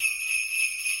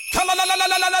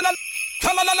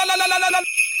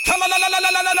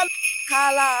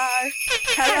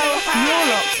You're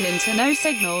locked into No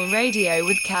Signal Radio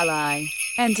with Kalai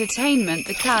Entertainment,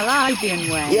 the Caribbean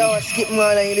Way. Yo, Skip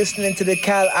Man, and you're listening to the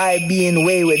Caribbean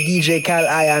Way with DJ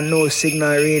Kalai and No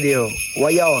Signal Radio.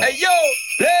 What yo? Hey yo,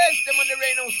 place them on the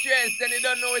rain, no stress. Then you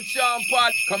don't know it's Sean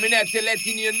Pot coming at you,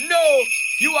 letting you know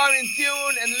you are in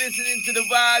tune and listening to the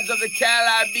vibes of the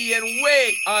Caribbean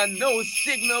Way on No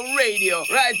Signal Radio.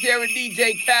 Right here with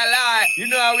DJ Kalai. You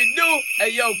know how we do?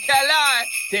 Hey yo, Kalai,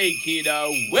 take it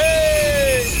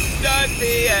away.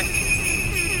 Dirty.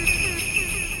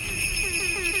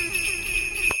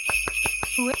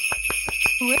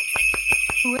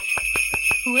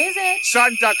 Who is it?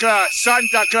 Santa Claus,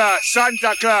 Santa Claus,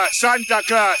 Santa Claus, Santa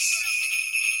Claus.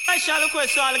 Special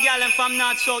request to all the girls from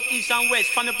north, south, east and west.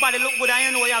 From the body look good and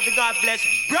you know you have the God bless.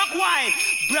 Brock wine,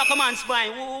 brock a man's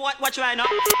spine. Watch right now.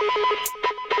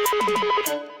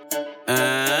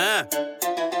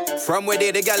 From where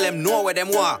they the girl them know where them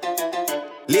want.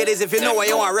 Ladies, if you know what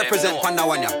you want, represent Panda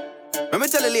Wanya. Let me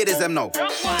tell the ladies them now.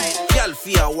 Girl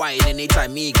feel wine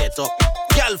anytime me get up.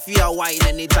 Girl feel wine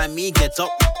anytime me get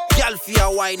up. Girl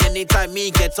feel wine anytime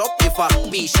me get up. If I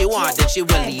me she want, then she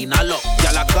will lean a lot.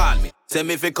 Girl a call me, say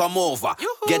me fi come over.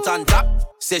 Get on top,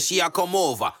 say she a come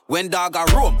over. When dog a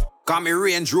room, call me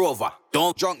Range Rover.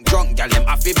 Don't drunk, girl them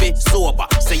have to be sober.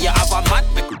 Say you have a man,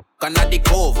 make gonna the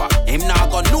cover. Him not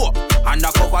gonna know,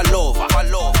 undercover lover.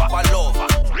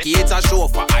 Theater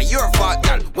chauffeur, a your fat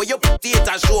girl. Where you put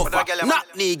theater chauffeur?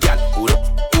 Not me girl, who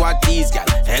are these girl?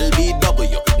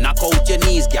 LBW, knock out your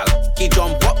knees girl. Key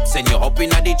jump up, send you up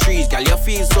inna the trees girl. You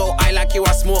feel so high like you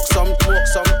a smoke some.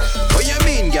 What you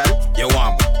mean girl? You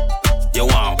want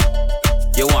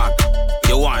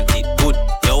it good,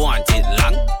 you want it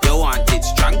long, you want it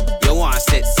strong, you want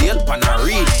set sail pan a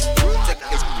read.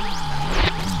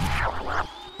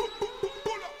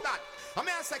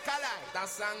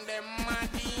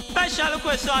 Special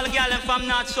request to all the girls from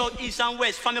north, south, east and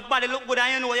west. From the body look good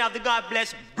and you know you have the God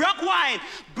bless. Brock wine,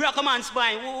 brock a man's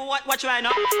spine. Watch right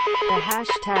now. The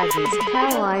hashtag is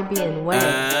Caribbean Way.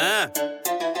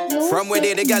 From where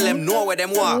they the girl them know where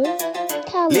them want.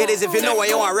 Ladies, if you know what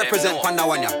you want, represent Panda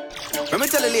Wanya. Let me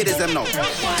tell the ladies them now. Girl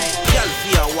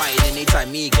feel wine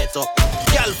anytime me get up.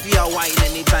 Girl feel wine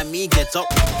anytime me get up.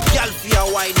 Girl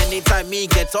feel wine anytime me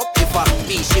get up. If I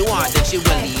me she want, then she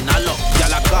will lean a lot.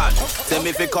 Girl a call, tell me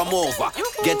if it come over.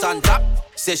 Get on top,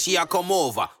 say she a come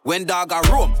over. When dog a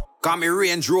room, call me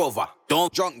Range Rover.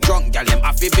 Don't drunk, girl them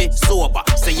have to be sober.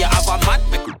 Say you have a man,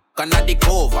 make gonna the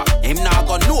cover. Him not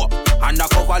gonna know,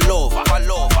 undercover lover.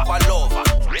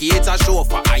 Theater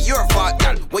chauffeur, a your fat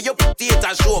girl. Where you put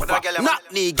theater chauffeur? Not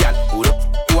me girl, who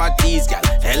are these girl?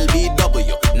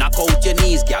 LBW, knock out your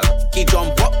knees girl. Key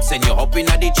jump up, send you up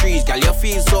inna the trees girl. You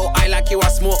feel so high like you a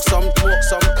smoke some.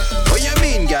 What you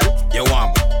mean girl? You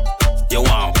want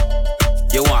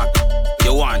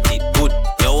it good,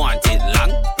 you want it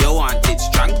long, you want it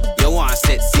strong, you want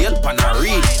set sail pan a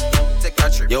read. Take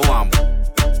that trip. You want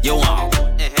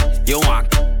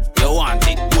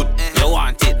it good, you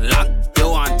want it long, you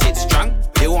want it strong,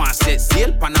 you want set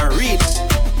sail pan a read.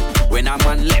 When a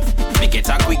man left, me get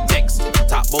a quick text.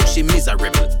 Talk about she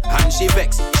miserable and she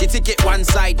vex. She take it one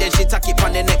side, then she tack it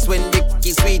on the next. When the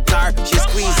key sweet her, she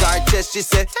squeeze her chest. She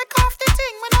say, take off the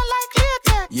thing when I like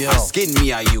later. Yeah, skin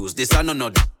me I use, this I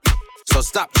no. So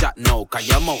stop chat now, cause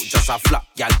your mouth just a flap.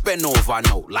 Y'all bend over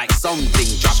now, like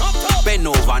something drop. Bend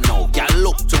over now, y'all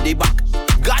look to the back.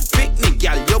 God pick me,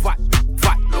 y'all, you fat.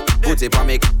 Put it on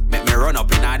me, make me run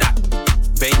up in a that.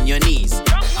 Bend your knees,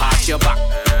 arch your back.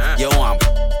 You want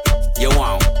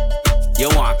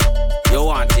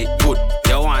it good,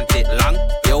 you want it long,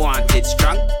 you want it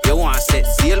strong, you want set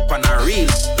sail pan a reel.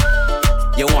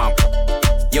 You want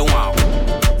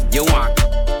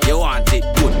it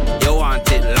good, you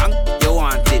want it long, you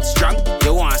want it strong,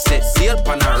 you want set sail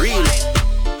pan a reel.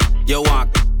 You want,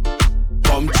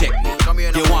 come check me.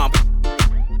 You want,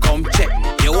 come check me.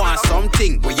 You want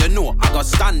something where you know I got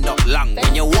stand up long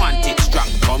when you want it strong.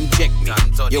 Come check me.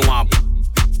 You want,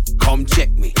 come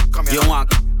check me. You want,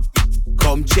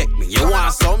 come check me. You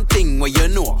want something where you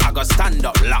know I got stand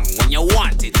up long when you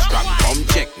want it strong. Come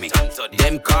check me.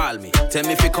 Them call me, tell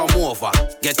me if you come over.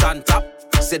 Get on top.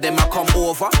 Say them a come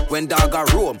over when dog a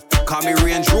roam. Call me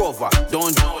Range Rover.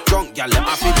 Don't drunk, y'all them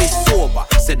have to be sober.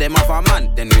 Say them have a man,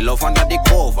 then we love under the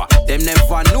cover. Them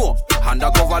never know,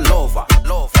 undercover lover.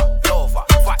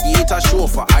 Fat eater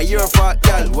chauffeur. I hear a fat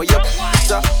girl, where you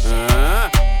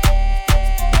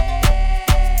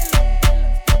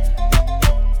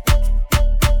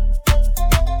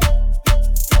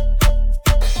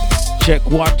Check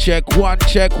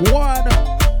one.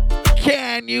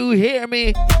 Can you hear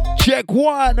me? Check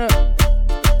one.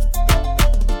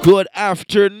 Good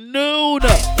afternoon.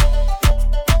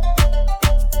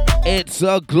 It's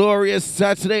a glorious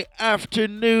Saturday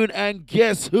afternoon, and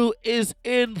guess who is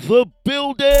in the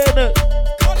building?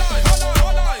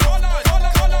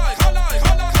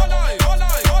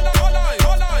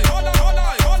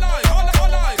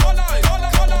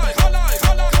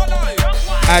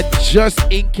 And just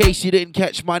in case you didn't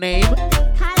catch my name,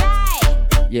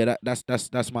 yeah,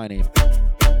 that's my name.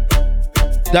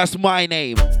 That's my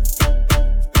name.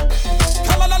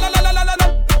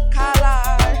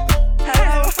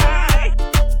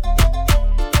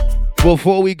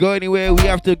 Before we go anywhere, we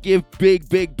have to give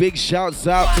big shouts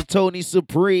out to Tony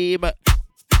Supreme.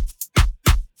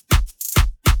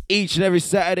 Each and every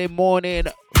Saturday morning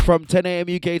from 10 a.m.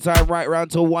 UK time right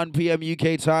around to 1 p.m.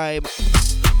 UK time.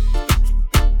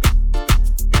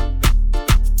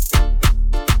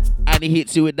 And he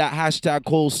hits you with that hashtag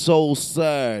called Soul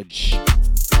Surge.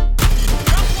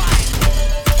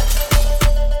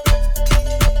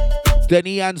 Then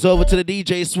he hands over to the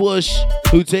DJ Swoosh,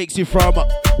 who takes you from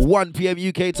 1 p.m.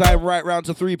 UK time right round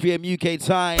to 3 p.m. UK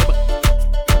time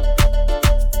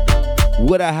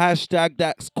with a hashtag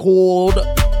that's called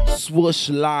Swoosh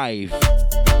Live.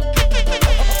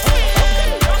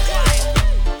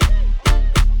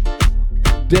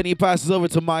 Then he passes over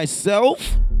to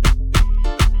myself,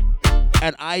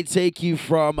 and I take you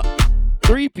from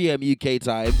 3 p.m. UK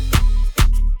time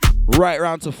right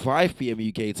around to 5 p.m.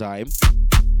 UK time.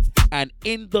 And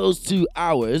in those 2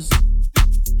 hours,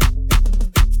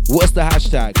 what's the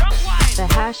hashtag? The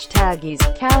hashtag is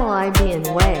Caribbean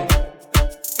Way.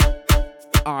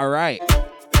 All right.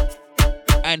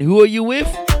 And who are you with?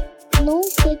 No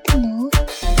Signal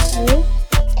with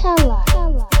Kala.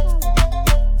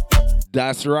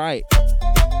 That's right.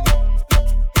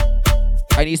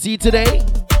 And you see today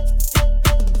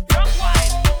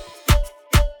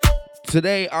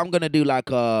I'm going to do like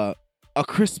a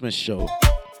Christmas show.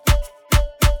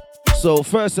 So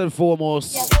first and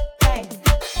foremost,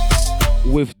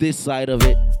 with this side of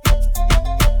it,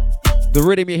 the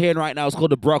rhythm you're hearing right now is called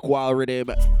the Brockwile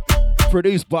rhythm,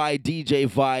 produced by DJ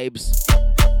Vibes.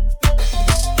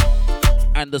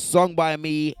 And the song by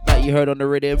me that you heard on the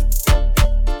rhythm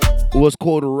was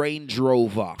called Range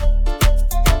Rover.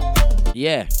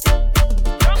 Yeah.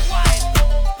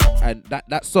 And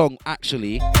that song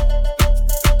actually,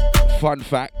 fun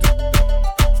fact,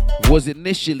 was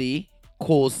initially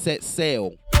called Set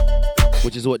Sail,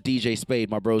 which is what DJ Spade,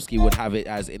 my broski, would have it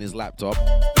as in his laptop.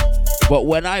 But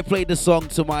when I played the song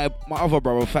to my other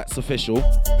brother, Fats Official,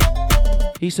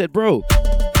 he said, bro,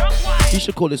 you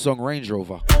should call this song Range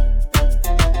Rover.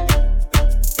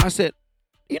 I said,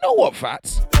 you know what,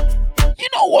 Fats? You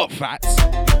know what, Fats?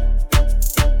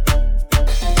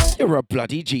 You're a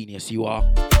bloody genius, you are.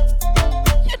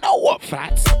 You know what,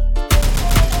 Fats?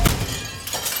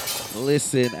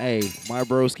 Listen, hey, my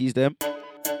broskies them.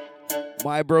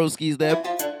 My broskies them.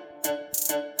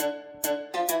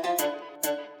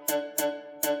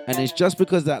 And it's just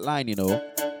because that line, you know,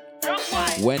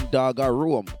 when dog a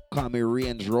room, call me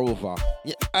Range Rover.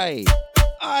 Yeah, aye.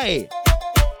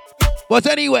 But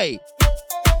anyway,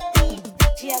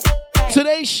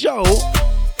 today's show,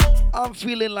 I'm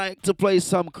feeling like to play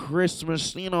some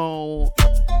Christmas, you know,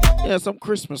 yeah, some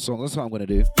Christmas songs. That's what I'm going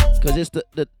to do. Because it's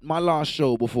my last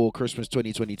show before Christmas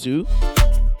 2022.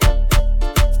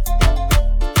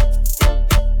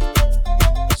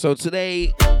 So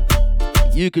today,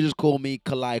 you could just call me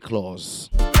Kalai Claus.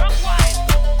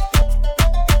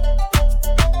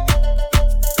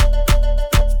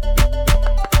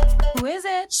 Who is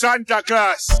it? Santa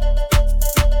Claus.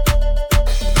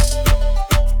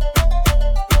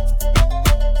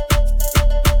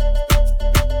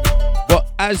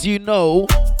 But as you know,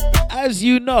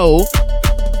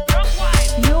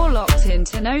 you're locked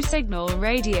into No Signal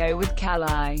Radio with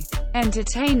Kali.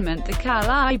 Entertainment the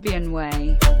Caribbean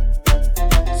way.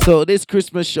 So this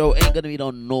Christmas show ain't gonna be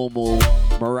no normal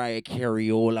Mariah Carey,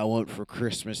 All I Want for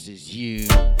Christmas Is You,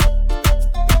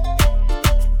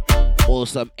 or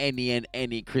some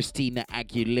any Christina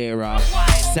Aguilera,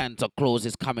 Santa Claus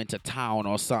is coming to town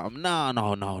or something. No.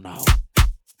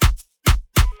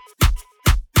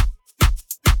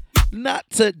 Not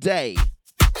today.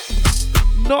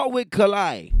 Not with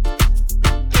Kalai.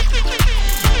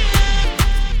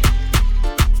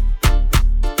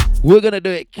 We're gonna do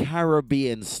it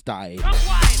Caribbean style.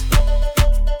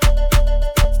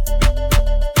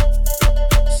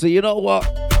 So you know what?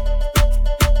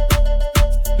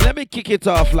 Let me kick it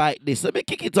off like this. Do it,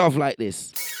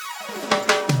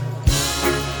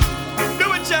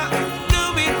 ja.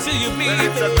 Do it, to you, baby. When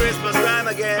it's a Christmas time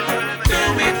again. Do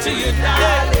it to you,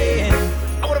 darling.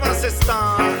 What about sister?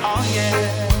 Oh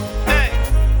yeah.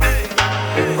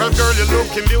 Well, girl, you're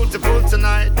looking beautiful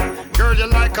tonight. Girl, you're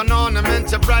like an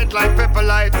ornament, you're bright like pepper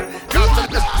light. Got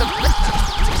to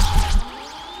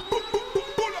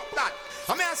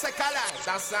I mean, I say, Kala,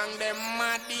 that song, them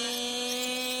maddy.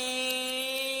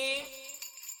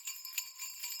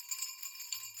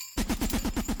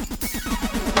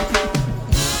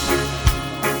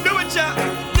 do it, ya.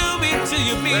 Do it to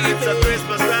you, baby. When it's a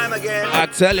Christmas time again. I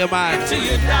tell you, man. To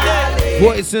you, darling.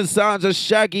 Voice and sounds of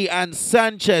Shaggy and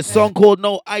Sanchez. Song called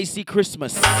No Icy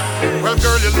Christmas. Well,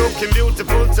 girl, you're looking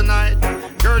beautiful tonight.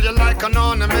 Girl, you're like an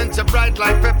ornament, you're bright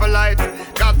like pepper light.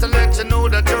 Got to let you know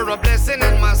that you're a blessing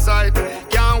in my sight.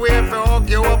 Can't wait to hug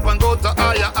you up and go to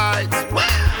higher heights.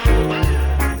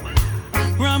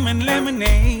 Rum and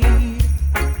lemonade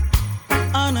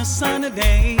on a sunny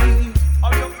day,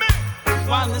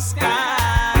 while the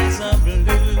skies are blue.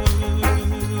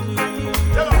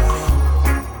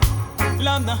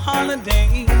 Love the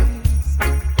holidays,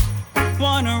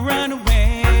 wanna run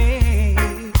away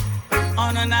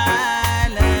on an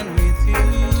island with you.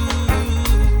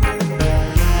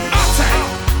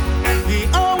 The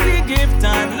only gift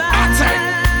I'd like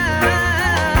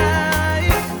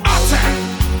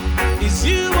is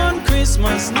you on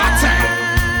Christmas night.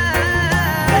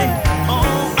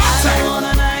 Oh, I don't want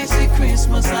an icy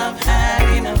Christmas, I've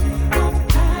had enough.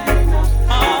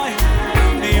 Oh,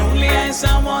 the only ice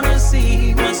I wanna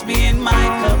see must be in my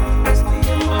cup.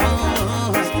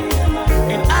 Oh,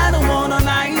 and I don't want an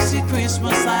icy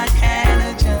Christmas, I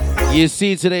can't adjust. You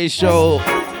see today's show,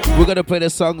 we're gonna play the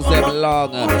songs that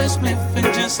belong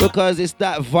because it's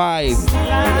that vibe.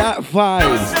 That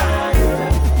vibe.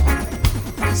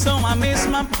 So I miss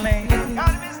my plane.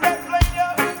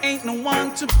 Ain't no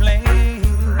one to blame.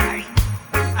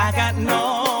 I got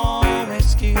no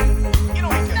excuse.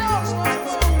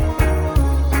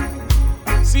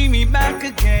 See me back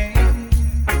again,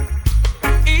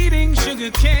 eating sugar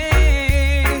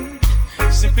cane,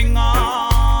 sipping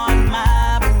on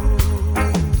my brew.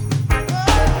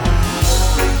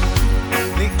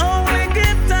 The only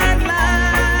gift I'd like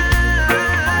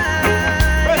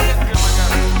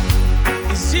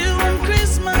is you on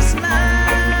Christmas night.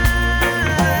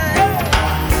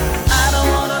 I don't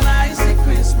want an icy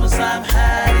Christmas, I've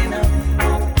had enough.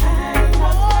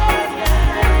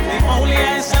 The only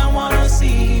ice I wanna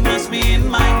see must be in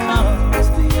my cup.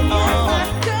 Oh,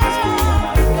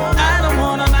 I don't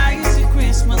want an icy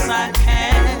Christmas, I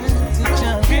can't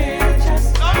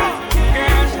just.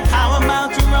 How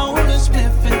about to roll a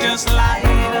spliff and just light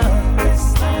it up?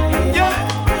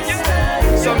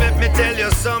 So let me tell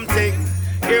you something.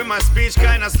 Hear my speech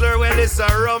kinda slur, well it's a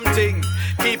rum thing.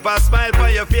 Keep a smile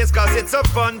on your face cause it's a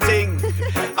fun thing.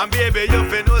 And baby you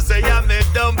fin know say I'm a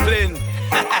dumpling.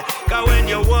 Cause when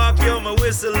you walk you're my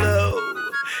whistle low.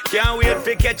 Can't wait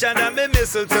for catch under me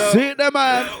mistletoe. See it there,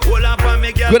 man. Hold on for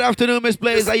me, girl. Good afternoon, Miss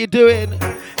Blaze. How you doing?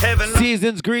 Heaven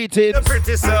Season's greetings.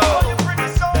 pretty so.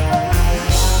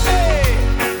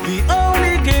 The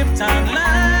only gift I'd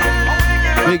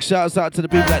like. Big shouts out to the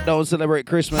people that don't celebrate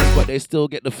Christmas, but they still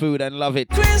get the food and love it.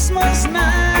 Christmas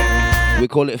night. We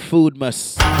call it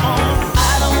Foodmas.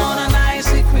 I don't want an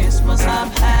icy Christmas,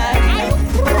 I've had enough.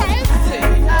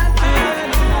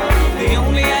 The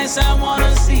only ice I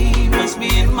wanna see must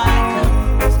be in my cup.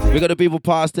 We got the people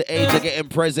past the age of getting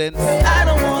presents. I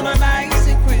don't want an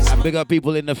icy Christmas. And big up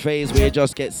people in the phase where you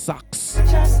just get sucks. So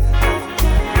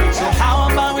how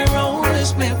about we roll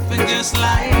this spliff and just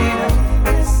light it up?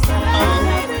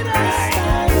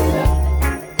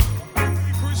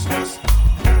 Christmas.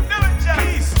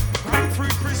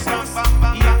 Free Christmas.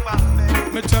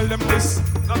 Me tell them this.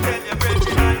 Go tell your friends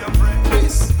and your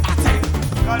friends.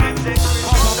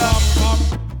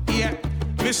 Yeah,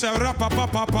 me say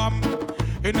rap-a-pa-pa-pam.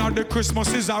 You know the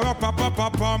Christmas is a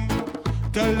rap-a-pa-pa-pam.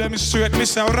 Tell them straight, me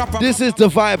say rap-a-pa-pam. This is the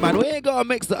vibe, man. We ain't gonna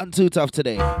mix the too tough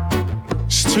today.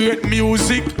 Straight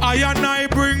music, I and I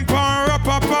bring pan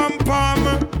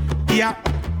rap-a-pam-pam. Yeah,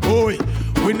 boy,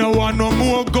 we no want no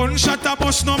more gunshot, a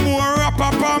bus no more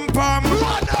rap-a-pam-pam.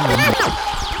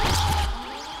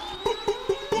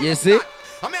 You see?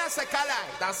 I mean, I say, Kala,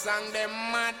 that song, them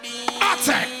maddy.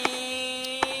 Attack!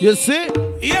 You see?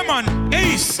 Yeah, man.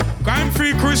 Ace,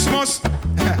 crime-free Christmas.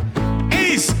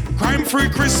 Ace, crime-free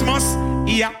Christmas.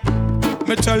 Yeah.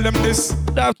 Me tell them this.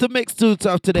 Don't have to mix too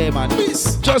tough today, man.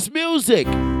 This. Just music.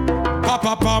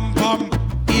 Pa-pa-pam-pam.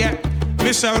 Yeah.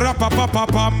 Me say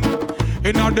rap-a-pa-pa-pam.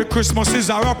 You know the Christmas is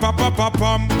a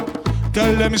rap-a-pa-pa-pam.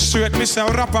 Tell them straight, me say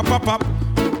rap-a-pa-pa-pam.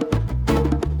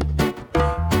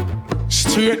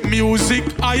 Straight music,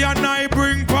 I and I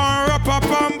bring pan rap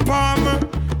Rap-a-pam-pam.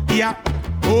 Yeah,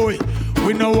 oi.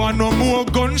 We no want no more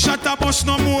gunshot, a bus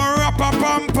no more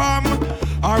rap-a-pam-pam.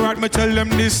 Alright, me tell them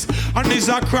this, and this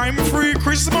a crime-free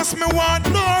Christmas, me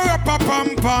want no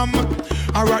rap-a-pam-pam.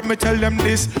 Alright, me tell them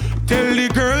this, tell the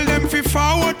girl them fi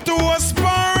forward to us,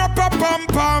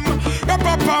 rap-a-pam-pam.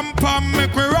 Rap-a-pam-pam,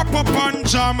 make we rap up and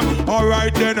jam.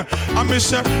 Alright then, I me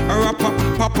say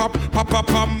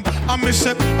rap-a-pam-pam. I me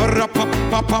say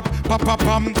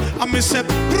rap-a-pam-pam. I me say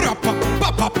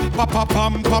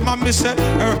rap-a-pam-pam. I me say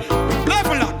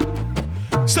level up.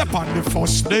 Step on the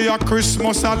first day of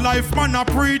Christmas, a life man a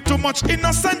pray too much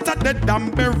innocent a dead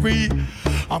and bury.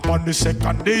 Upon the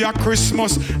second day of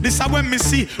Christmas, this is when me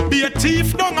see be a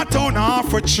thief down a town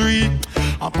half a tree.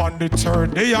 Upon the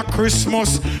third day of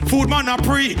Christmas, food man a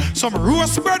pray, some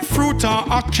roast bread, fruit or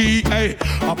a key. Hey.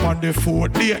 Upon the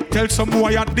fourth day, tell some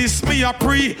boy at this me a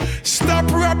pray,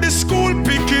 stop rob the school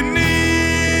picnic.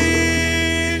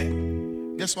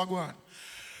 Guess what go on?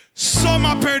 Some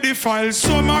a pedophile,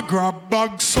 some a grab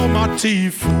bag, some a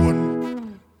thief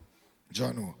phone.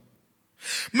 Jano.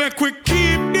 Make we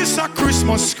keep this a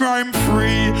Christmas crime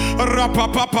free.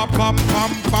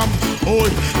 Rap-a-pa-pa-pam-pam-pam. Oh,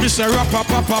 this a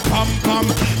rap-a-pa-pa-pam-pam.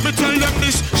 Me tell them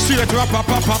this straight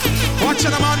rap-a-pa-pa. Watch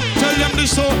it, man. Tell them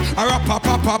this so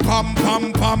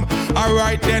rap-a-pa-pa-pam-pam-pam.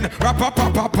 Alright then,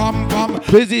 rap-a-pa-pa-pam-pam.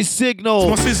 Busy Signal.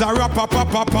 Christmas is a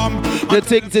rap-a-pa-pa-pam. The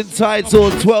thing's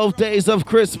entitled 12 Days of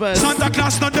Christmas. Santa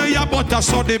Claus not there, but I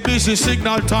saw the Busy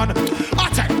Signal turn.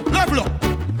 Attack, level up.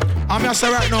 I'm just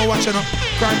right now watching a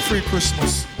crime-free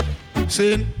Christmas.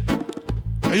 Seeing?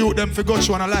 The youth them for go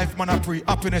through on a life, man, a pre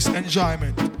happiness,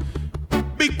 enjoyment.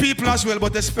 Big people as well,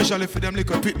 but especially for them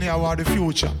little pitney about the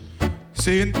future.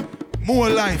 Seeing? More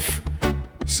life.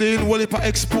 Seeing whole heap of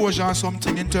exposure and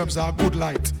something in terms of good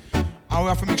light. And we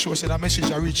have to make sure that message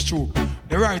I reach through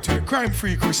the right way.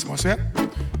 Crime-free Christmas, yeah?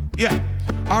 Yeah.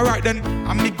 Alright then,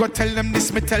 and me go tell them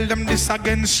this, me tell them this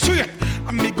again straight.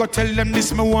 And me go tell them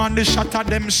this, me want the shot at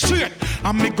them straight.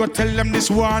 And me go tell them this,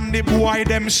 want the boy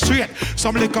them straight.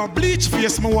 Some little bleach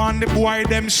face, me want the boy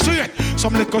them straight.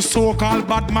 Some little so-called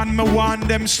bad man, me want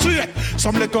them straight.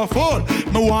 Some little fool,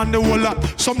 me want the whole lot.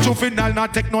 Some juvenile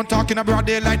not take no talking about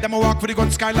daylight. Them a walk with the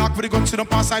gun, skylark with the gun, sit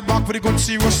up on side back with the gun,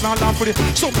 serious now laugh with it.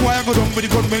 Some boy I go down with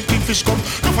the gun, when kingfish come.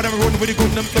 None of them run with the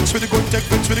gun, them flex with the gun, take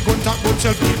fence with the gun, talk about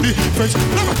self-defense.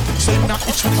 Say not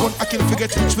itch with the gun, I can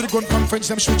forget itch with the gun from French,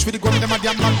 them switch with the gun, them a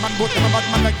damn bad man, but them a bad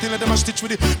man like Taylor, them a stitch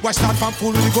with it. Why start from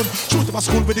fool with the gun? Shoot up a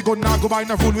school with the gun, now go buy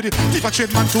no fool with it. If a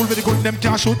trade man tool with the gun, them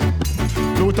can't shoot.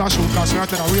 Loot or shoot, cause you're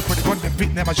out and away for the gun, them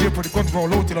beat them a jail for the gun,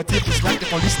 roll out till the tape is like the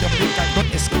police, them they can't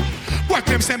don't escape. What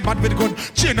them send bad with the gun,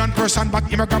 chain on person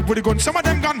back, immigrant with the gun. Some of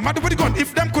them gone mad with the gun,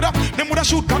 if them coulda, them woulda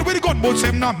shoot God with the gun. But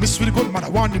them not miss with the gun, man I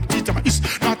want them teeth, my is.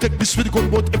 Now take this with the gun,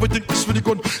 but everything is with the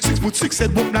gun. 6'6"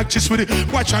 head, but like chest with it.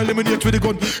 Watch I eliminate with the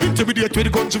gun, intimidate with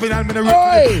the gun, juvenile men a rape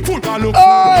with it. Full ball look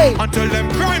and tell them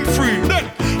crime free.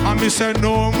 Then and me say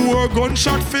no more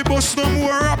gunshot fi bust, no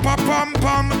more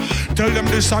rap-a-pam-pam. Tell them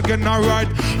this again, alright.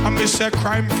 And me say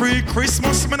crime free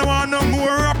Christmas, me no want no more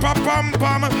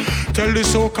rap-a-pam-pam. Tell the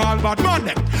so-called bad man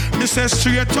them. Me say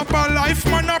straight up a life,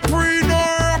 man a pre no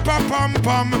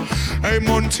rap-a-pam-pam. Hey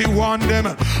Monty want them.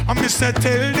 And me say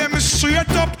tell them straight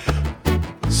up.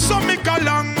 So me go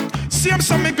long, same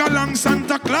so me go long.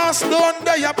 Santa Claus don't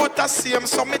die, but I see him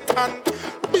so me tan.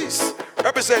 Peace,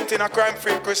 representing a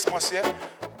crime-free Christmas, yeah.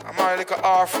 I'm like a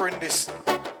offering this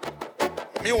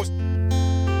music.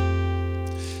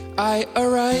 I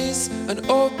arise and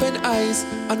open eyes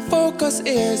and focus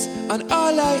ears, and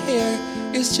all I hear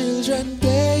is children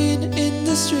playing in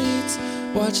the streets.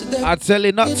 Watch them. I tell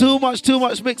you, not too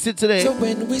much mixing today. So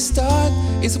when we start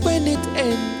is when it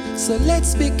ends. So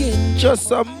let's begin. Just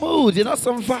some mood, you know,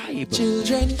 some vibe.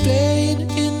 Children playing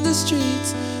in the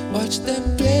streets. Watch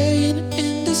them playing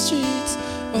in the streets.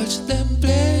 Watch them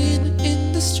playing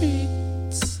in the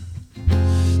streets.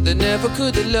 They never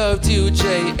could have loved you,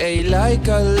 J.A. like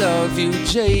I love you,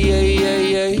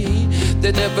 J.A.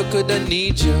 They never could have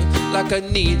need you like I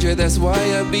need you. That's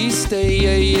why I be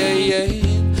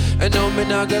staying. And now me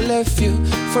not gonna left you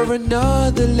for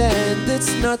another land.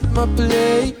 It's not my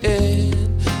play.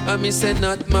 I me say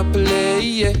not my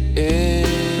play.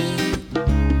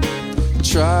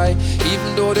 Try,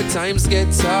 even though the times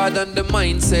get hard and the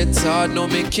mindset's hard. No,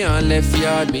 me can't left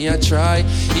yard, me I try.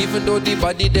 Even though the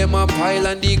body them a pile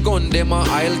and the gun them a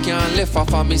aisle, can't left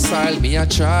off a missile, me I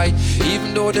try.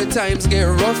 Even though the times get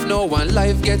rough, no one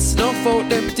life gets snuff out.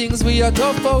 Them things we are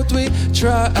tough out, we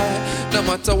try. No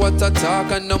matter what I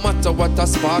talk and no matter what I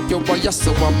spark, you boy you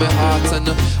so on my heart. And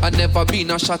I never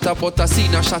been a shatter, but I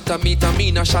seen a shatter. Meet a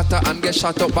mean a shatter and get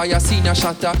shot up by a seen a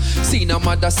shatter. Seen a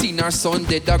mother, seen her son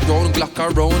dead a grown Glock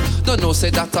around. No say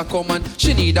that a come and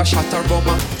she need a shot or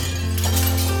bomber.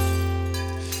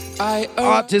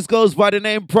 Artist goes by the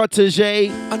name Protege.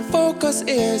 And focus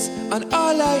ears, and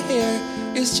all I hear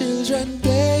is children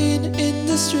playing in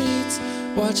the streets.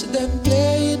 Watch them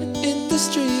playing in the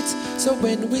streets. So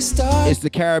when we start, it's the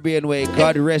Caribbean way.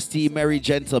 God rest ye merry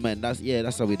gentlemen. That's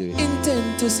how we do it.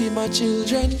 Intend to see my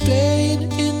children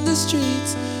playing in the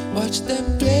streets. Watch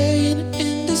them playing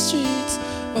in the streets.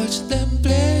 Watch them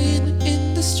playing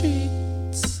in the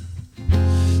streets.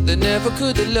 They never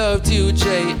could have loved you,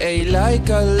 J.A. like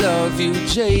I love you,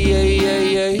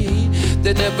 J.A.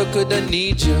 They never could have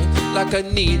need you like I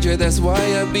need you. That's why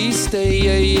I be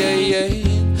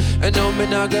staying. And no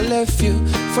man I got left you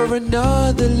for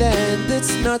another land.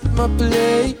 That's not my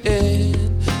play.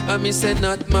 I mean say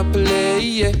not my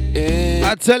play.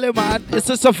 I tell you man, it's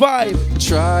a survive.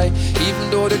 Try, even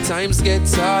though the times get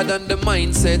hard and the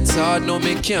mindset's hard. No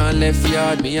me can't left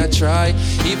yard, me I try.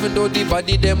 Even though the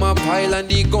body them a pile and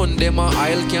the gun them a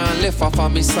aisle. Can't left off a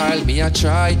missile, me I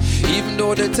try. Even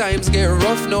though the times get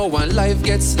rough, no one life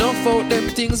gets snuff out. Them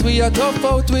things we are tough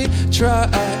out, we try.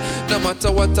 No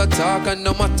matter what I talk and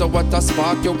no matter what I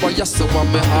spark, you boy, you so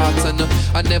on my heart. And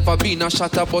I never been a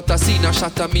shatter, but I seen a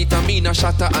shatter. Meet a mean a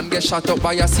shatter and get shot up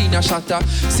by a seen a shatter.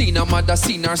 Seen a mother,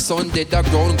 seen her son dead a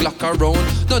ground, Glock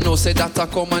around. No say that a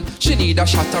come and she need a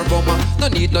shatter bomber. No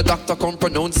need no doctor come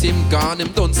pronounce him gone.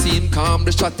 Him don't see him calm,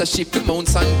 the shatter ship him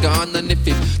mounts and gone. And if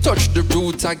him touch the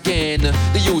root again,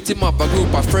 the youth him have a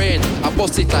group of friend. I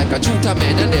bust it like a juta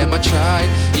man and them a try.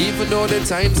 Even though the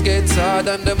times get hard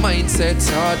and the mindset's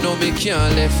hard, no me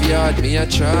can't left yard, me a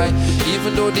try.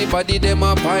 Even though the body them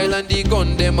a pile and the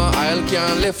gun them a aisle,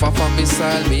 can't left off a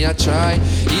missile, me a try.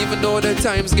 Even though the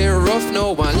times get rough,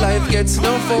 no one life gets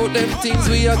snuff out. Them things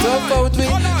we are tough out, we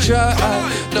try.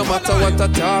 No matter what I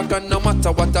talk and no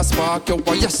matter what I spark, you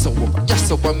boy, yes so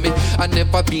on me. I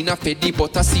never been a feddy,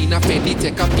 but I seen a feddy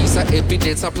take a piece of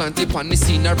evidence, I plant it on the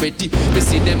scene already. We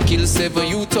see them kill 7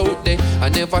 youth out there. I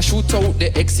never shoot out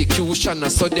the execution, I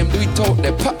saw them do it out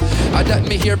there. Pop. I that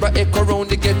me hear but echo round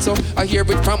the ghetto. I hear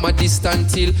it from a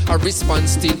distant hill, a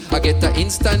response still. I get an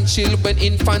instant chill when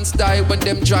infants die. When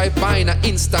them drive by in an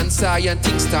instant sigh and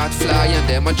things start fly and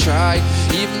them a try.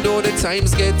 Even though the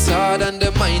times get hard and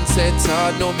the mindset's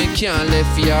hard, no me can't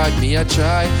left yard, me a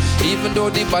try. Even though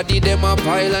the body them a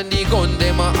pile and the gun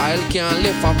them a aisle, can't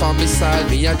left off a missile,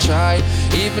 me a try.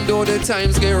 Even though the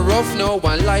times get rough, no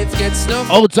one life gets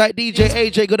snuffed. Old tight DJ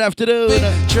AJ, good afternoon.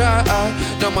 Try,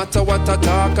 no matter what I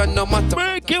talk and no matter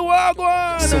make you walk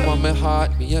one. So on my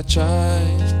heart, me a try.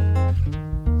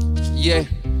 Yeah,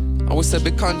 I would say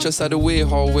be conscious of the way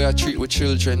how we are treat with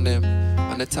children them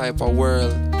and the type of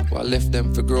world I left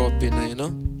them to grow up in, you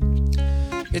know.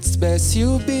 It's best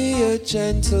you be a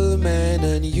gentleman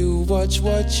and you watch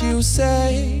what you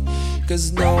say,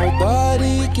 'cause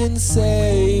nobody can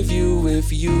save you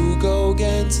if you go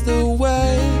against the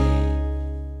way.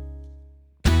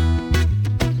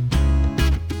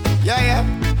 Yeah.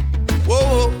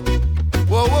 Whoa.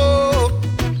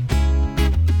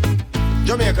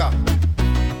 Jamaica.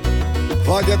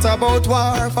 Forget about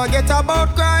war, forget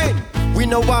about crime. We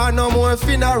no want no more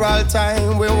funeral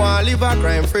time. We want live a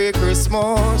crime-free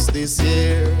Christmas this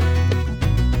year.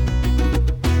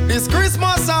 This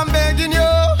Christmas I'm begging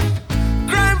you,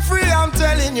 crime-free I'm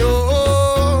telling you.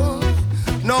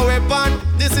 No weapon,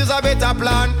 this is a better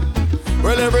plan.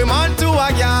 Well, every man to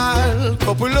a girl,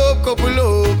 couple up.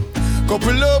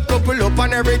 Couple up,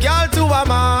 and every girl to a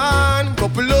man.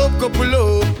 Couple up. Couple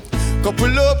up.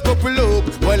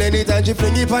 Well, anytime she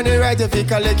fling it on the right, if you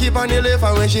can keep on the left.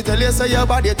 And when she tell you, say your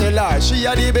body tell her she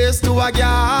are the best to a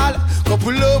girl.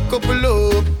 Couple up.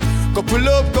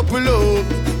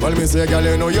 Well, me say, girl,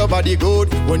 you know your body good.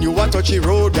 When you want touch the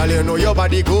road, girl, you know your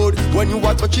body good. When you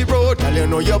want touch the road, girl, you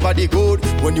know your body good.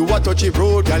 When you want touch the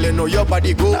road, girl, you know your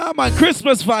body good. Nah, man,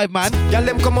 Christmas vibe, man. Girl,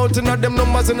 them come out in all them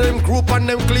numbers and them group and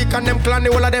them clique and them clan,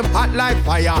 all of them hot like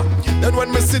fire. Then when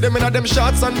me see them in all them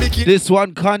shots and bikini, this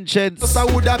one conscience. I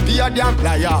would have be a damn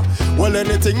liar. Well,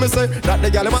 anything me say that the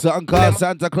girl something called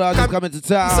Santa Claus is coming to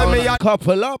town.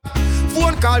 Couple up.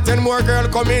 Phone call 10 more girl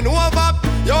coming over.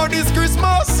 Yo, this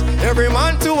Christmas, every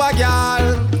man to a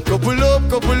girl. Couple up.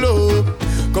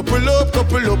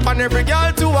 And every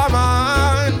girl to a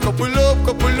man. Couple up.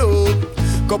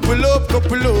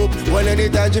 Well,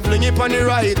 anytime she fling it on the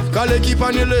right, call her keep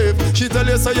on the left. She tell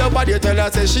you so your body, tell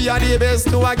her say she are the best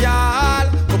to a girl.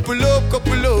 Couple up.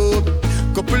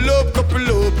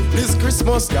 This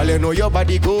Christmas, girl, you know your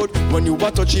body good. When you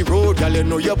want touch the road, girl, you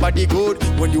know your body good.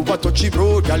 When you want touch the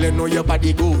road, girl, you know your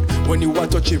body good. When you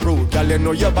want touch the road, girl, you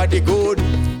know your body good.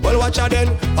 Well, watch her then,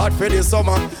 hot for the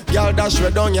summer. Girl dash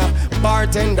red on ya,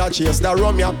 bartender chase the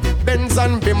rum ya. Benz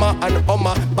and Bimmer and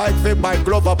Hummer, bike for bike,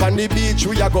 glove up on the beach.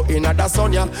 We a go in at the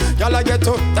sun ya. Girl I get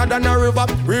to than a river,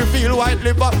 reveal white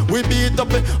liver. We beat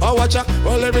up it, I watch ya.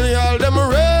 Well, every all them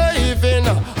raving,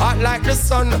 hot like the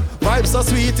sun. Vibes so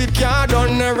sweet it can't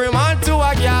done. Every man to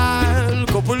a girl,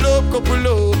 couple up, couple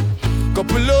up.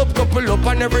 Couple up,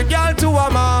 and every girl to a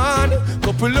man.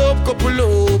 Couple up.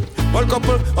 One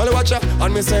couple, all watch her.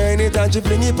 And me say anytime she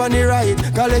fling it on the right,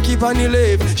 call it keep on the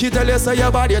left. She tell you say your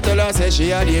body, tell her say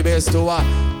she are the best to her.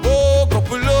 Oh,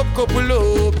 couple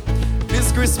up.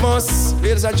 This Christmas,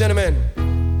 ladies and gentlemen,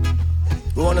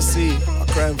 we wanna see a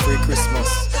crime-free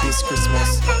Christmas this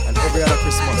Christmas and every other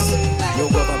Christmas. No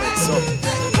government, so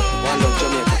one love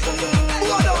Jamaica.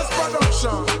 What else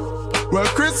production? Well,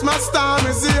 Christmas time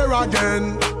is here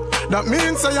again. That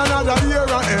means say another year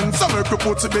end. So make you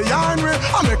put it behind me,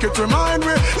 I make it remind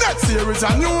me. Next year is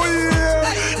a new year.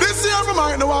 This year we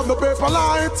might not have the paper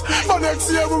light, but next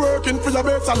year we're working for your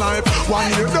better life.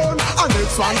 1 year done, and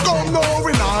next one come now.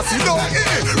 We not see done.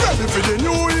 Ready for the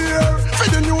new year.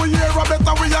 For the new year, I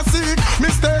better we are seek.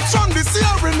 Mistakes from this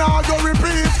year we not go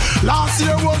repeat. Last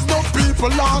year was no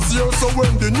people last year, so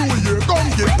when the new year come,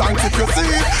 give thanks if you see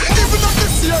it. Even if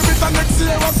this year it and next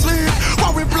year was sweet.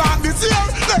 What we plant this year,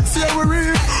 next year we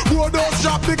reap. Who does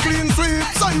drop the clean sweep?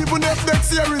 So even if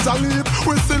next year is a leap,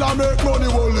 we still a make money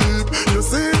we'll leap. You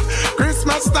see,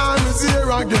 Christmas time is here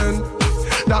again.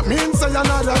 That means say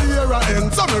another year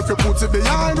end. So make you put it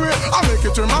behind me, I make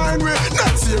it remind me.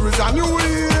 Next year is a new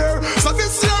year. So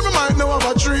this year we might not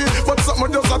have a tree, but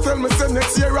something just a tell me say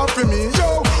next year after me.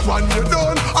 Yo, 1 year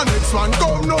done, and next one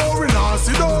come now. We not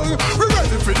sit down, we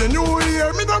ready for the new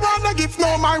year. Me don't wanna give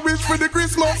no my wish for the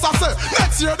Christmas. I say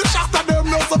next year the shot of them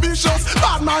no so vicious.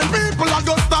 Bad mind people are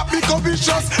gonna stop become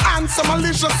vicious and some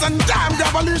malicious and damn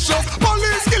gravelicious.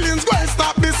 Police killings going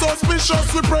stop be suspicious.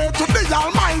 We pray to the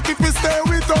Almighty if we stay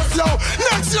with us, yo.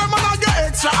 Next year, man, I get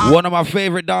extra. One of my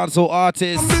favorite dancehall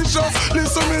artists,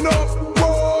 listen me now,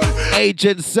 boy.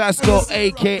 Agent Sasko,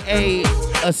 aka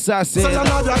Assassin. Say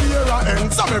another year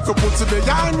end, so make you put it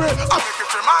behind me. I make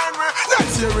it remind me.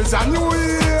 Next year is a new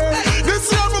year.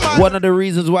 This year, one of the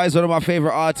reasons why he's one of my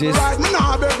favorite artists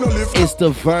is the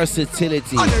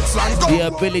versatility,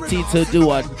 the ability to do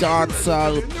a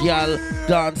dancehall, gyal,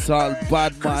 dancehall,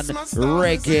 badman,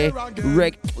 reggae.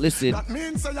 Listen,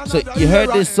 so you heard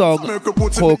this song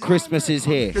called Christmas is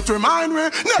Here.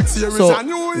 So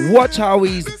watch how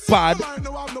he's bad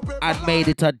and made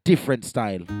it a different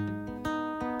style.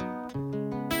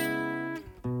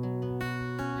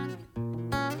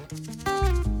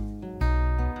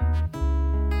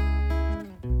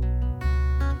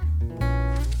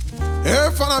 Hey,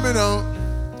 follow me now.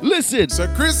 Listen. So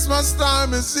Christmas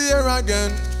time is here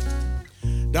again.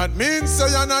 That means say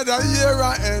another year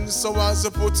end. So as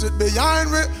I put it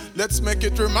behind me, let's make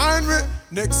it remind me.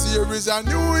 Next year is a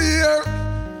new year.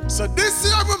 So this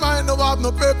year we might not have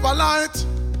no paper light.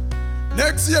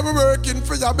 Next year we're working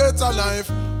for your better life.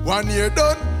 1 year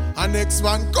done, and next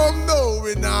one come now.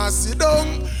 We not sit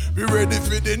down. We ready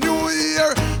for the new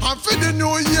year. And for the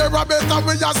new year, I better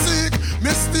we are seek.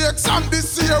 Mistakes and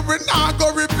this year we not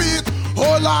go repeat.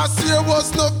 Oh, last year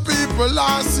was no people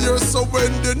last year. So when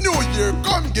the new year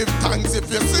come, give thanks if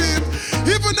you see it.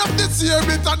 Even if this year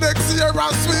bit and next year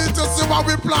are sweet. You see what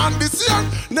we plan this year,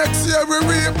 next year we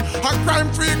reap. A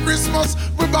crime-free Christmas,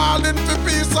 we balling for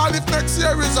peace. And if next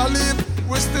year is a leap,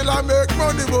 we still a make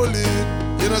money believe.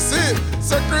 You know see it?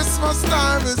 So Christmas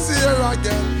time is here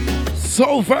again.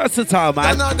 So versatile,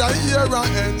 man. Another year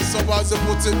end, so as you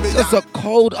put it behind. That's a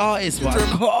cold artist, man.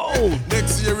 Cold.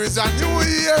 Next year is a new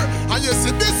year, and you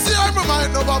see this year we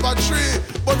might not have a tree,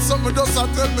 but some just a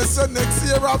tell me say next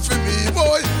year after me,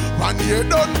 boy. 1 year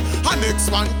done, and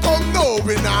next one come now.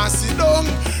 We not sit down.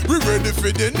 We ready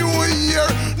for the new year.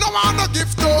 No one no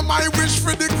give no my wish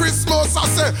for the Christmas. I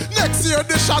say next year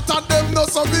the shot at them no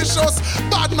so vicious.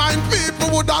 Bad mind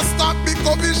people would have stopped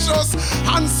become vicious,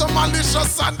 and some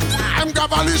malicious and I'm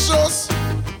gavalicious.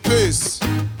 Peace.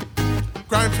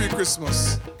 Crime-free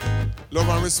Christmas. Love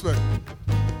and respect.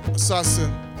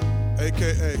 Assassin,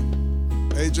 a.k.a.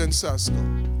 Agent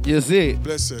Sasko. You see?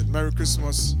 Blessed. Merry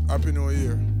Christmas. Happy New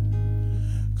Year.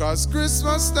 Cause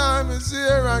Christmas time is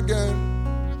here again.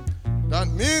 That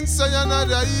means say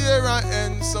another year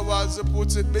end. So as you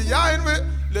put it behind me,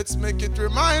 let's make it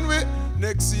remind me.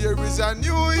 Next year is a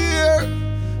new year.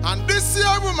 And this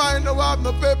year we might not have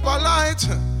no paper light.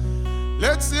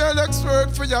 Let's hear, let's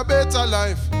work for your better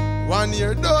life. 1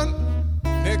 year done,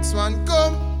 next one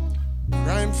come.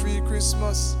 Crime-free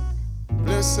Christmas,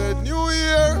 blessed New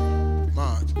Year.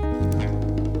 Mad.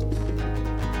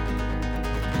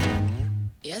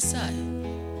 Yes, I.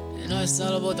 You know, it's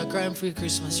all about a crime-free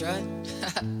Christmas, right?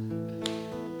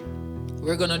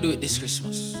 We're gonna do it this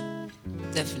Christmas.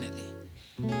 Definitely.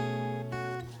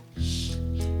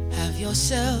 Have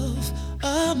yourself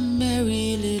a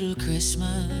merry little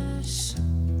Christmas.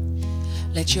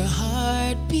 Let your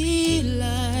heart be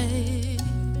light.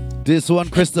 This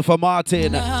one, Christopher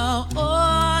Martin. Now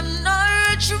all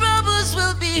our troubles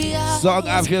will be out. Song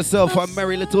Have Yourself a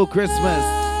Merry Little Christmas.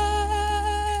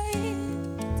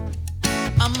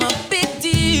 I'm a big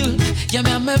deal. Yeah,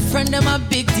 me and my friend, I'm a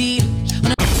big deal.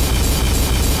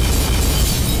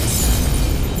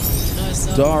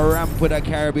 Don't ramp with a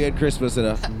Caribbean Christmas, you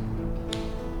know.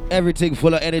 Everything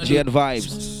full of energy and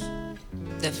vibes.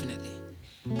 Definitely.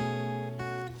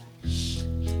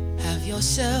 Have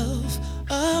yourself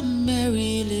a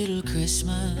merry little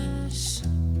Christmas.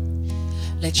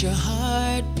 Let your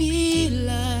heart be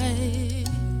light.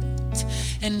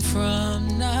 And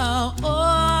from now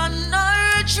on,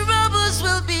 our troubles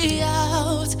will be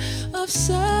out of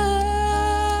sight.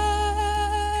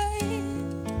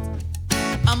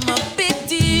 I'm a big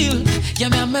deal. Yeah,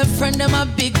 me and my friend, I'm a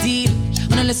big deal.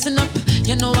 Wanna listen up,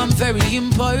 you know I'm very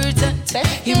important.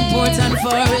 Important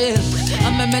for real.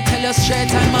 And let me tell you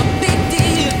straight, I'm a big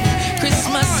deal.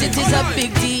 Christmas, it is a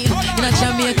big deal. In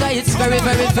Jamaica, it's very,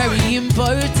 very, very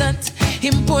important.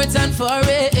 Important for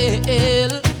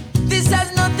real. This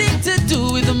has nothing to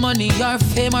do with the money or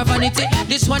fame or vanity.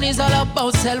 This one is all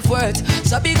about self-worth.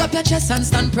 So big up your chest and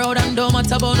stand proud and don't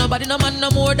matter about nobody, no man,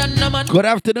 no more than no man. Good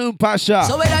afternoon, Pasha.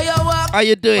 So whether you walk how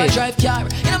you doing? or drive car,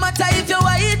 it no matter if you're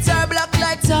white or black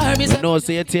like tar. You know,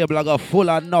 see your table got full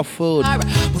of enough food. And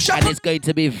it's going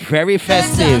to be very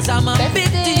festive. I'm a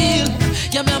big deal.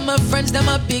 Yeah, me and my friends, them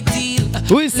a big deal.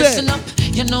 Who is Listen that? up,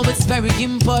 you know it's very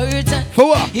important. For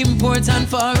what? Important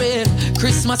for real.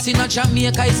 Christmas in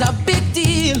Jamaica is a big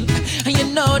deal. And you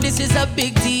know this is a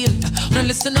big deal. Now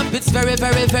listen up, it's very,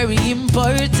 very, very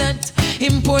important.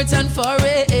 Important for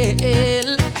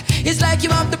real. It's like you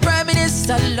have the Prime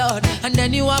Minister, Lord, and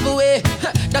then you have a way.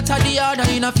 That's how the order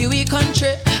in a few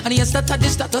country. And yes, that's the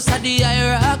status of the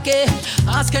hierarchy.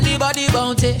 Ask anybody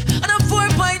about it. And a 4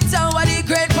 point tower, the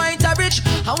great point of rich.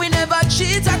 And we never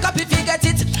cheat, a cop if you get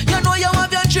it. You know you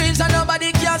have your dreams and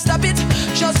nobody can stop it.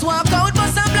 Just walk out,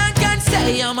 bust a blank and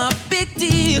say I'm a big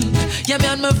deal. Yeah, me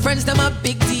and my friends, them a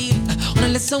big deal. Wanna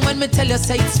listen when me tell you,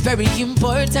 say it's very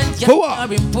important. Yeah,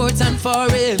 are important for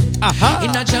real.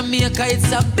 In a Jamaica,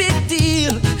 it's a big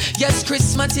deal. Yes,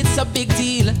 Christmas, it's a big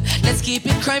deal. Let's keep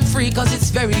it crime free, cause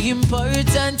it's very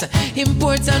important.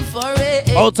 Important for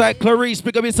real. All tight, Clarice,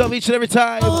 pick up yourself each and every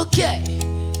time. Okay.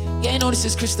 Yeah, you know this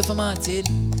is Christopher Martin.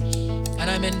 And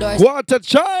I'm endorsed. What a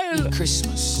child!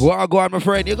 Christmas. Well, go on, my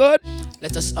friend, you good?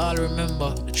 Let us all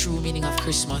remember the true meaning of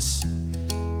Christmas.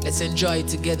 Let's enjoy it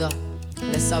together.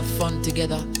 Let's have fun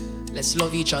together. Let's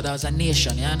love each other as a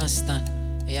nation, you understand?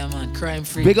 Yeah, man, crime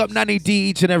free. Big up Nanny D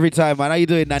each and every time, man. How you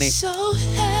doing, Nanny? So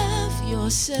have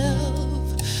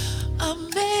yourself a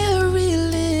merry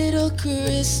little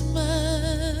Christmas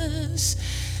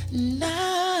now.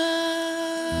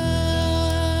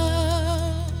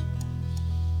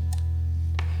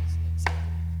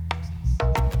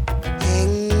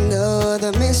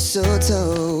 The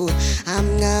mistletoe,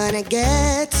 I'm gonna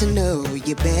get to know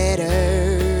you better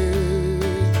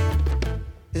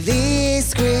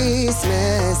this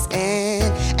Christmas.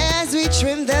 And as we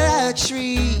trim the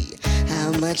tree,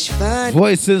 how much fun.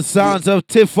 Voice and sounds of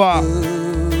Tifa.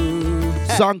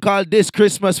 Song called This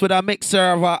Christmas with a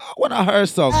mixer of one of her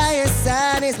songs. Our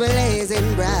sun is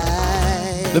blazing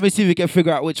bright. Let me see if we can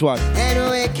figure out which one.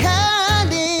 And we're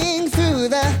counting through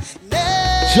the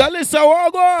night. Jalissa,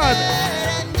 walk on.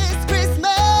 And this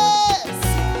Christmas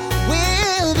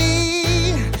will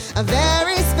be a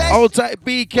very special. Old type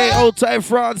BK, old type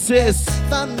Francis.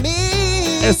 For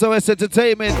me. SOS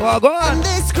Entertainment, walk on. And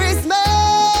this Christmas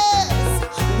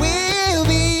will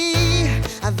be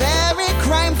a very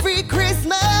crime-free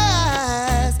Christmas.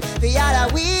 The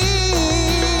other we.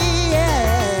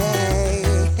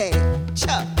 Hey,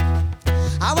 Chuck.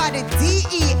 I want the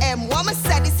DEM. Woman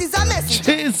said this is a message.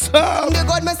 Jesus. The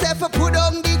God myself put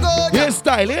on the gun.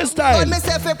 Hairstyle, hairstyle. God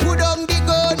myself put on the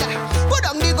gun. Put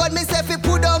on the gun, myself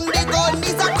put on the gun.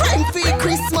 It's a crime-free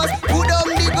Christmas. Put on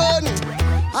the gun.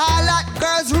 All that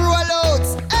girls roll out.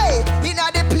 Hey, in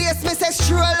the place, me say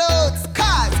stroll out.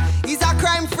 Cause it's a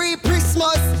crime-free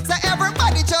Christmas. So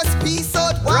everybody just peace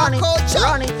out. Walk out,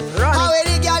 run it. How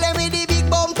the girl them with the big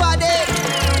bumper there.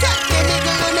 Take the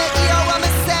nigga on the ear what me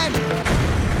say.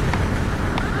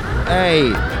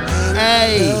 Hey.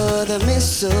 Hey. The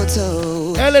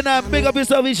mistletoe. Elena, big up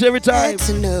yourself each and every time.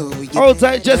 To know Old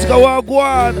tight Jessica, walk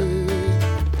on.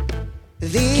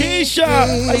 Keisha,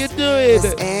 how you doing?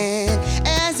 And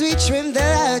as we trim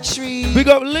the tree, big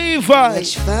up Levi.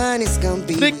 Much fun it's gonna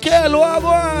be. The Kel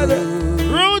Wagwan.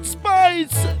 Root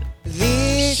Spice.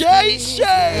 Shay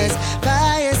Shay.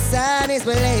 Fire sun is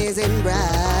blazing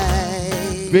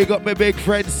bright. Big up my big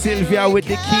friend Sylvia with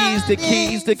the keys, the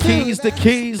keys, the keys, the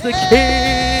keys, the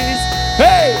keys.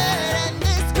 Hey!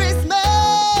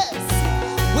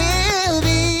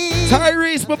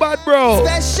 Tyrese, my bad bro.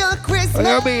 Special Christmas.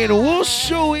 I mean, we'll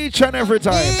show each and every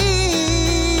time.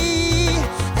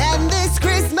 And this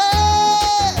Christmas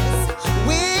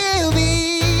will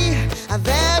be a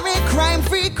very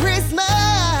crime-free Christmas.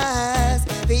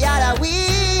 The other we.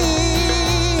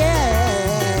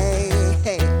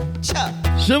 Hey, Chuck.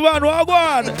 Siobhan,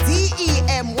 Wagwan.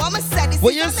 DEM, what I said is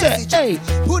what you say? Hey.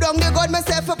 Put on the gun,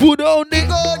 myself. Put on the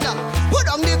gun. Put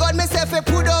on the gun, myself.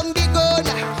 Put on the gun.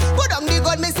 Put on the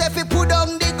gun, myself. Put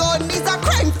on the gun. It's a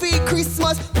crime-free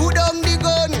Christmas. Put on the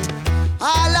gun.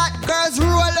 All that girls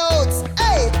roll out.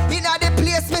 Hey, in the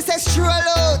place, me say stroll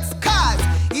out. Cause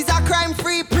it's a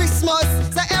crime-free Christmas.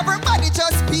 So everybody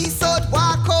just peace out,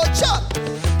 walk out, chop.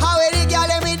 How the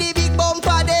girl with the big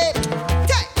bumper there?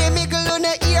 Take the mickle on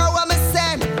the ear, what me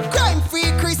say?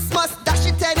 Crime-free Christmas, dash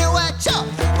it anywhere, chop.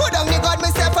 Put on the gun,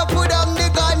 myself, put on the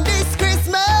gun. This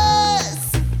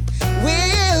Christmas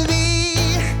will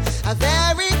be a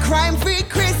very crime-free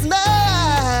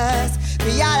Christmas.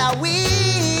 We are a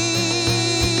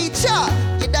we, chop.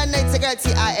 You done know it's a girl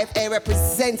TIFA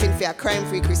representing for a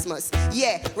crime-free Christmas.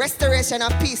 Yeah, restoration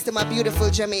of peace to my beautiful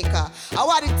Jamaica. I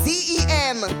want the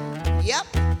DEM. Yep.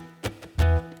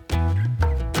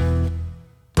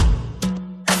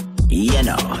 You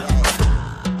know.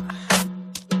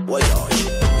 What y'all?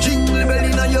 Jingle bell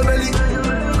in your belly.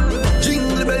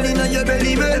 Jingle bell in your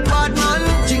belly, bad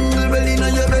man. Jingle bell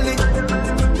in your belly.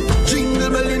 Jingle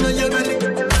bell in your belly.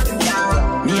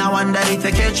 Me, I wonder if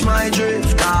you catch my drift.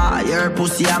 Your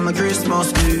pussy, I'm a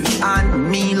Christmas gift. And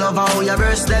me love how your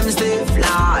breasts them stiff.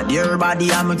 Lord, your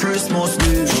body, I'm a Christmas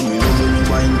gift. So me love when you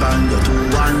wine pan the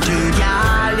 2 1 2.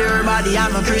 Girl, your body,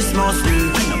 I'm a Christmas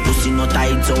gift. And your pussy no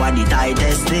tight, so I the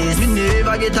tightest this. Me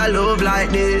never get a love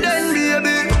like this. Then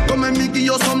baby, come and me give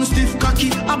you some stiff cocky.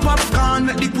 A popcorn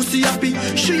make the pussy happy.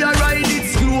 She a ride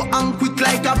it slow and quick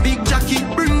like a big jockey.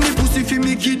 Bring the pussy for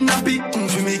me kidnap it.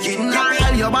 For me kidnap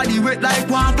it. Your body wet like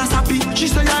water sappy. She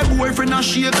say your boyfriend a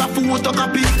shake a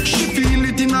photocopy. She feel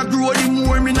it in a grow the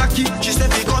more me knocky. She say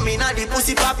fi come in a the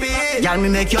pussy pappy. Y'all me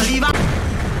make you leave her.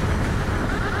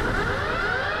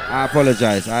 I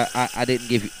apologize. I didn't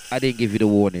give you the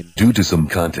warning. Due to some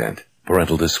content,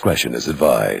 parental discretion is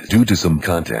advised. Due to some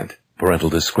content, parental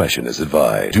discretion is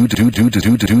advised. Due to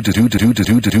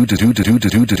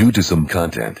some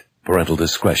content, parental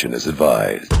discretion is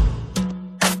advised.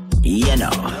 You know.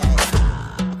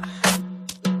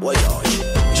 What y'all?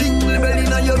 Jingle bell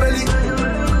in your belly.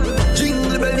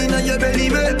 Jingle bell in your belly,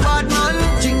 bad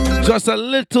man. Jingle. Just a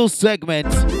little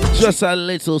segment. Just a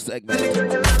little segment.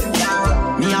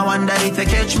 Me, I wonder if you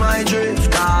catch my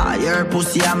drift. Your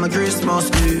pussy, I'm a Christmas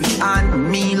gift. And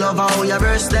me love how your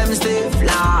breasts them stiff.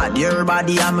 Lord, your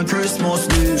body, I'm a Christmas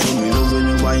gift. So me love when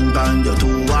you wine pan the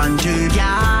 2 1 2.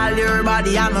 Girl, your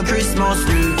body, I'm a Christmas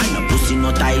gift. And your pussy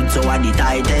no tight, so I the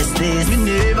tightest this. Me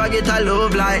never get a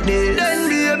love like this. Then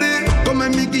baby, come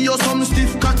and me give you some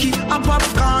stiff cocky. A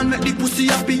popcorn make the pussy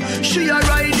happy. She a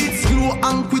ride it slow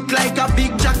and quick like a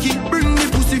big jockey. Bring the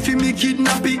pussy for me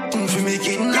kidnap it. For me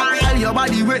kidnap it. Your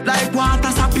body wet like water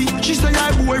sappy. She say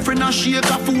your boyfriend a shake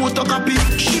a photocopy.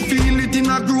 She feel it in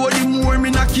a grow the more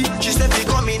me knocky. She say fi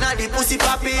come in a the pussy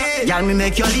pappy. Y'all me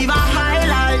make you live a high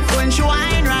life when she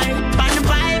wine right on the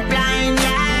pipeline,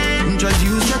 yeah.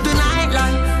 Introduce her to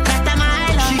nightlife, that's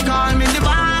my life. She call me the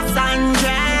boss and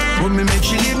yeah. When me make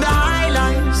she live the high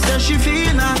life, say she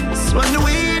feel nice when the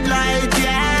weed light,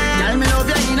 yeah. Y'all me love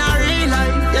you in a real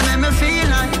life, you make me feel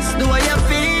nice the way you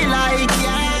feel like,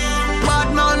 yeah.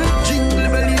 Bad man, jingle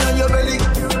bell in your belly.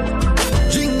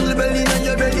 Jingle bell in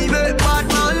your belly, bad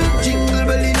man. Jingle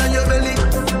bell in your belly.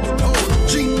 Oh,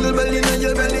 jingle bell in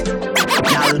your belly.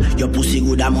 Girl, your pussy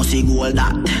good, I must see gold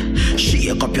that.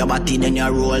 Shake up your body, then you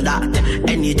roll that.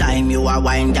 Anytime you a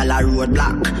wine, girl a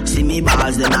roadblock. See me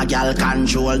balls, then a girl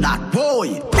control that.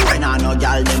 Boy, when I know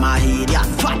girl, them a idiot.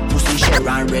 Fat pussy share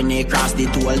and Renee cross the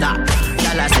toll that.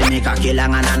 Girl I say make a kill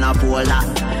and a pull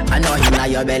that. I know inna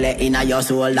your belly, inna your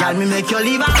soul that. Girl, me make you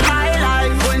live a high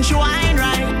life when she wine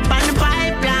right on the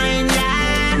pipeline,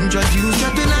 yeah. Introduce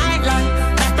her to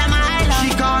nightlife, that's my life.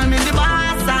 She call me the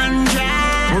boss and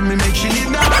yeah. When me make she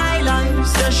live the high life,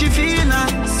 say she feel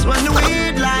nice when the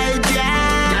weed light,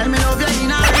 yeah. Girl, me love you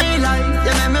in a real life,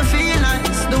 you make me feel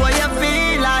nice the way you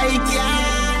feel like,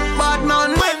 yeah. Bad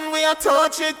man, when we are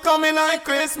touch it coming like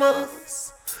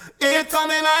Christmas. It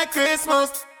coming like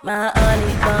Christmas. My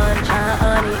honey bunch,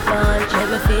 make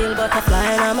me feel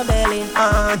butterfly on my belly.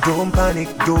 Don't panic,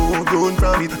 don't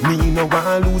panic. Me no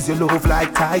want lose your love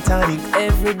like Titanic.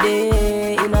 Every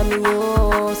day in a me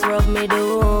house, rub me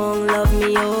down, love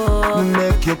me up.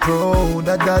 Make you proud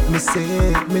that me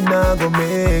say. Me nah go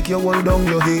make you hold down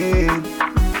your head.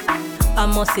 I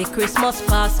must say Christmas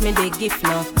pass me the gift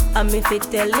now. And me fit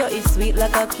tell you it's sweet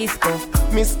like a kiss go.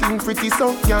 Me skin pretty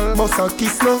so, y'all must a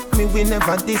kiss no. Me we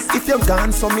never this, if you're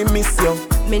gone so me miss you.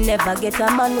 Me never get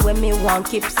a man when me want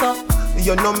keep so.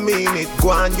 You no mean it, go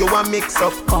on, you a mix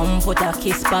up. Come put a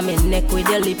kiss pa me neck with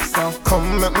your lips so.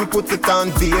 Come make me put it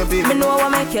on, baby. Me know I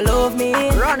make you love me.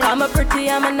 Run I'm a pretty,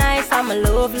 I'm a nice, I'm a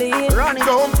lovely. Run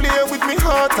don't play with me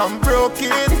heart, I'm broken.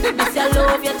 This your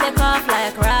love, you take off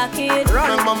like rocket.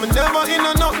 Run my mama never in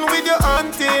a nothing with your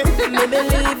auntie. Me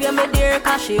believe you, me dear,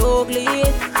 cause she ugly.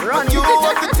 Run you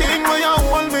want the thing where you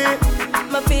hold me.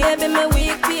 My baby, me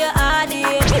weak for your hardy.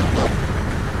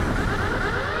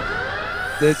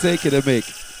 They're taking a mic.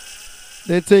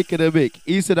 They're taking a mic.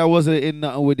 He said I wasn't in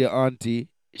nothing with your auntie.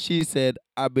 She said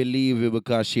I believe it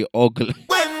because she ugly.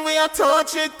 When we are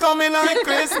touch it coming like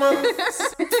Christmas.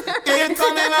 It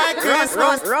coming like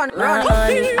Christmas. Run.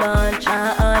 Honey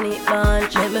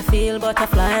bunch, make me feel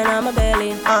butterfly on my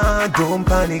belly. Don't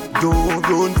panic,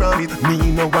 don't panic.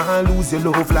 Me no want lose your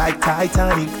love like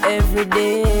Titanic. Every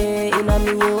day in a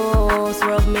me house,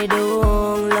 rub me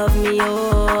down, love me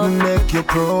up. Make you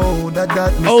proud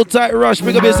that me. Hold tight, Rush.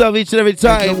 Pick up yourself each and every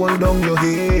time. You hold down your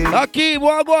head. Akeem,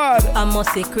 what God? I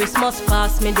must say Christmas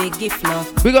pass me the gift now.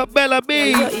 Big up Bella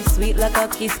B. It's sweet like a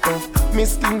kiss go. Me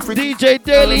skin pretty. DJ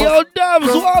Daily, yo Dubs,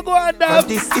 what God Dubs?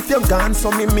 This if you're gone so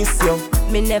me miss you.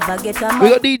 Me never get a man. We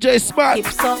got DJ Smart.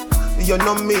 You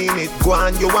no mean it, go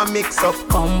on, you a mix up.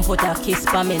 Come put a kiss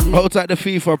pa me neck. Hold tight the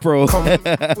FIFA Pro. Come put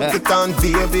it on,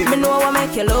 baby. Me know I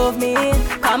make you love me.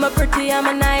 I'm a pretty, I'm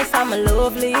a nice, I'm a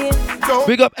lovely.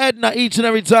 Big up Edna each and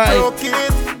every time.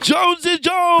 Jonesy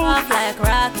Jones. Off like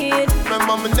rocket. My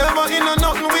mama never in a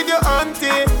nothing with your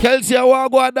auntie. Kelsey, I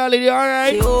want to go darling, you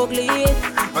alright? She ugly.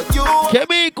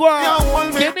 Kenika.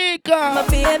 My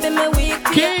baby, me weak.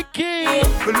 Kiki.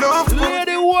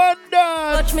 Lady Wonder.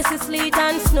 Touch me, see sleet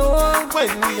and snow. When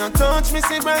we are touch me,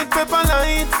 see bright pepper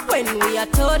light. When we are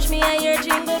touch me, I hear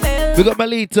jingle bells. Big up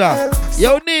Melita.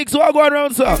 Yo, Nix, what going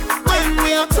around, sir? When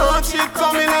we are touch it,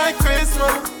 coming like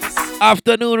Christmas.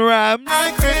 Afternoon Rams.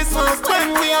 Like Christmas,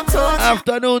 when we are touch.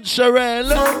 Afternoon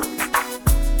Sherelle.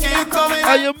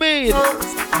 How you mean?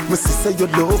 My sister, you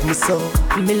love me so.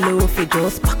 Me love you,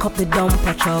 just pack up the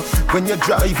dumper truck. When you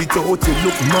drive it out, you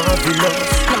look marvelous.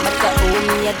 No matter how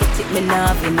me, I get it, me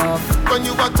not have enough. When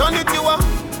you are done it, you are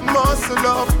muscle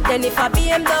up. Then if I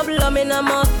BMW, me no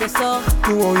must be so.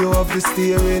 You owe you have the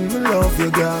steering, me love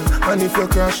you, girl. And if you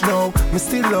crash now, me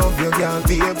still love you, girl,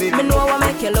 baby. Me know I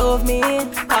make you love me.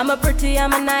 I'm a pretty,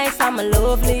 I'm a nice, I'm a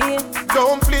lovely.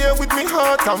 Don't play with me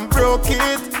heart, I'm broke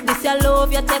it. This your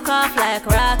love, you take off like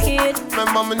rocket. My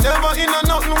mama never in a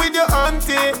nothing with your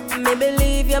auntie. Me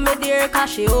believe you, me dear,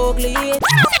 cause she ugly.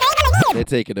 They're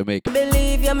taking the mic.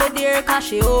 Believe you, me dear, cause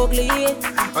she ugly. You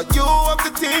have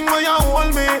the thing where you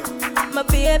hold me. My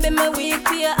baby, me weak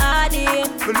for your hardy.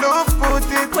 Me love put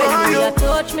it when on we you. a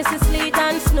touch me, see sleet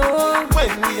and snow.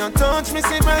 When we a touch me,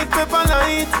 see bright pepper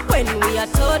light. When we a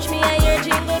touch me, I hear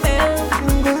jingle bell.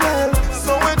 Jingle bell,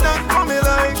 so when that coming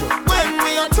like. When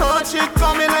we a touch it,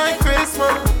 coming like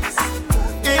Christmas.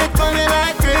 It coming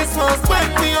like Christmas.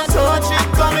 When we a touch it,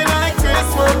 coming like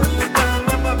Christmas.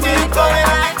 It coming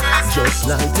like Christmas. Just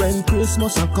like when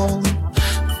Christmas a come,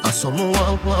 and someone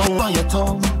walk on your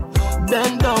tongue.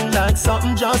 Bend down like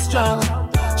something just dropped.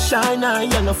 Shine eye,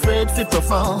 you're not afraid to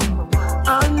perform.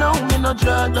 I know me no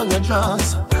drag on your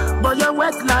drawers, but you're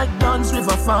wet like Dunn's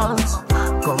River Falls.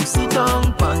 Come sit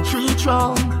down, pan tree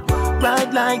trunk.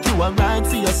 Ride like you are ride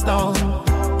for your storm.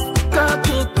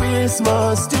 Happy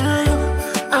Christmas to you,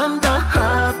 and a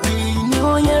happy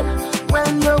New Year.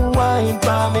 When you wine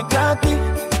for me cocky,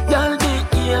 girl the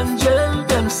angel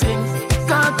them sing.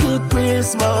 Happy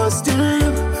Christmas to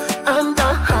you, and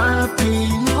a happy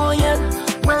New Year.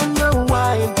 When you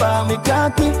wine for me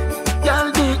cocky,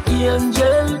 girl the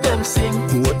angel them sing.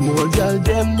 What more girl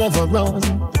them never run.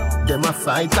 Them a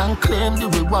fight and claim the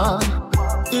reward.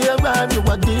 Here are you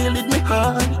a deal with me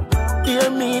hard. Hear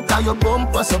me tie your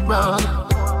bumpers around.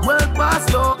 Work past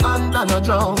your hand and no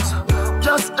drums.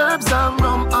 Just herbs and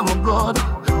rum, I'm a god.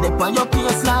 They on your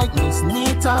place like Miss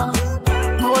Nita.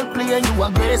 Role play, you a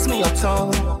grace me a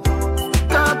tongue.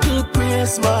 Happy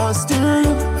Christmas to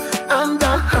you, and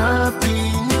a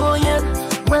happy New Year.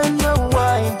 When you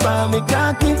wine for me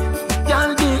cocky,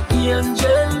 girl the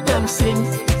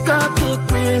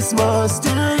Christmas to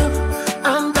you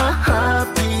and a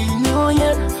happy New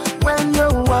Year. When you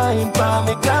wine for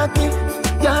me cocky,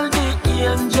 girl, the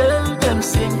angel them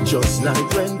sing. Just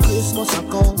like when Christmas a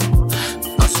come,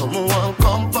 and someone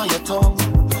come for your tongue.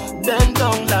 Bend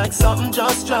down like something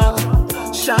just drown.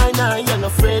 Shine eye, you're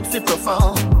not afraid to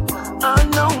perform. I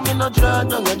know me no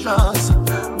drag on your drawers,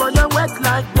 but you're wet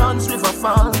like Dunn's River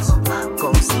Falls.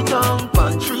 Come sit down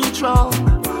on tree trunk,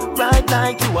 ride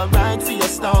like you are ride for your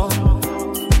storm.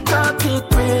 Happy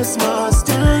Christmas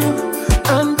to you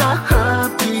and a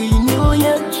happy New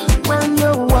Year. When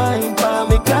you wine for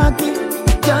me cocky,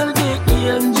 girl, the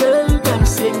angel them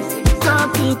sing.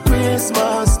 Happy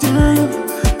Christmas to you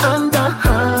and a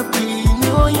happy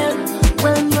New Year.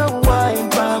 When you wine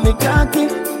for me cocky,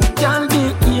 girl, the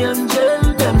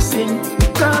angel them sing.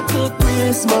 Happy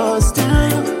Christmas to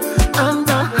you and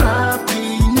a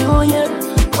happy New Year.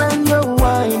 When you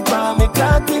wine for me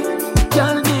cocky,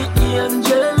 girl, the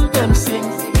angel them sing.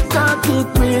 Happy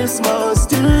Christmas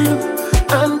to you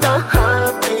and a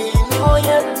happy New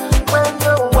Year. When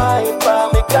you wine for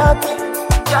me cocky,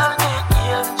 girl, the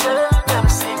angel them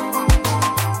sing.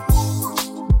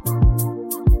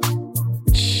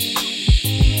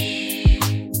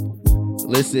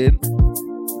 Listen,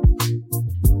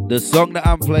 the song that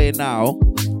I'm playing now,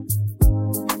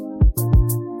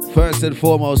 first and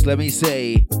foremost, let me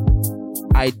say,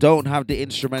 I don't have the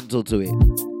instrumental to it.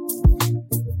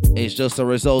 It's just a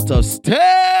result of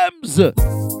stems.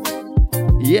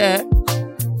 Yeah.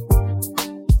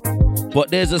 But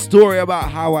there's a story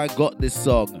about how I got this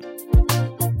song.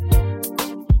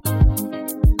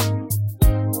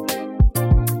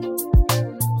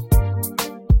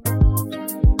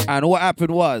 And what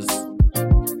happened was,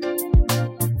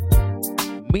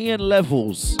 me and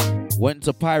Levels went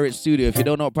to Pirate Studio. If you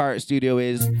don't know what Pirate Studio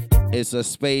is, it's a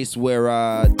space where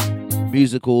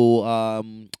musical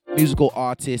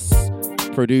artists,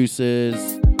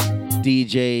 producers,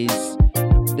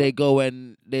 DJs, they go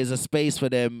and there's a space for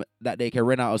them that they can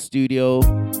rent out a studio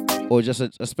or just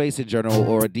a space in general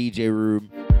or a DJ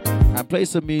room and play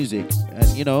some music and,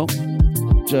 you know,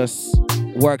 just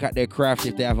work at their craft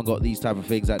if they haven't got these type of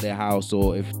things at their house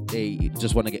or if they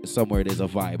just want to get somewhere there's a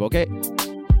vibe, okay?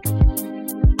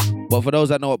 But for those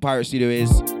that know what Pirate Studio is,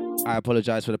 I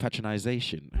apologize for the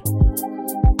patronization.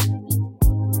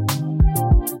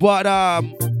 But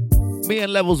me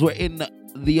and Levels were in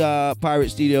the Pirate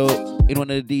Studio in one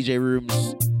of the DJ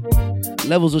rooms.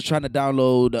 Levels was trying to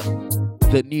download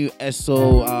the new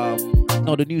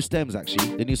the new stems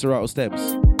actually, the new Serato stems.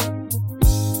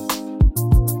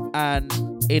 And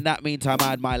in that meantime,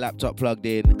 I had my laptop plugged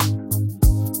in.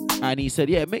 And he said,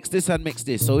 yeah, mix this and mix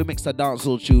this. So we mixed a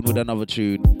dancehall tune with another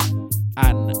tune.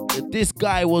 And this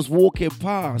guy was walking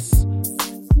past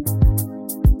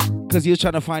because he was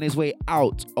trying to find his way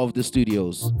out of the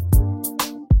studios.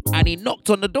 And he knocked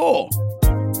on the door.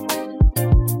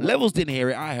 Levels didn't hear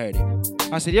it, I heard it.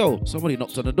 I said, yo, somebody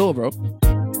knocked on the door, bro.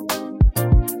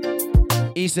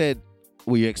 He said,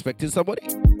 were you expecting somebody?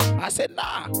 I said,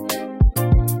 nah.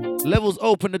 Levels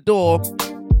opened the door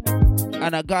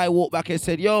and a guy walked back and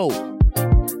said, yo,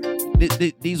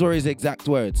 these were his exact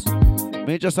words.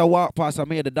 Me just a walk past and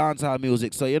made the dancehall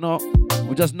music, so you know,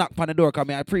 we just knock on the door because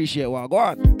I appreciate what go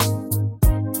on.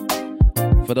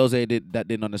 For those that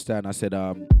didn't understand, I said,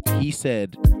 he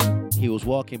said he was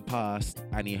walking past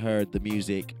and he heard the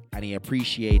music and he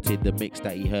appreciated the mix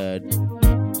that he heard.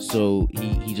 So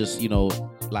he just, you know,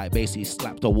 like basically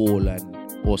slapped a wall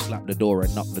or slapped the door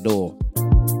and knocked the door.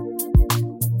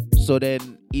 So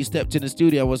then he stepped in the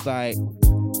studio and was like,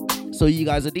 so you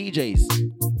guys are DJs?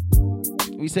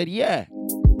 We said, yeah.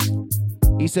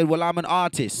 He said, well, I'm an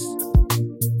artist.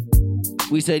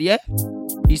 We said, yeah?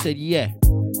 He said, yeah.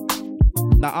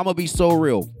 Now, I'm going to be so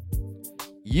real.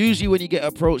 Usually when you get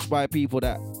approached by people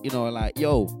that, you know, are like,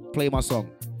 yo, play my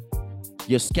song,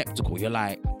 you're skeptical. You're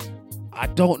like, I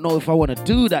don't know if I want to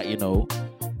do that, you know,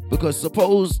 because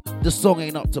suppose the song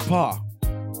ain't up to par.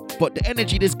 But the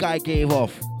energy this guy gave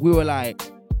off, we were like,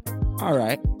 all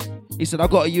right. He said, I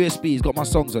got a USB, he's got my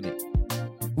songs on it.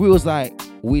 We was like,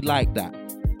 we like that.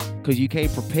 Because you came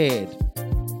prepared.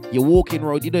 You're walking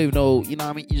road, you don't even know, you know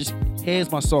what I mean? You just,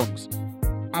 here's my songs.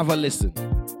 Have a listen.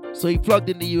 So he plugged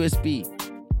in the USB.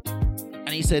 And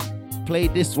he said, play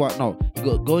this one. No, you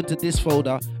got to go into this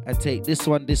folder and take this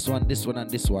one, this one, this one, and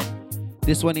this one.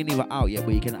 This one ain't even out yet,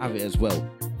 but you can have it as well.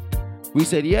 We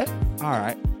said, yeah? All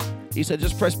right. He said,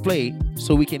 just press play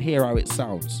so we can hear how it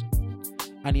sounds.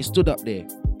 And he stood up there.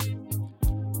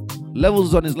 Levels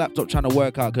was on his laptop trying to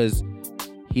work out because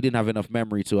he didn't have enough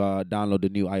memory to download the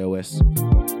new iOS.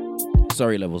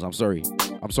 Sorry, Levels. I'm sorry.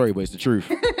 I'm sorry, but it's the truth.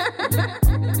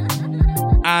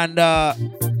 And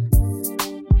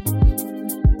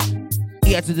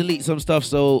he had to delete some stuff,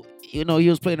 so he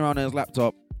was playing around on his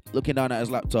laptop, looking down at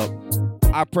his laptop.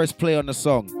 I pressed play on the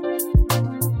song.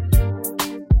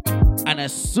 And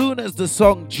as soon as the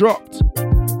song dropped,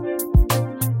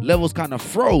 Levels kind of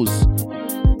froze.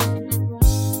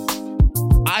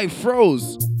 I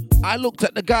froze. I looked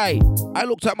at the guy. I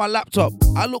looked at my laptop.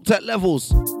 I looked at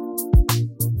Levels.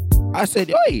 I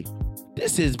said, "Oi,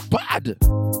 this is bad."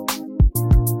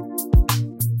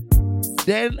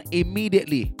 Then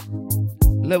immediately,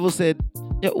 Levels said,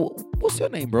 "What's your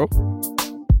name, bro?"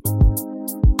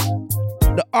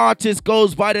 The artist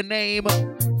goes by the name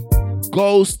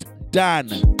Ghost Dan.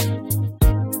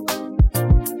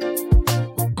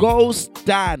 Ghost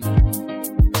Dan.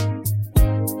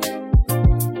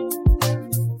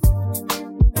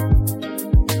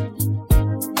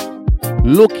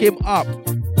 Look him up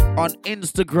on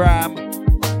Instagram.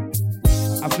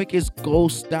 I think it's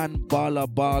Ghost Dan Bala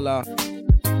Bala.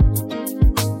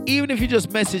 Even if you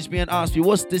just message me and ask me,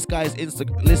 what's this guy's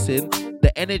Instagram? Listen,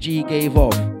 the energy he gave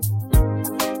off.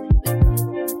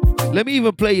 Let me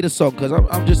even play you the song, because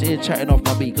I'm just here chatting off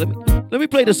my beat. Let me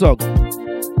play the song.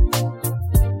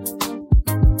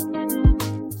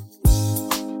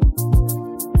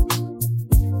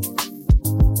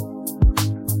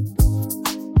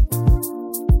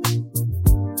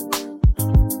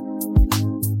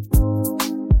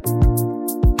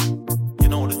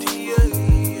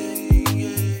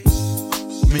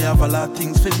 A lot of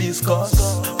things for discuss.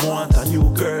 Want a new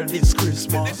girl this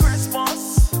Christmas.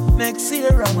 Next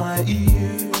year I'm my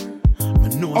ear.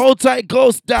 Hold tight,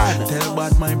 Ghost Dan. Tell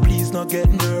bad mind please not get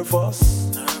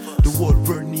nervous. The whole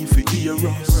world need to hear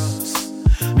us.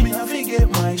 Me have to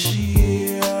get my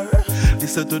share.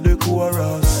 Listen to the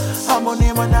chorus. I'm on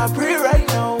him and I pray right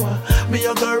now. Me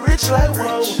a go rich like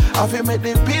wow. I feel make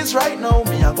the peace right now.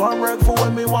 Me a go and work for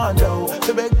when me want to.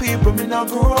 To beg people me not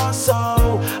grow so.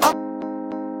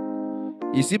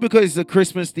 You see, because it's a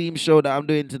Christmas themed show that I'm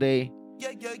doing today,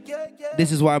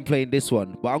 this is why I'm playing this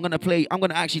one. But I'm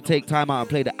gonna actually take time out and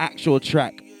play the actual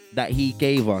track that he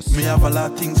gave us. Me have a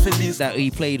lot of things for this. That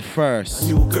he played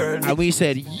first. And we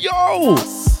said, yo!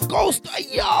 Ghost,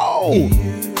 yo!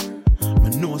 Me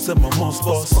know some must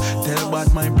bust. Tell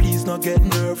bad mind please not get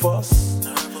nervous.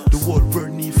 The whole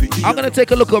world need for I'm gonna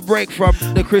take a look at break from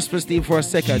the Christmas theme for a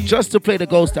second, just to play the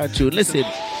Ghost Dan tune. Listen.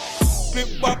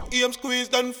 Flip back, aim, squeeze,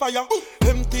 then fire.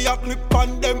 Empty a clip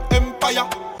on them empire.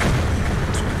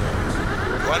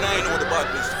 When I know the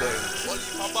badness there.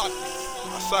 My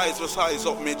badness. My size was size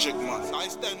up magic man.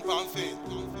 Size 10 pound feet.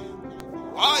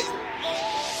 Why?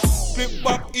 Flip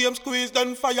back, aim, squeeze,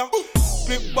 then fire.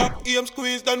 Flip back, aim,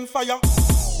 squeeze, then fire.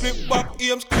 Flip back,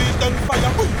 aim, squeeze, then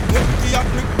fire. Empty a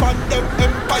clip on them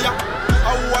empire.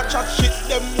 I watch a shit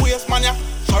them waste man ya.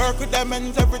 Circle them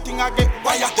ends, everything I get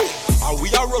fire. We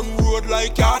a run road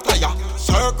like a tire.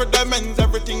 Circle them ends,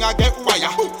 everything I get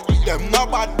fire. Them no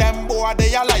bad, them boy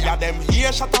they a liar. Them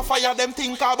here shut a fire, them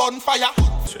think about fire.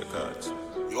 Check out.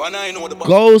 You and I know the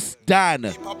Ghost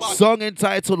Dan, song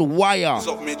entitled Wire.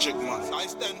 Of magic man.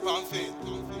 Size 10 pound feet.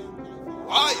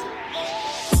 Why?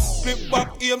 Flip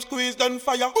back, aim, squeeze, then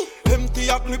fire. Empty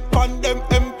a clip on them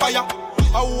empire.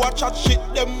 I watch a shit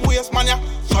them waste man ya.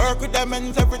 Circle them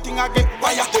ends, everything I get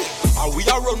wire. We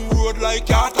a run road like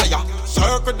a tire.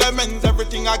 Circle them ends,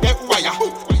 everything I get wire.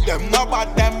 Them no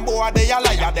bad, them boy they a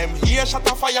liar. Them here shut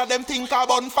a fire, them think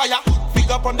about fire.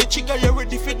 Figure up on the trigger, you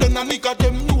ready for done a nigga.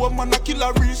 Them know a man a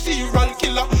killer, real serial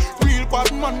killer. Real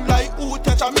bad man like who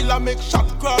touch a miller. Make shot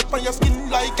crawl on your skin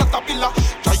like caterpillar.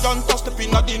 Giant toss the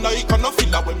pin a dinner, you cannot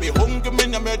feel her. When me hungry, me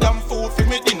no make them food for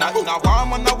me dinner. In a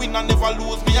warm and a win and never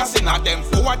lose me a sinner. Them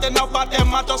forward and about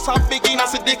them are just a beginner.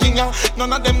 See the king ya.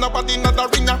 None of them nobody not a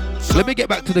ringer. Let me get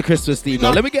back to the Christmas theme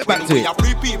though. Let me get back to it. We are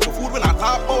free people, food when I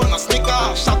top on a sneaker.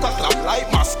 Shut a clap like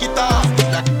mosquito.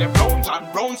 Like the browns and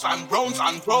browns and browns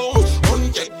and browns.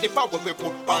 Get the power we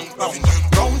put bang bang.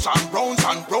 Browns and browns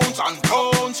and browns and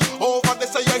browns. Over there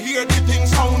say you hear the thing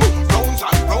sound. Browns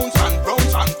and browns and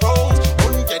browns and browns.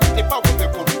 Get the power we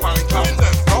put bang bang.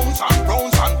 Browns and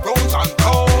browns and browns and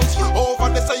browns. Over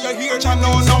there say you hear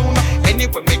channel sound.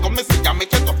 Anyway me come see ya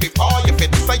make it up before you.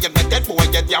 Fit say you the dead boy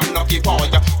you damn lucky for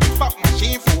ya. Fat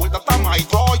machine fool that I might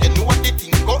draw. You know what the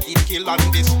thing go it kill and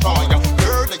destroy ya.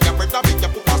 Heard that you better make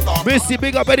your papa stop. Missy,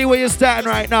 big up anywhere you're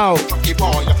standing right now.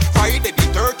 Friday the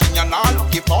 13th, you're not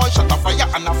looking for shut a fire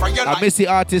and a fire. I miss the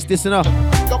artist, this enough.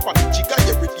 Up on the chica,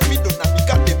 you ready me done and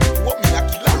got them. What me a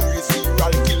killer, real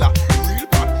serial killer. Real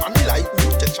bad man, me like who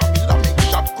touch a miller. Make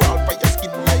shot crawl for your skin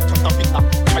like caterpillar.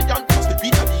 I don't trust the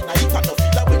beat of the night and the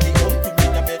filler. When they hungry, me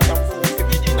a make them fool for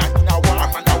me the night. Now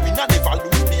warm and a winner never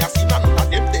lose me a sin. And none of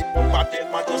them dead, but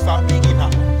them a just a beginner.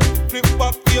 Flip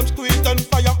back, aim, squeeze and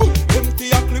fire. Empty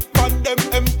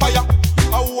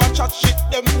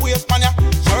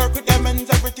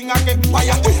everything I get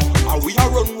fire. And we a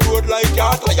run road like a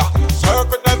tire.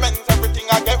 Circle them ends, everything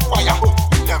I get fire.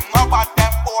 Them no bad,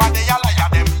 them boy they a liar.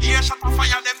 Them ear shut a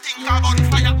fire, them think about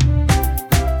fire.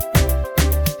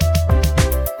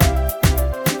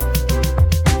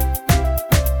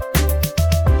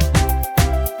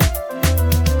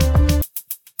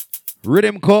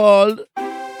 Rhythm called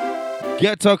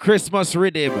Ghetto Christmas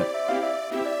Rhythm.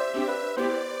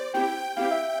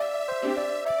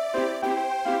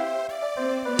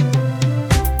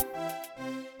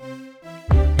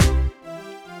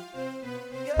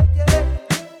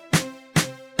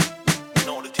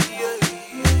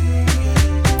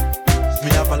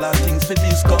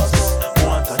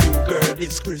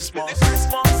 It's Christmas.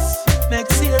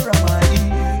 Next year am I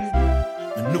here.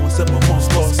 I know some of us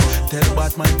lost. Tell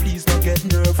Batman please don't get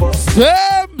nervous.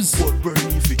 Stems! But burn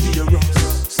if you hear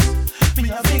us. Me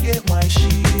have to get my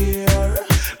share.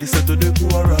 Listen to the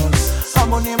chorus.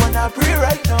 I'm on him and I pray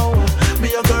right now.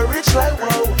 Me a go rich like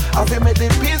wow. I feel make the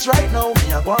peace right now.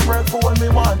 Me a go and work for what me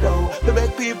want though. The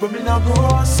big people me not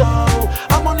grow so.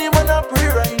 I'm on him and I pray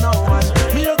right now. And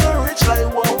me a go rich like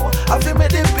wow. I feel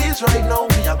make the peace right now.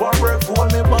 Me a go and work for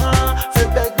what me want. Feel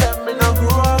beg them me not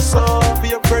grow so.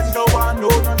 Be afraid no one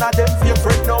know none of them. Be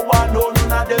afraid no one know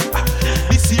none of them.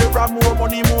 This year I more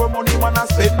money man I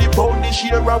spend the pound this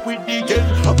year up with the gang.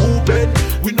 Who bend?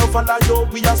 We no follow you,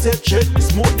 we a set trend. We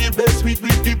smoke the best with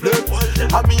the blood.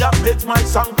 And me a bet my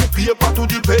song to paper to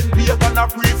the pen. Be a gonna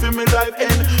pray for me life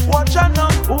end. Watch out now,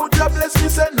 who Jah bless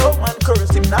me say no man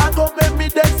curse him. Now go make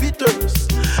me dead fitters.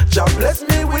 Jah bless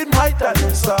me with my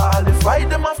talent. So all the fight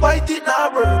them a fight in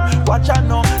narrow. Watch out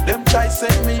now, them try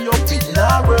set me up in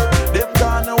narrow. Them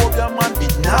gonna hope your man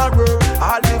in narrow.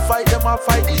 All the fight them a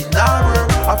fight in narrow.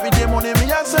 I feel the money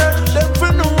me a search them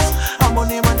for no. I'm on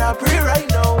him and I pray right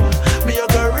now. Me a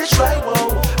go rich like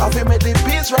wow. I feel make the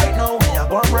peace right now. Me a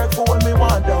go and work for what me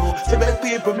want though. The big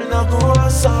people me not grow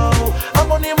so.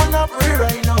 I'm on him and I pray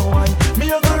right now. And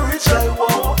me a go rich like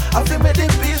wow. I feel make the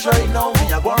peace right now.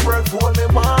 Me a go and work for what me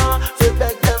want. Feel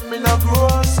beg them me not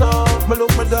grow so. Me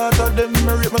love my daughter, them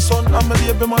marry my son. And my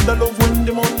baby mother love when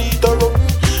the money to run.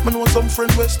 Me know some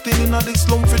friend was still in a this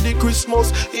slum for the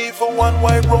Christmas. Even one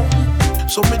white rum.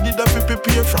 So me did have to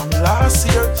prepare from last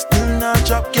year. Still not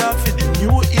job car for the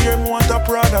new year. Me want a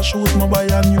Prada shoes, me buy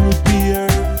a new pair.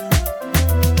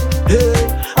 Hey,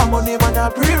 I'm on him and I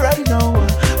pray right now.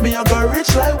 Me a go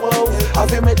rich like wow. I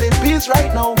feel make the peace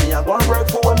right now. Me a go and work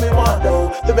for what me want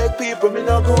though. The big people me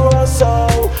not grow so.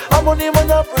 I'm on him and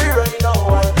I pray right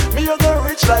now. Me a go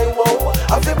rich like wow.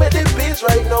 I feel make the peace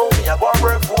right now. Me a go and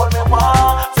work for what me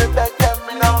want. Feel back them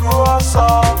me not grow so.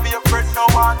 Be afraid no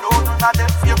one know none of them.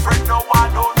 Be afraid no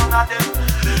one know none of them.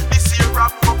 This year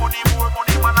I'm more money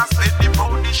man I spend the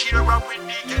pound. This year I'm with the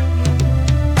game.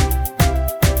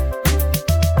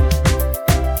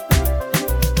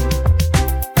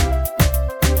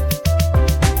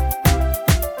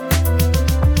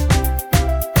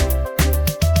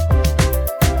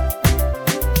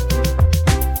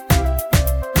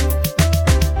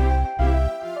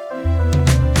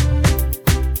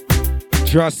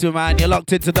 Trust you, man. You're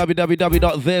locked into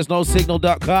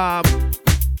www.there'snosignal.com.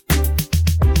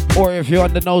 Or if you're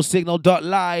on the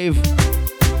nosignal.live,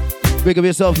 big of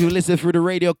yourself, you listen through the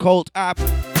Radio Cult app.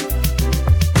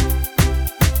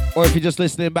 Or if you're just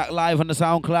listening back live on the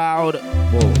SoundCloud.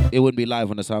 Well, it wouldn't be live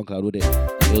on the SoundCloud, would it?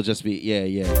 It'll just be, yeah.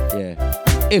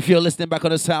 If you're listening back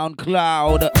on the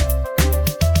SoundCloud.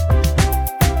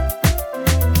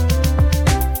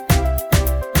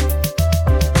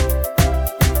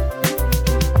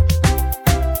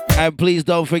 And please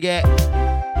don't forget,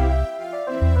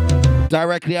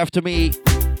 directly after me,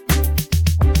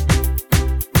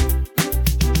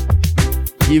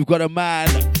 you've got a man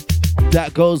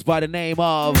that goes by the name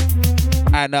of,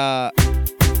 and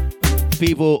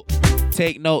people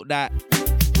take note that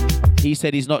he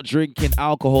said he's not drinking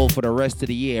alcohol for the rest of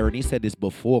the year, and he said this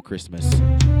before Christmas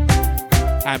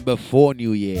and before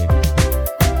New Year.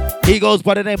 He goes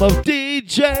by the name of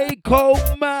DJ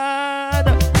Coleman.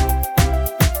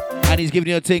 And he's giving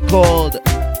you a thing called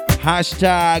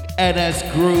hashtag NS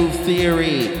Groove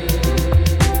Theory,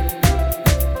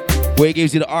 where he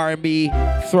gives you the R&B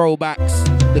throwbacks,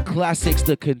 the classics,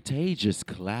 the contagious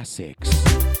classics.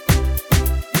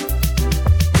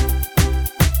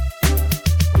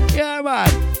 Yeah, man.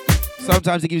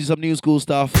 Sometimes he gives you some new school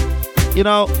stuff. You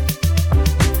know,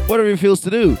 whatever he feels to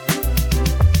do,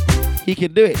 he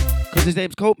can do it, because his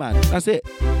name's Cope Man. That's it.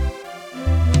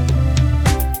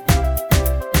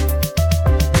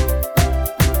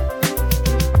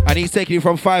 And he's taking you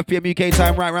from 5 p.m. UK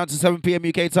time right around to 7 p.m.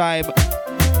 UK time.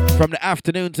 From the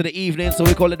afternoon to the evening, so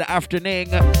we call it the afternoon.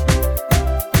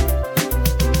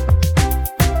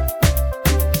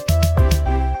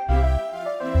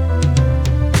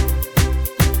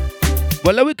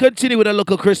 But let me continue with a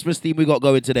local Christmas theme we got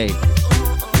going today.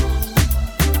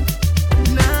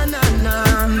 Nah, nah,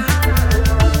 nah.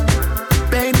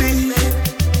 Baby,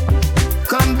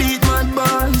 come beat my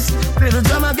boys. Little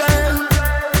drummer girl.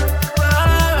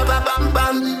 Bam,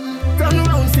 bam. Turn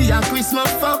round for your Christmas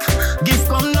fuck. Gift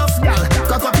come enough, girl.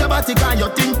 Cock up your body, can your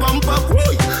thing pump up.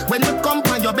 When you come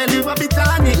on your belly, rub it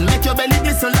on it. Make your belly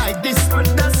glisten like this.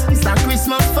 It's a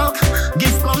Christmas fuck.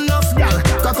 Gift come enough, girl.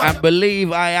 And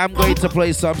believe I am going to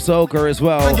play some soca as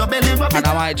well. And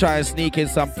I might try and sneak in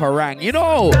some parang. You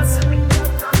know.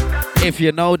 If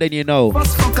you know, then you know.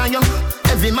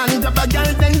 Every man grab a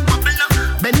girl, then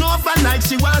bend over like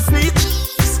she wants sweet.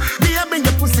 Baby,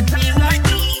 your pussy tight like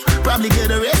glue. Probably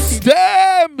get arrested.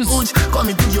 Stems!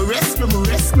 Coming to your rescue, me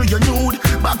rescue your nude.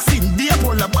 Box in deep,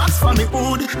 pull a box for me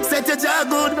hood. Set your jaw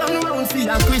good, run around for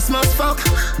your Christmas fuck.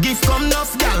 Gift come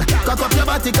enough, gal. Cock up your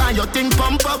body, can your thing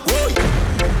pump up.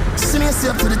 See me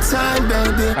up to the time,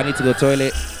 baby. I need to go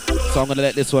toilet, so I'm gonna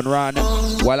let this one run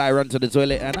while I run to the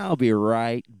toilet, and I'll be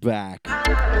right back.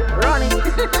 Running,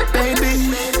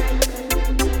 baby.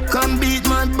 Come beat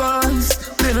my boys,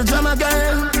 little drummer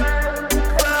girl.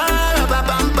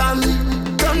 Bam, bam.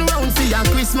 Turn round for your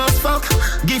Christmas fuck.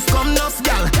 Gift come enough,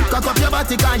 gal. Cock up your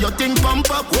body, can your thing pump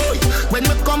up. When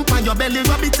we come on your belly,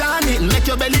 rub it on it. Make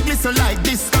your belly glisten like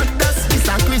this. It's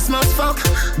a Christmas fuck.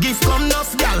 Gift come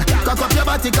enough, gal. Cock up your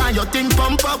body, can your thing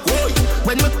pump up.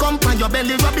 When we come on your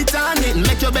belly, rub it on it.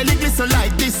 Make your belly glisten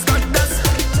like this.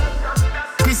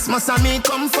 Christmas and me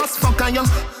come first, fuck on you.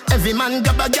 Every man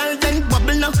grab a girl, then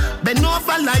bubble now. Bend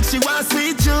over like she wants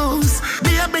sweet juice.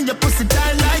 Baby, your pussy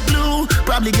tight like glue.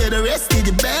 Probably get arrested,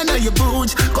 the band or your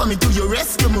booch. Coming to your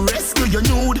rescue, me rescue your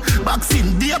nude. Box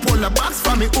in deep, pull a box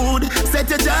for me hood. Set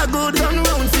your jaw good, run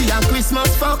round for your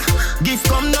Christmas fuck. Gift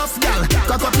come enough, gal.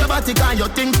 Cock up your body, can your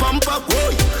thing pump up.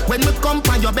 When we come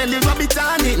on your belly, rub it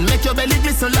on it. Make your belly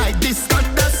glisten like this.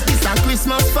 It's a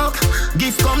Christmas fuck.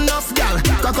 Gift come enough, gal.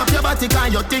 Cock up your body,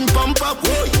 can your thing pump up.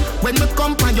 When we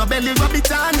come on your belly, rub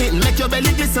it on it. Make your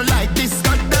belly glisten like this.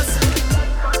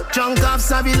 Drunk off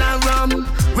Savile and rum.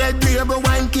 Red label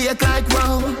wine cake like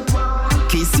wow.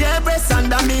 Kiss your breast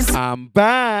under me. I'm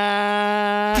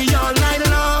back. Key all night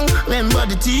long. Remember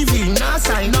the TV, now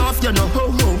sign off. You know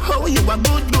ho, you a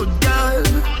good girl.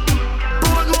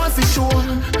 More for sure.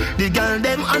 The girl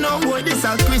them I know what this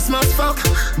a Christmas fuck.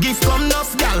 Gift come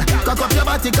enough, gal. Cock up your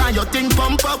body, can your thing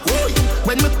pump up.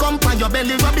 When we come on your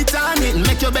belly, rub it on it.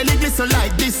 Make your belly glisten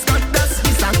like this.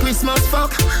 It's a Christmas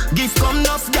fuck. Gift come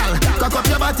enough, gal. Cock up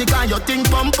your body, can your thing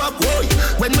pump up.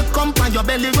 When we come on your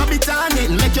belly, rub it on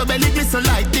it. Make your belly glisten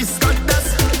like this.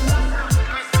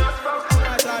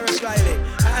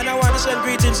 And I want to send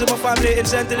greetings to my family in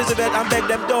St. Elizabeth and beg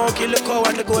them don't kill the cow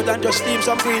and the goat and just steam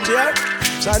some greens, yeah?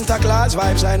 Santa Claus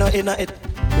vibes, I know in it.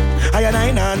 I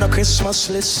ain't on no Christmas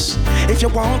list. If you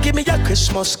won't give me your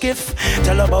Christmas gift,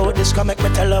 tell about this, come make me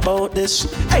tell about this.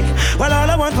 Hey, well all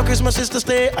I want for Christmas is to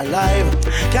stay alive.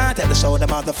 Can't tell the sound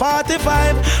about the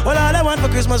 45. Well all I want for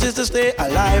Christmas is to stay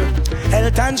alive.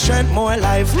 Health and strength, more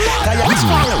life.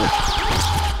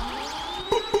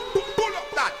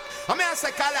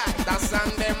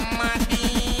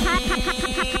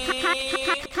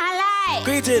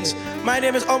 Greetings, my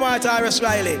name is Omar Tyrus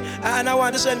Riley, and I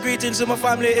want to send greetings to my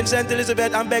family in St.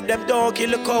 Elizabeth and beg them don't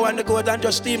kill the cow and the goat and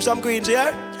just steam some greens,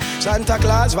 yeah? Santa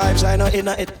Claus vibes, I know in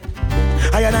it.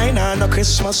 I ain't on no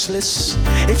Christmas list.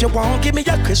 If you won't give me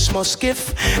your Christmas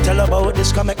gift, tell about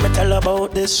this, come make me tell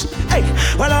about this. Hey,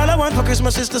 well all I want for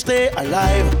Christmas is to stay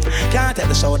alive. Can't tell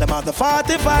the sound about the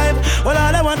 45. Well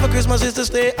all I want for Christmas is to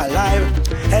stay alive.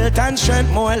 Health and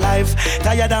strength, more life.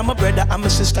 Tired of my brother and my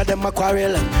sister, them a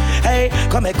quarrel. Hey,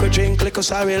 come make we drink liquor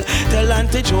sorrel. Tell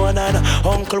Auntie Joan and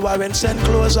Uncle Warren send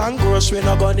clothes and grocery,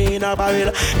 no gun in a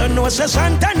barrel. Don't know say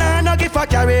Santa no give a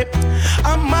carry.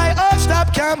 And my old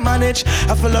stop can't manage.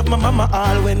 I fill up my mama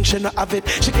all when she not have it.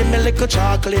 She give me little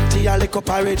chocolate tea and little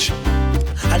porridge.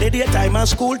 Holiday time and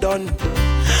school done.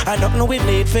 I don't know we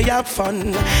need for have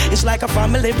fun. It's like a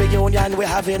family reunion we're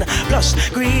having. Plus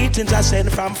greetings I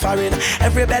send from foreign.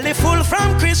 Every belly full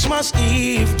from Christmas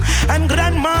Eve. And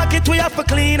Grand Market we have to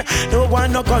clean. Don't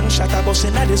want no gunshot a bus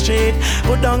in the street.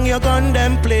 Put down your gun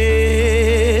them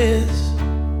please.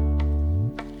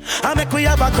 I make we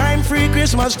have a crime-free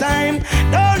Christmas time.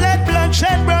 Don't let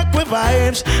bloodshed broke with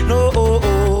vibes. No,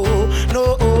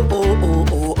 no,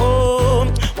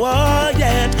 oh,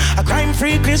 yeah. A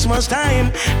crime-free Christmas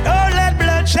time. Don't let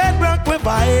bloodshed broke with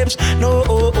vibes. No,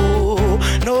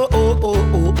 no,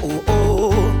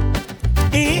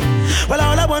 Well,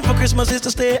 all I want for Christmas is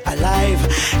to stay alive.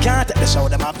 Can't take the show,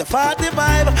 them have the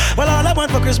 45. Well, all I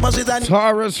want for Christmas is an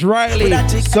Taurus Riley,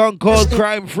 song called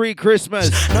Crime Free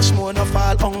Christmas. No smoke, no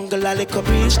fall, uncle, a liquor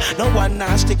breeze. No one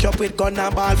now stick up with gun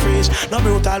and ball freeze. No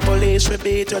brutal police, we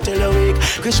beat you till a week.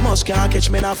 Christmas can't catch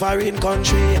me in a foreign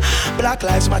country. Black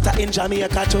lives matter in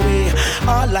Jamaica to we.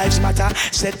 All lives matter,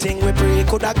 setting we pray.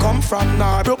 Coulda come from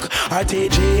Norbrook or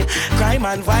TG. Crime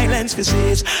and violence we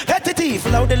sees. Petty thief,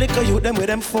 loud the little youth them with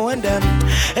them phone them.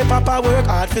 Hey papa work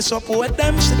hard for support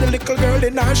them. See the little girl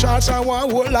in her shorts and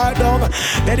one whole lot down.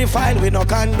 Pedophile we no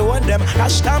condone them.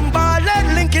 Ashton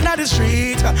Ballin linking at the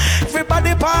street.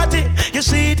 Everybody party, you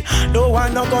see it. Don't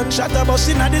want no gunshot a bus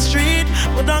in the street.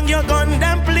 Put down your gun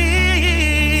them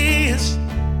please.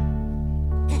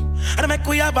 And make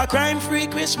we have a crime-free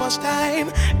Christmas time.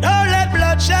 Don't let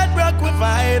bloodshed rock with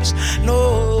vibes.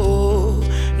 No,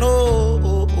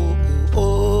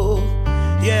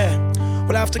 yeah.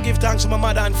 Well, I have to give thanks to my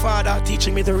mother and father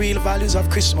teaching me the real values of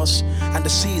Christmas and the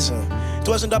season. It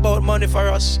wasn't about money for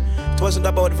us. It wasn't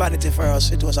about vanity for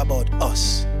us. It was about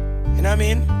us. You know what I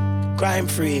mean?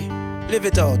 Crime-free. Live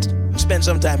it out. Spend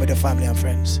some time with your family and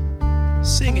friends.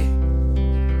 Sing it.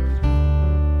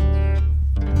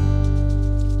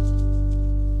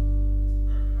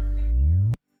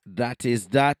 That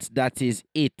is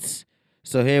it.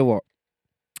 So hear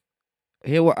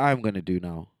what I'm gonna do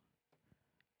now.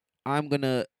 I'm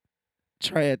gonna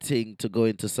try a thing to go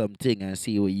into something and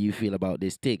see what you feel about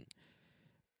this thing.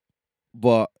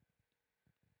 But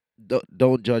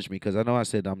don't judge me, because I know I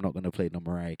said I'm not gonna play no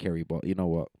Mariah Carey, but you know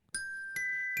what?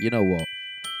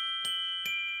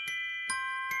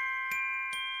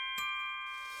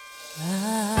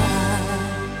 I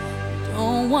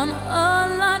don't want a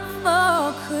lot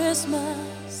for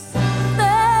Christmas.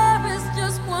 There is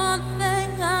just one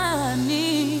thing I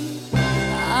need.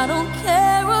 I don't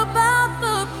care about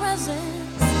the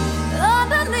presents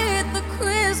underneath the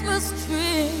Christmas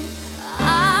tree.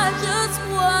 I just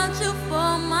want you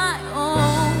for my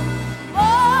own,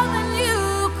 more than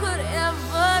you could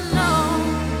ever know.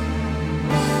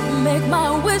 Make my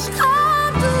wish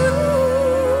come true.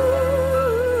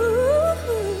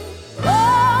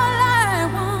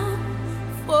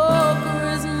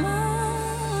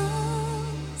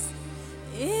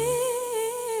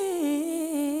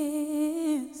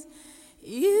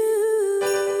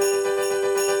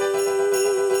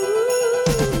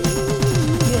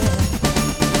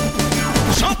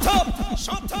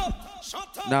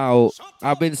 Now,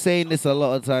 I've been saying this a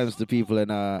lot of times to people,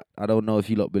 and I don't know if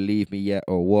you lot believe me yet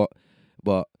or what,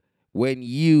 but when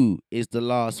you is the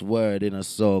last word in a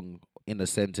song, in a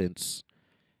sentence,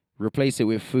 replace it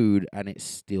with food and it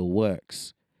still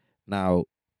works. Now,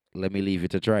 let me leave you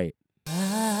to try it.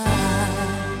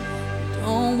 I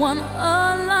don't want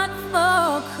a lot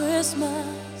for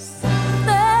Christmas.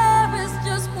 There is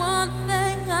just one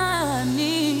thing I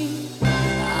need.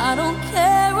 I don't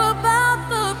care about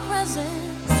the presents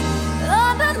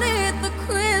underneath the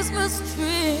Christmas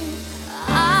tree.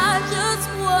 I just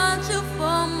want you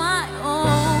for my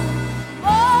own,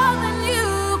 more than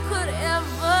you could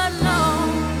ever know.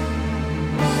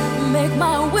 Make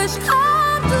my wish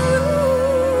come true.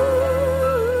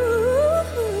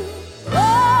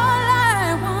 All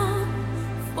I want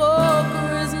for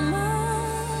Christmas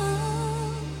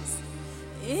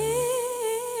is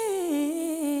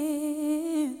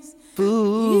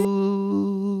food.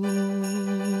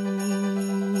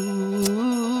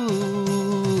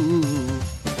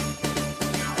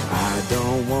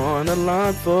 A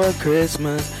lot for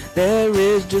Christmas. There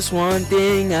is just one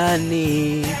thing I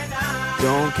need.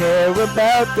 Don't care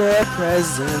about the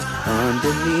presents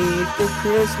underneath the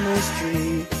Christmas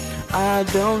tree. I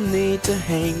don't need to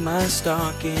hang my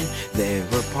stocking there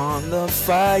upon the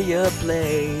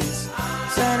fireplace.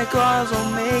 Santa Claus will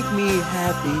make me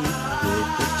happy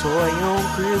with the toy on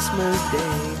Christmas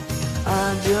Day.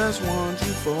 I just want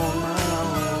you for my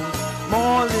own,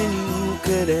 more than you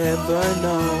could ever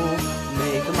know.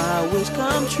 Make my wish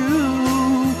come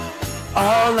true.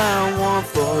 All I want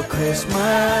for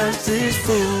Christmas is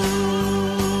food.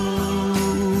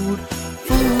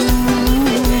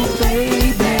 Food,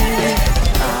 baby.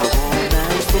 I won't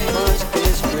ask for much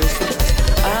this Christmas.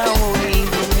 I won't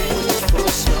even wish for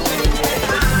snow.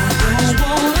 I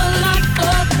want a lot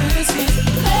for Christmas.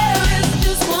 There is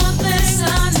just one thing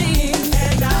I need.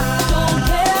 Don't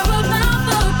care about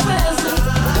the presents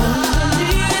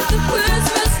underneath the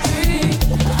Christmas tree.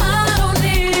 I don't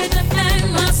need to hang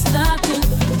my stocking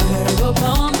there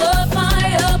upon the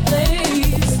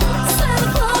fireplace. Santa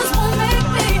Claus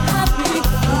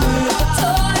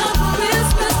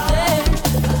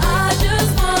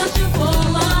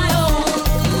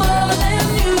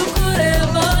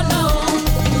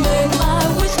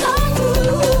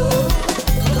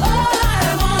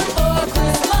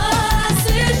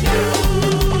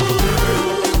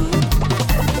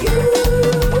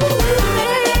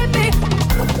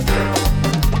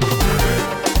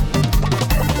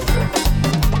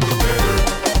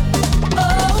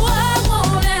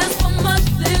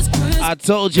I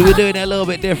told you we're doing it a little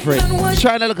bit different.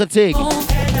 Trying to look a thing.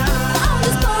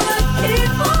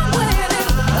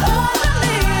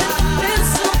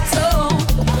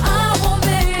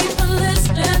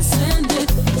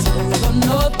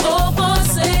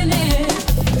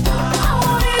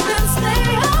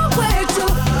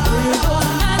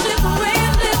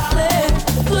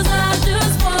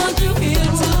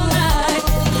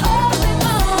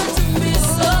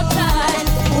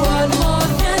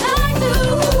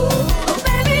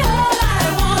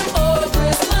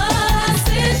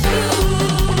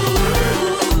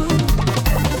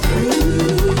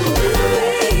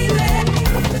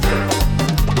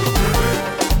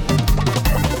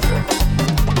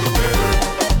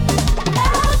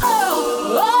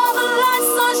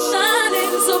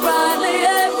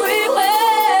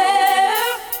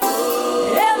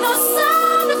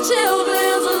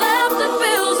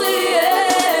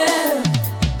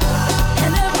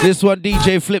 This one,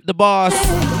 DJ Flip the Boss.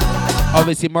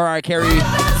 Obviously, Mariah Carey.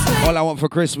 All I Want for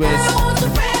Christmas.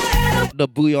 The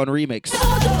Bouillon remix.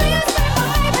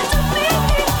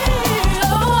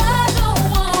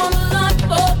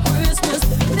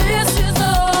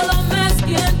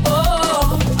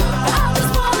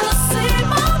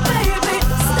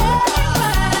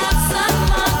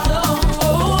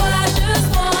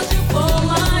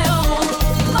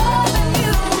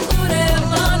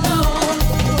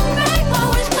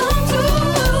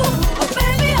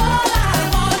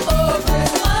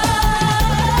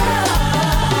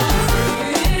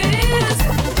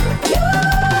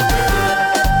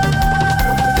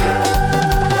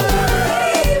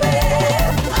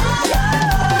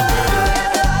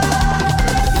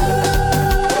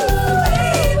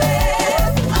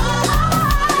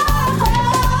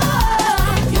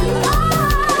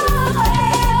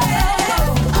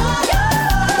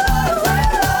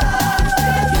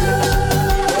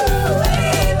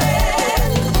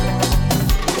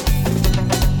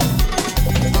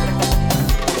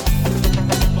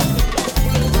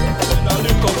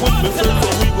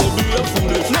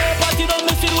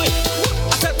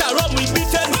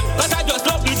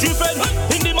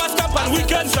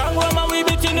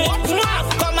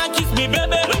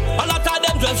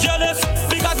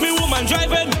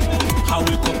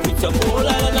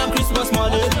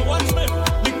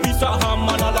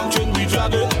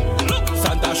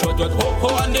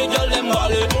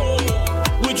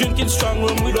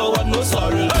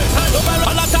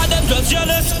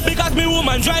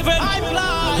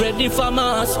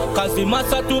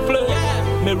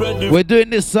 We're doing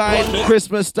this side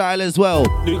Christmas style as well.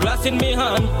 The glass in me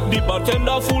hand, the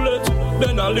bartender full it.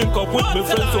 Then I link up with my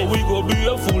friends so we go be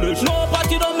a foolish. No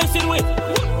party don't miss it with.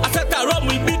 I set a rum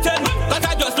we beaten, cause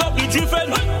I just love the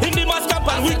driven. In the mass camp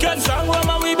and weekend, strong rum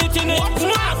and we beating it.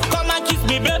 Come and kiss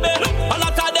me baby, a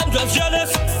lot of them just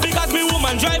jealous, because me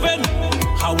woman driving.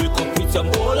 How we cook with some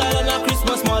whole island on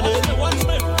Christmas morning.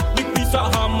 Big piece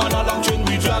of ham and a long chain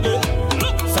we drag it.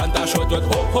 Santa shot with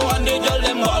ho and they tell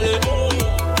them all it.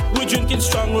 Drinking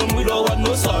strong rum, we don't want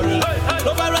no sorry.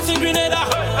 No virus in Grenada,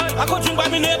 I go drink by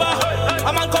me neighbor.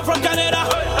 A man come from Canada,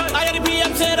 I hear the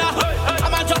PM say that. A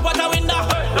man jump out a window,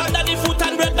 under the foot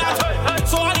and break that.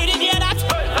 So I didn't hear that.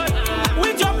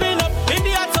 We jumping up in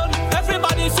the hot sun,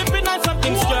 everybody sipping on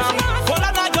something strong. Full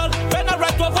of nigel, when I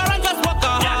right over and just walk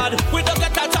hard. We don't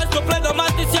get a chance to play the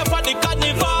match this year for the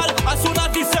carnival. As soon as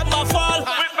December fall,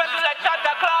 we better like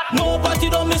Santa Claus.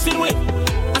 Nobody don't miss it with.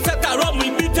 I set a rum,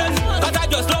 we beaten, cause I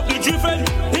just love driven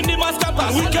in the mass camp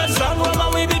and weekend strong rum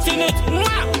and we beating it.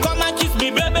 Come and kiss me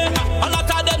baby, a lot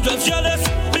of them just jealous,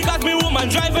 because me woman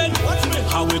driving.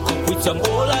 How we cook with some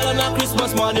old island on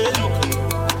Christmas morning.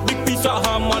 Big piece of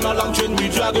ham and a long chain we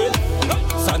drag it.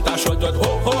 Santa shot with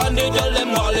ho and they tell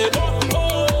them all it.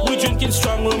 We drinking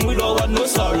strong rum, we don't want no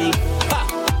sorry.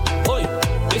 Oi,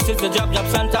 this is the jab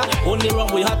Santa. Only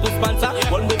rum we have to sponsor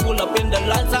when we pull up in the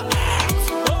Lancer.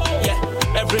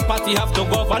 Every party have to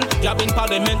govern, job in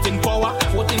parliament in power.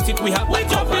 14 seats we have. We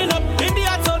jumping up in the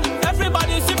hot sun,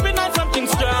 everybody sipping on something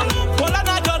strong. Well, I'm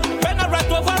not done, when I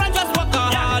right over and just walk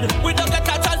hard. We don't get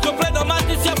a chance to play the match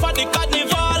this year for the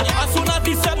carnival. As soon as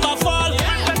December fall,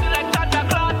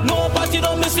 no party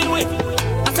don't miss it with.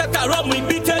 I set a rum we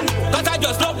beaten, cause I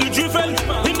just love the driven.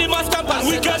 In the mass camp and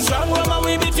weekend, strong rum and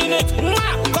we beating it.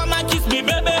 Come and kiss me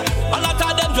baby, a lot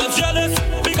of them just jealous,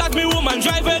 because me woman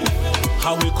driving.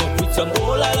 How we cook with some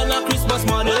old island on Christmas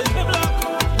morning.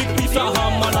 Big piece of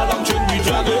ham and a long chain we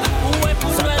drag it.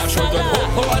 Santa shot with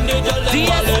ho and they tell them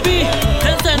DSP,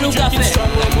 tell nous café.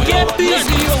 Get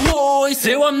busy, oh,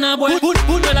 c'est wam na boy.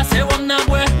 Boudela c'est wam na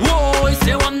boy. Oh,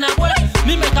 c'est wam na boy.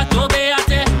 Mi make a tobe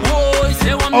ate. Oh,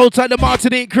 c'est wam. Outside the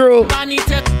Martinique crew.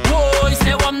 Oh,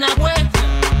 c'est wam na boy.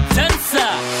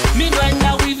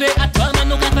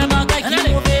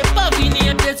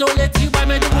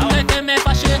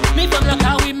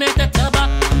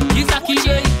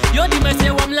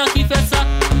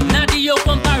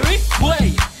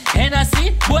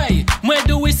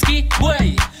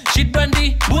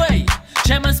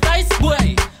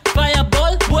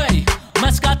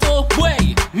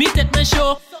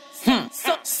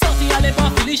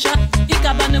 Felicia,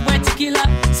 Ikabane boy tequila,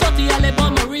 Soti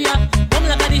Alebo Maria, Bom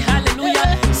la gadi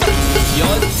hallelujah. You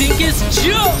think it's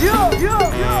joke?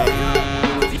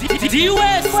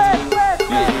 D-West,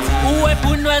 Uwe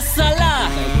Punwe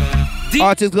Salah.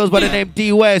 Artist goes by the name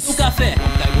D West.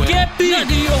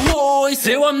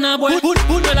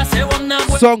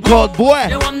 Song called Boy.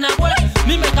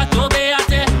 Me make a tobe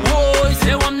ate, boy,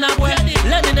 say one na boy.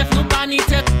 Let me def no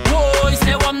panite, boy,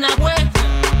 say one na boy.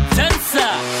 Sensa,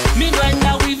 me no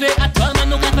enda wive atoma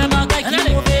no kafe bagay ki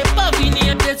move.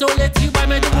 Pavini e peso leti by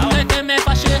me do mete me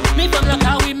fâché. Me from la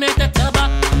car we mete taba.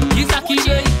 Isaki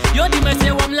ye, yo di me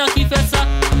say one lucky fessa.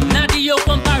 Nadi yo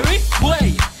compare,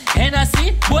 boy.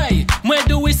 Hennessy, boy. Mwe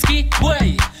do whiskey,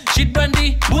 boy. Shit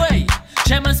brandy, boy.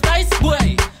 Chairman Spice,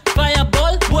 boy.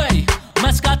 Fireball, boy.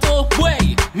 Moscato,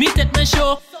 boy. Meet at my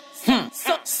show.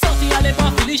 Soti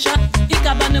Alebo Felicia,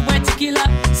 Ikabane boy tequila.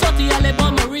 Soti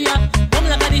Alebo Maria, Bom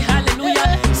la gadi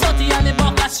hallelujah. Soti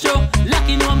Alebo Castro,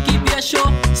 Lucky no am keep your show.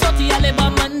 Soti Alebo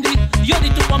Mandy, Yodi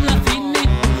tu Bom la fini.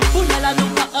 Punela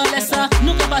nuka olesa,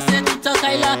 nuka base tuta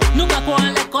kaila, nuka kwa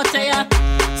le koteya.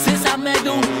 Sisa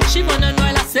medu, shivona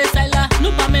noela sesa.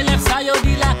 Nupa me left sayo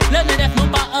dila, lene def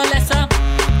nupa olesa.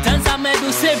 Danza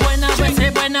medu, se buena bue,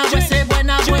 se buena bue, se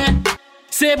buena bue.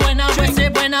 Se buena bue, se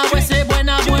buena bue, se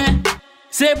buena bue.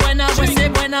 Se buena bue, se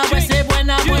buena bue, se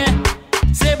buena bue.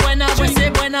 Se buena bue, se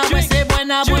buena bue, se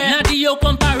buena bue. Nadi yo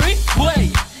compare,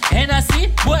 boy. Hennessy,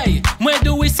 boy. Mwe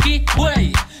do whiskey,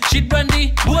 boy. Shit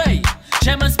brandy, boy.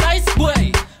 Chairman Spice,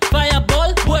 boy.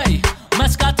 Fireball, boy.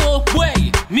 Moscato,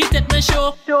 boy. Meet at my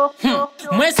show.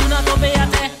 Mwe suna to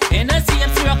beate. Hennessy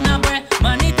MC rock na boy.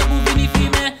 Manita buvini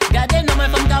fime. Gade no me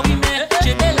fam kawime.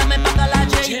 Chebe la me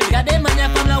pakalaje. Gade manya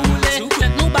fam la oule.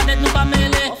 Set nou banet nou pa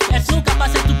mele. Es nou ka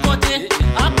pase tout kote.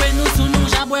 Apre nou sou nou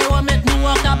jabwe ou met nou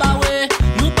an kabawe.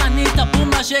 Nou panita pou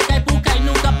mache kay pou kay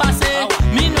nou ka pase.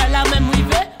 Minwe la men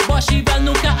mwive. Boshivel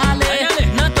nou ka ale.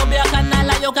 Nan tobe a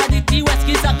kanala yo ka di ti wes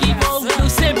ki sa ki vo.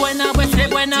 Se buena bwe, se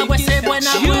buena bwe, se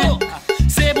buena bwe.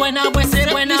 Se buena bwe, se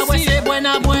buena bwe, se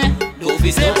buena bwe.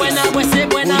 Se buena bwe, se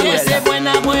buena bwe, se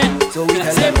buena bwe.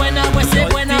 Se buena bwe, se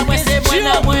buena bwe, se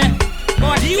buena bwe.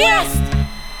 D-West.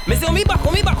 Me say me back now.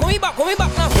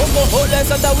 Oh,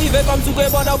 let's and we ve from suke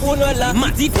boda punwela.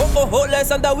 Mati. Oh,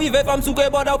 let's and we ve from suke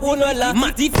boda punwela.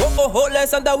 Mati. Oh,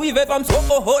 let's and we ve from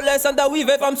let's and we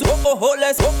ve from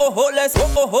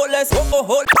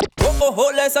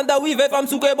let's and we ve from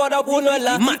suke boda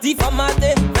punwela. Mati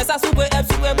famate. Pesa suke ep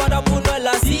suke boda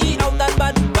punwela. See out that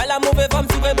bad. While I move from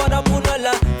suke boda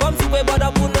punwela. From suke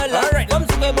boda punwela. From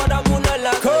suke boda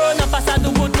punwela. Corona pasa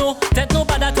du good no. Tet no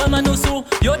pada to manusu.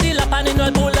 Yo di la panin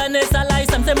no bola ne salai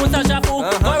sam se musa jafu.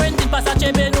 Quarantine pasa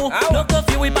chebenu. No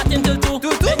curfew we patin till 2.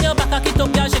 Then your back a kit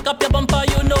up ya shake up your bumper.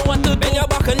 You know what to do. Bend your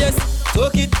back and just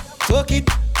talk it.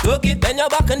 Bend your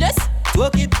back and just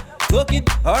talk it.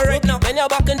 Alright now, bend your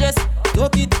back and just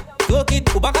talk it.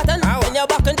 Ubakatan, bend your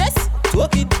back and just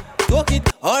talk it.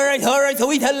 Alright, so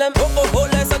we tell them, oh,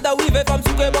 let's and we ve from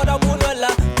suke boda punwela.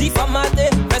 Difamate,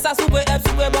 pesa suke ep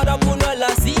suke boda punwela.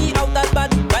 See out that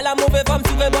bad, while I move from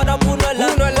suke boda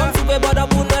punwela. From suke boda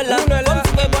punwela. From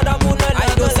suke boda punwela.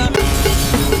 I don't see me.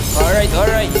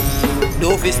 Alright.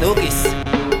 No kiss,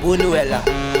 punwela.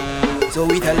 So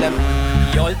we tell them,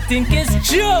 y'all think it's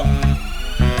joke.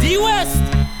 D-West.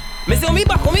 Me say me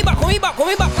back now.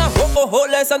 Oh,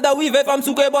 let's and we ve from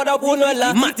suke boda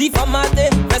punwela. Mati famate,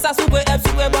 pesa suke ep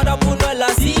suke boda punwela.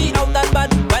 See out that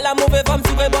bad, while I move from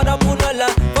suke boda punwela.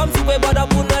 From suke boda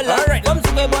punwela. From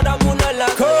suke boda punwela.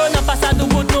 Corona pasa du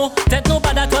good no. Tet no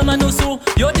pada to manusu.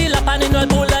 Yo di la panin no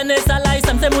bola ne salai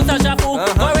sam se musa jafu.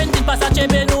 Quarantine pasa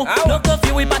chebenu. No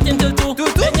curfew we patin till 2.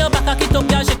 Then your back a kit up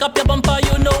ya shake up your bumper.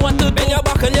 You know what to do. Bend your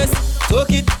back and just talk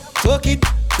it.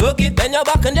 Bend your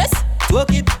back and just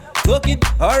talk it.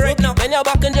 Alright now, bend your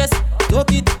back and just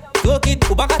talk it.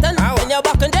 Ubakatan, bend your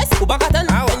back and just ubakatan.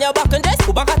 Bend your back and just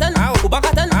ubakatan.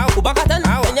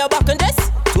 Bend your back and just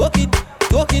talk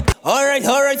it.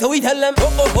 Alright, so we tell them,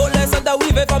 oh, let's and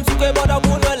we ve from suke boda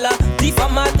punwela.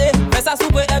 Difamate, pesa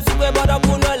suke ep suke boda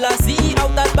punwela. See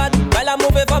out that bad, while I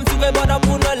move from suke boda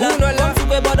punwela. From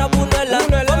suke boda punwela.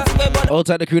 All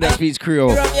time the crew that speaks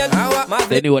Creole.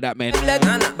 They knew what that meant.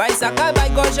 Bicycle by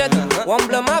Gorget. One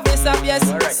blow my face up, yes.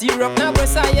 Syrup na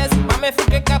bressa, yes. Mame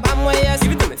fuke kap amwe, yes.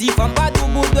 Tifam ba du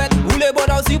budwet. Ule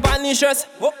boda si panishers.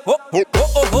 Oh,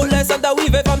 let's and we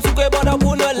ve from suke boda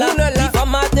punwela.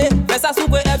 Difamate, pesa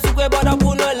suke ep suke boda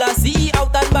punwela. See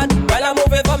out that bad, while I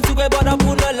move from suke boda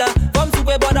punwela. From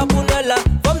suke boda punwela.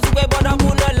 From suke boda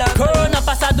punwela. Corona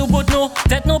pasa du good no.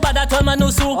 Tet no pada to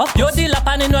manusu. Yo di la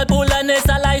panin no bola ne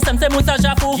salai sam se musa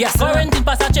jafu. Quarantine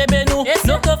pasa chebenu.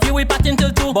 No curfew we patin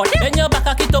till 2. Then your back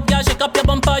a kit up ya shake up your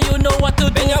bumper. You know what to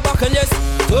do.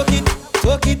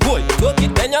 Twerk it, boy, twerk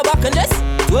it, then you're back on this.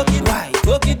 Twerk it, why?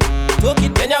 Twerk it,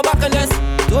 then you're back on this.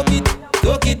 Twerk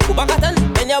it, Ubakatan,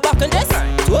 then you're back on this.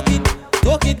 Twerk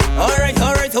it,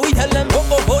 alright, so we tell them,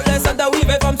 hopeless, and we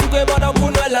ve from Suque Bada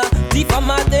Punola. Tifa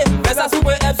Mate, Pesa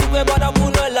Suque F, Suque Bada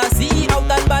Punola. See out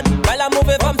and bad, while I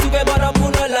move from Suque Bada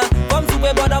Punola. From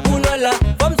Suque Bada Punola,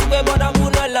 from Suque Bada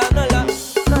Punola, Nola.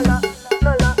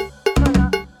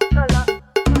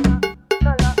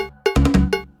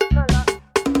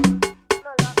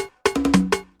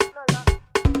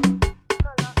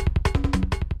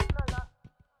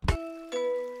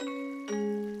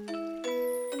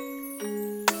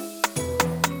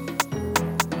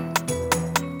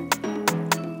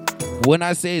 When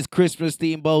I say it's Christmas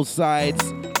theme both sides,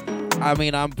 I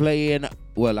mean I played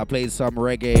some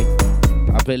reggae.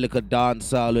 I played like a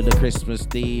dancehall with the Christmas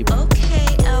theme. Okay,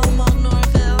 Elmo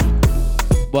Norville.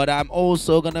 But I'm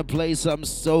also gonna play some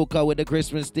soca with the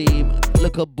Christmas theme.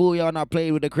 Look at Bouillon, I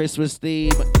played with the Christmas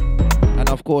theme. And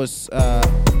of course,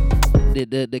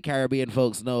 the Caribbean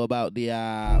folks know about the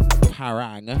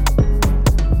parang.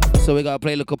 So we gotta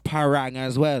play like a parang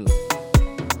as well.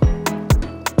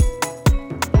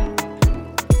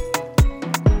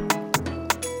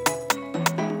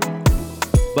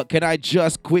 But can I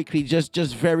just quickly,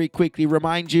 just very quickly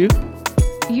remind you?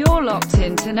 You're locked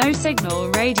into No Signal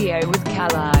Radio with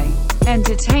Kali.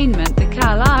 Entertainment the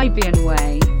Caribbean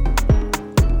way.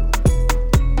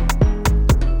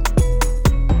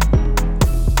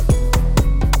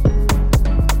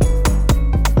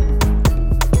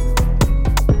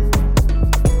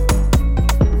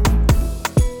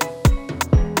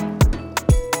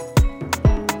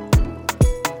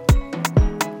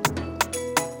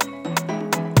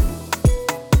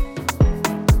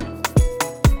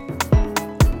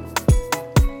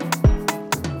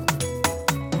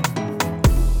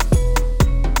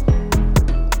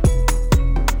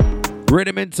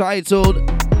 Rhythm entitled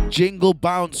Jingle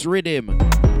Bounce Rhythm.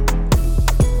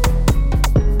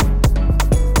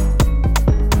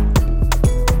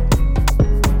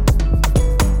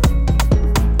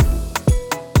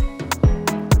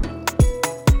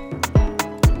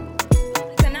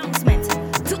 Announcement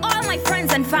to all my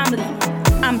friends and family.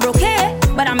 I'm broke,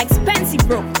 but I'm expensive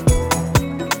broke.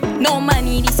 No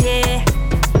money this year,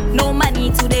 no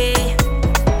money today.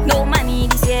 No money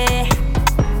this year,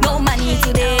 no money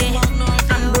today.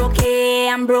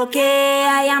 I'm broke,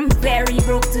 I am very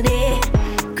broke today.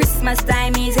 Christmas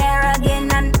time is here again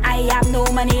and I have no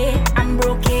money. I'm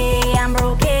broke,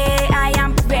 I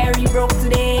am very broke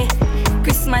today.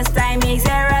 Christmas time is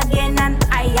here again and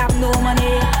I have no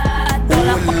money.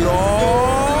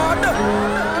 Lord.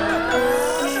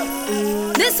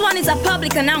 This one is a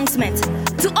public announcement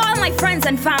to all my friends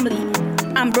and family.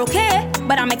 I'm broke,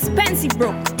 but I'm expensive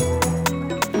broke.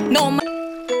 No money.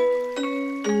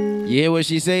 Yeah, what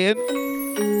she saying?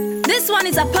 This one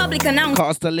is a public announcement.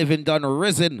 Cost of living done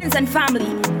risen. Friends and family.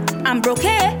 I'm broke,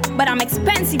 but I'm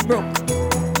expensive broke.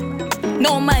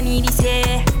 No money this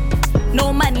year,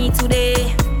 no money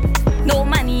today, no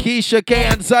money. Keisha K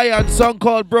and Zion song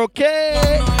called Broke.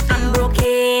 I'm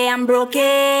broke,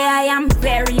 I am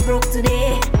very broke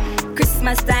today.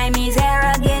 Christmas time is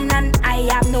here again and I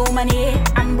have no money.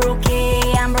 I'm broke,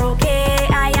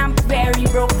 I am very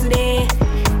broke today.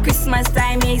 Christmas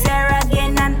time is here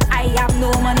again and I have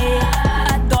no money.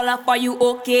 $1 for you,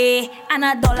 okay, and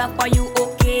 $1 for you,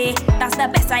 okay. That's the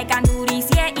best I can do this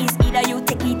year. Is either you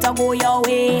take it or go your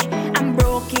way. I'm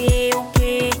broke,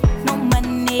 okay, no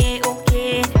money,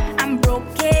 okay. I'm broke,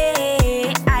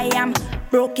 I am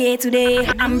broke today.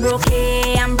 I'm broke,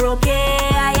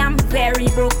 I am very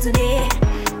broke today.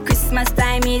 Christmas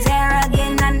time is here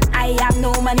again and I have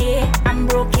no money. I'm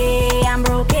broke,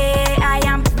 I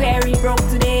am very broke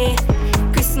today.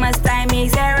 Christmas time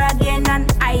is here again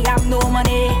and I have no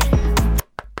money.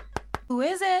 Who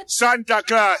is it? Santa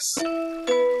Claus.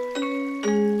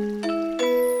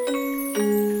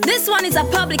 This one is a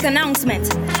public announcement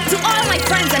to all my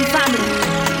friends and family.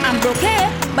 I'm broke,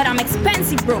 but I'm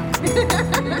expensive broke.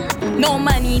 No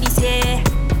money this year,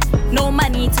 no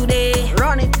money today.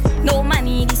 Run it. No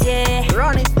money this year.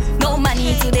 Run it. No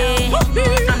money today.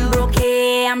 I'm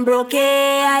broke,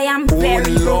 I am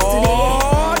very broke today.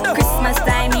 Christmas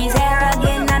time is here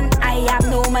again and I have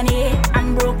no money.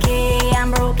 I'm broke,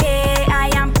 I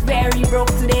am very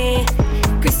broke today.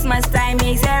 Christmas time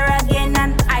is here again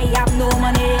and I have no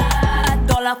money.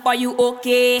 $1 for you,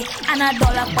 okay, and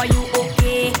 $1 for you,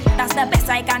 okay. That's the best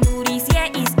I can do this year.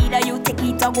 Is either you take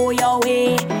it or go your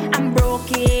way. I'm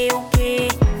broke, okay,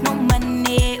 no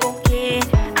money, okay.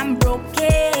 I'm broke,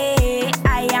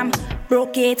 I am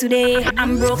broke today.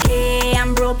 I'm broke,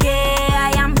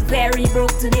 I am very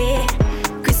broke today.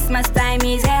 Christmas time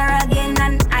is here again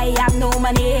and I have no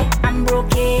money. I'm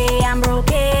broke,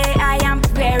 I am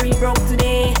very broke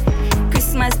today.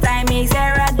 Christmas time is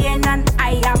here again and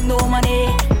I have no money.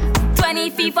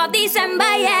 25th of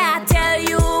December, yeah, I tell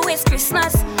you it's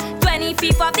Christmas.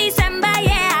 25th of December,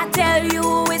 yeah, I tell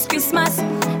you it's Christmas.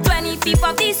 25th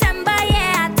of December,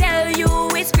 yeah, I tell you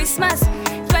it's Christmas.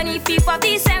 25th of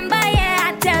December,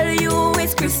 yeah, I tell you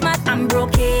it's Christmas. I'm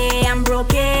broke,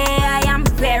 I am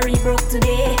very broke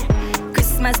today.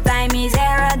 Christmas time is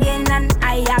here again and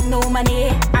I have no money.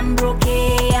 I'm broke,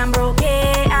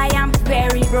 I am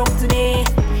very broke today.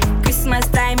 Christmas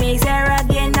time is here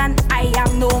again and I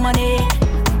have no money.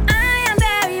 I am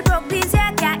very broke this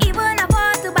year, can't even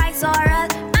afford to buy sorrel.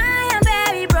 I am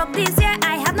very broke this year,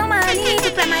 I have no money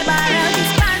to pay my barrel.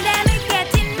 This pandemic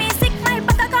getting me sick, my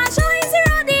bank account showing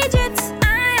 0 digits.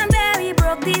 I am very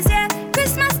broke this year,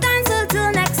 Christmas cancelled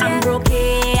till next year. I'm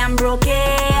broke,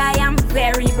 I am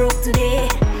very broke today.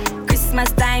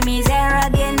 Christmas time is here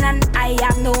again and I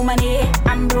have no money.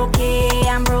 I'm broke, I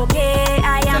am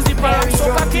very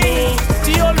broke today.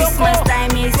 Christmas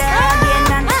time is here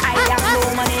again and I have no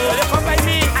money.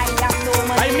 I have no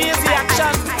money. By me is the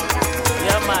action.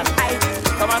 Yeah, man.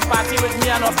 Come and party with me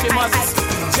and Optimus.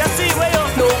 Jesse, where you?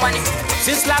 No money.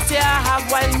 Since last year I have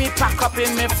while me pack up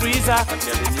in my freezer.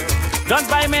 Don't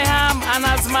buy me ham and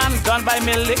as man, don't buy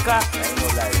me liquor.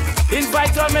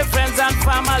 Invite all my friends and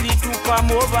family to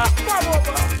come over.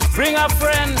 Bring a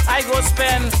friend, I go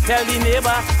spend, tell the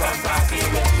neighbor.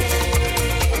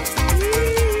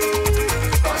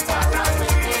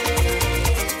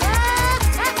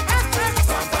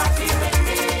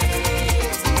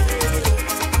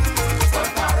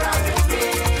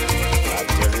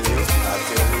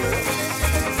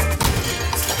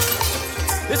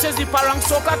 This is the Parang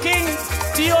Soca King,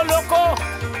 Tio Loco.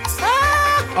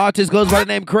 Artist goes by the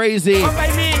name Crazy. Come by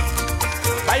me.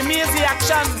 By me is the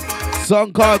action.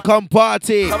 Song called Come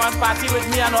Party. Come and party with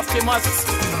me and Optimus.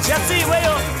 Jesse, where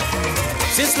you?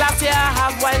 Since last year I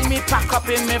have while me pack up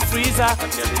in my freezer.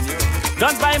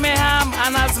 Don't buy me ham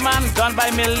and as man, don't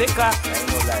buy me liquor.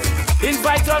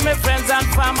 Invite all my friends and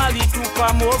family to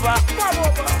come over.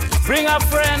 Bring a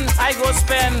friend, I go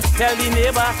spend, tell the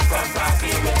neighbor.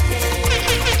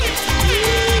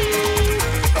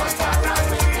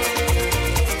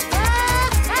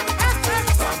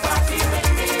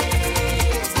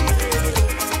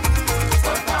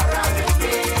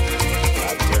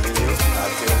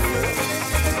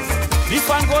 The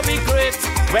fun go be great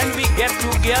when we get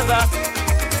together.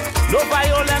 No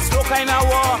violence, no kind of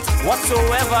war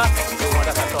whatsoever.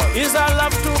 Is our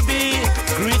love to be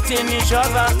greeting each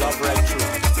other. Love right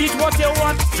through. Eat what you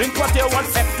want, drink what you want,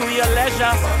 step to your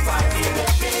leisure.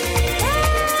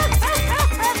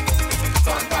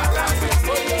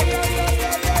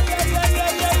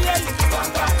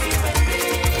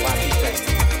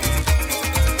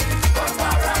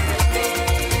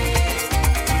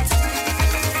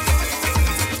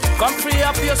 Come free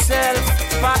up yourself,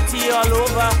 party all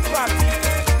over.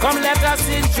 Come let us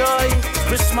enjoy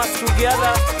Christmas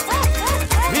together.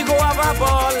 We go have a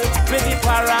ball with the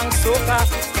Parang Soca.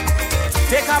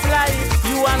 Take up life,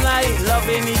 you and I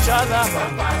loving each other.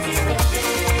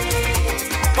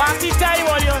 Party time,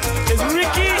 all you. It's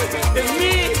Ricky, it's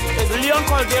me, it's Leon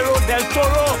Caldero, Del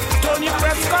Toro, Tony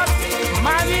Prescott,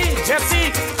 Manny,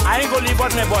 Jesse. I ain't gonna leave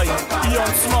out my boy.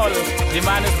 Leon Small, the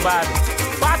man is bad.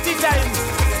 Party time.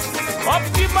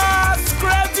 Optimus,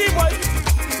 crazy boy.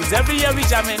 It's every year we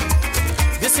jamming.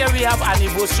 This year we have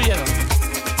anniversary, you know.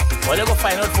 Well, you go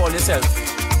find out for yourself.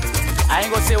 I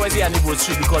ain't gonna say where's the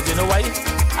anniversary because you know why?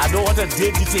 I don't want to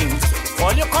date the things.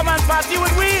 All you come and party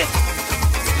with me.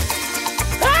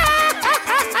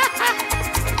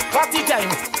 Party time.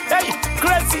 Hey,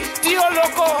 crazy, Tio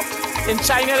Loco. In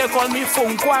China they call me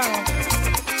Fung Kwang.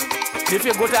 If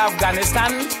you go to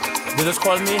Afghanistan, they just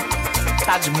call me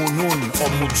Taj Munun or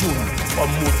Mujun or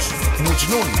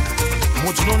Mujnun.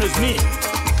 Mujnun is me.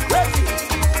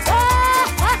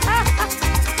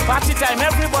 Party time,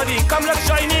 everybody, come let's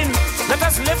join in. Let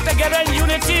us live together in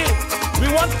unity. We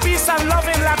want peace and love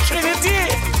in La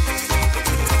Trinity.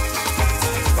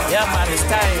 Yeah man, it's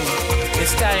time.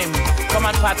 It's time. Come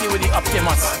and party with the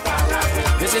Optimus.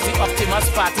 This is the Optimus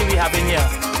party we have in here.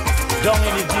 Down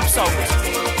in the deep south.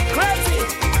 Crazy,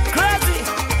 crazy,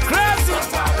 crazy.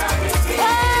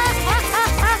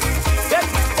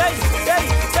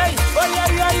 Hey. Oh yeah.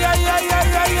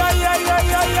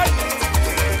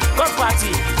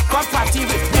 Come party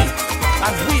with me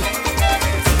and we.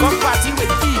 Come party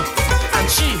with he and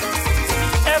she.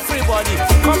 Everybody,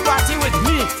 come party with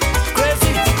me.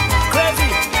 Crazy.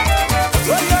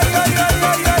 Oh yeah.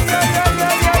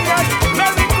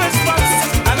 Merry Christmas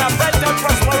and a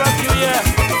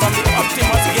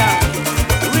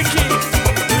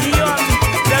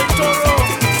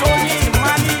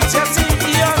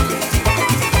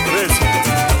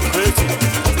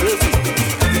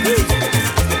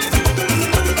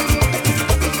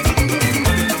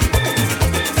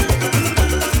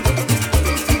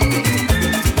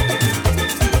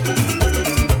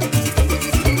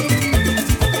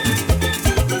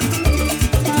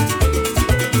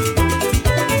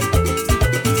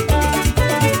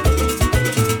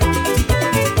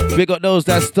Big up those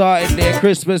that starting their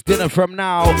Christmas dinner from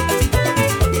now.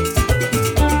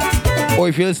 Or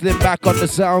if you're listening back on the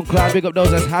SoundCloud, big up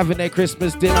those that's having their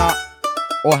Christmas dinner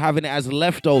or having it as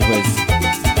leftovers.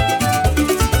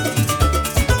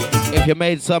 If you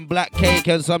made some black cake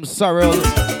and some sorrel,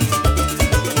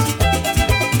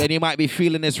 then you might be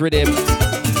feeling this rhythm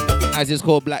as it's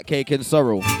called Black Cake and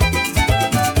Sorrow.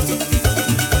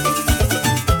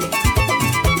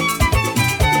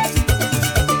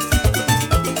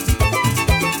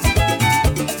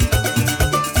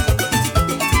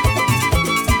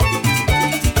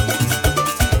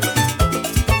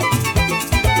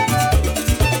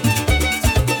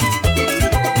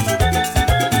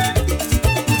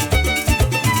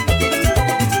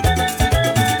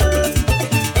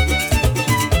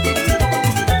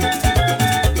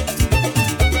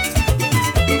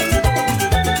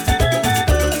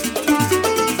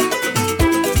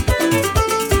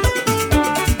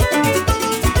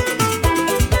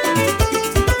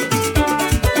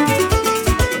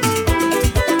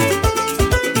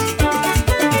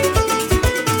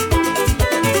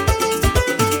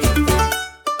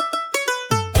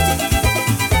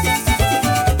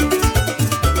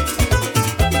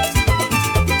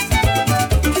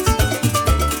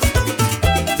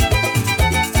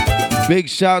 Big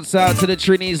shouts out to the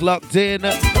Trinis locked in.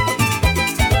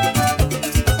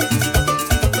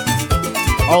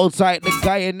 Hold tight, the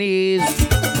Guyanese.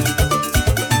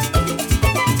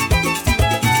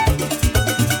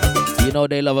 You know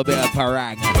they love a bit of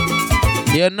parang.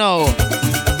 You know.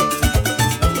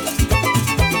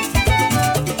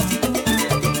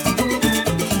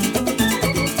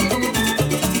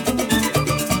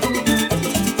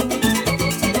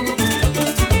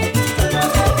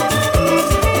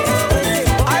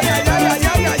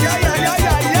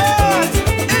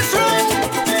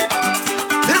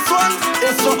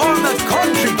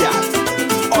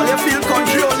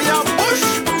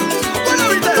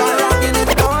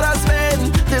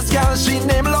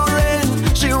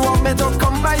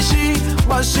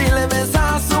 She live in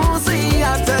San Souci.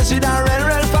 I tell she done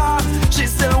real far. She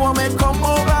still want me come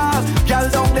over. Girl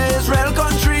down there is real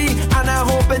country, and I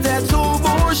hope it ain't too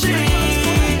bushy.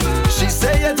 She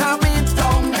say it have me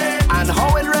down there, and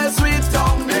how it real sweet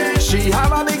down there. She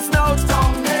have a big snout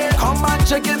down there. Come and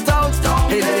check it out down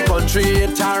there. In the country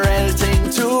it's a real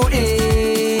thing to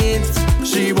eat.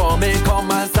 She want me come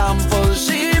and sample.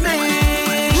 She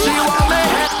me. She want me.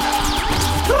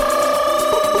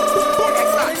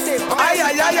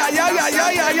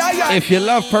 If you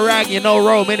love parang, you know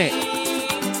Rome, innit?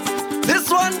 This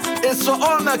one is for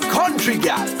all my country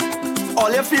gal.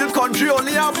 All you feel country,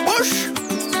 only a bush.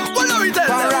 What do we tell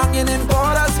you? Parang in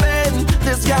Port of Spain.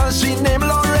 This gal, she named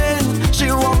Lorraine.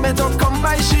 She want me to come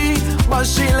by she, but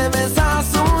she live in San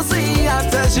Souci. I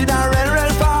tell she done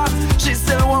real far. She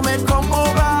still want me come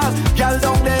over. Gal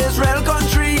down there is real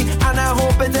country, and I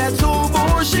hope it ain't too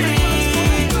bushy.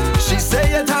 She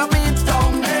say it have me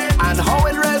down there, and how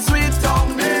it real sweet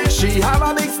down there. She have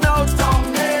a big snout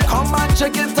down there. Come and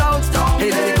check it out down there.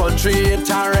 In the country it's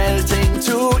a real thing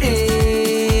to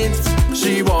eat.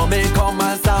 She want me come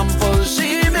and sample.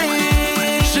 She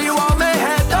me. She want me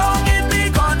head down in the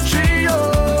country,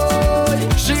 oh.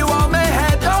 She want me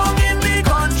head down in the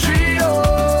country,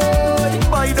 oh.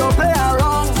 Boy, don't play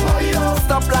around.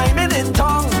 Stop liming in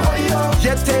tongue.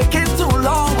 You're taking too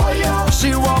long.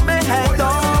 She want me head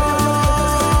down.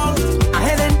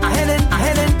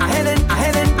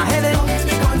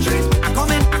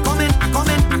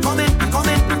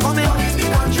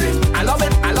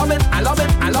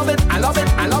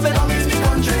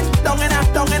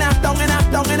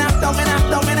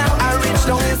 I reach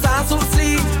down in San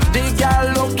Souci. The girl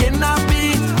looking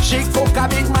happy. She cook a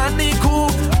big money cool.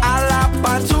 I lap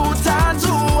a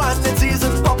tattoo and it's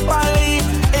seasoned properly.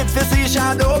 If you see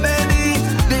shadow belly,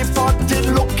 the pot is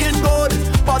looking good,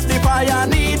 but the fire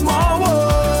need more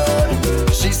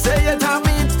wood. She say it have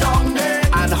me down there,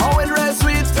 and how it real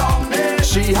sweet down there.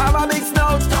 She have a big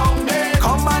snout down there.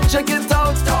 Come and check it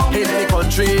out down there. In the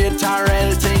country it's a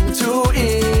real thing to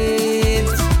eat.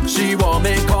 She want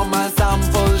me come and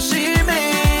sample. She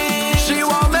me. She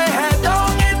want me head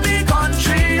down in the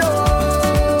country,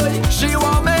 oh. She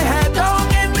want me head down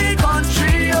in the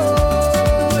country,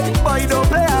 oh. Boy, don't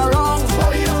play around.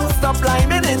 Stop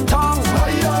liming in tongue.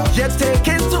 You're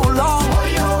taking too long.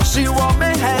 She want me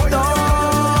head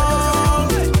down.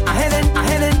 I head in. I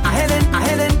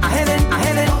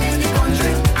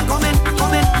come in.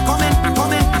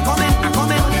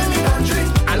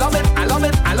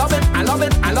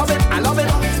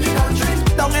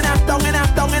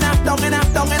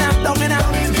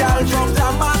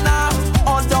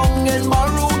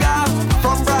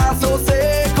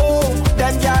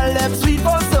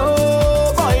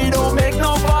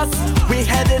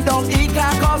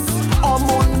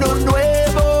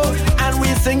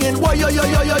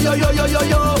 yo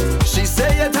yo. She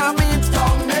say it a meat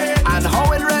down there, and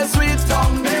how it rest with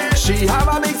down there. She have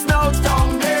a mix now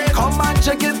down there. Come and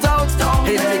check it out down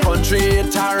there. In the country,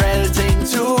 it's a real thing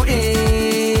to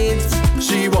eat.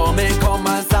 She want me come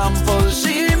and sample.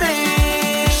 She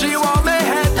me. She want me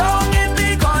head down in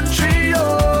the country, oh.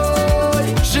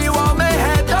 She want me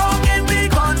head down in the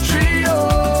country,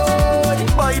 oh.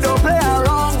 Boy, don't play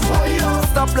around.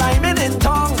 Stop liming in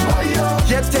tongue.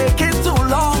 You take it too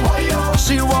long.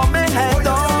 She want me head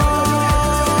down.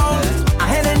 I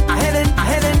head in.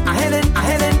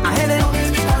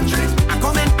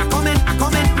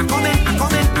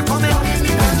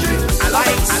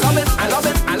 I love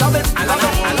it.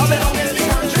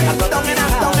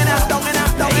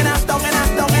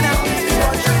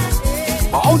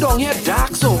 All down here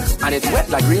dark so, and it's wet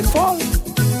like rainfall.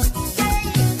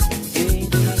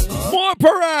 More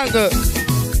parang.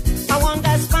 I want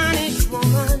that Spanish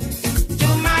woman to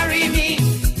marry me.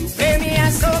 You pay me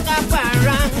a soca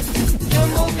parang. You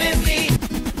move me feet.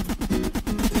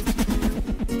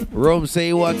 Rome say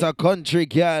he wants a country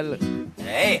girl.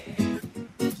 Hey.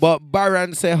 But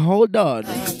Baron say hold on.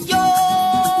 Yo.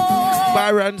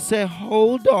 Baron say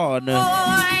hold on. Boy,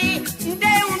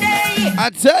 I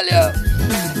tell you.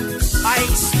 I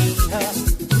see her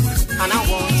and I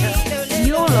want her.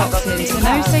 You're locked into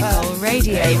No Signal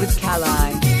Radio with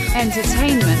Kali.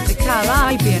 Entertainment the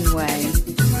Caribbean way.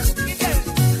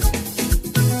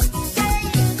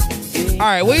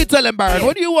 Alright, what you telling Baron?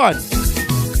 What do you want?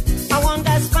 I want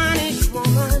that Spanish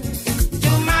woman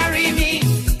to marry me.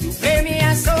 You pay me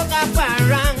a soca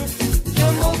parang.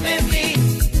 You move me feet.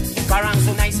 Parang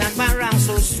so nice and parang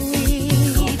so sweet.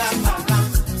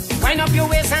 Wind up your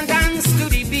waist and dance to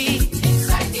the beat.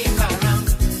 Inside the parang.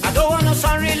 I don't want no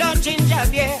sorry Lord ginger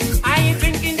beer. I ain't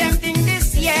drinking them things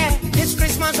this year. This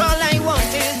Christmas all I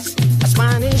want is a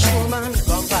Spanish woman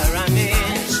from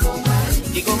Paramis.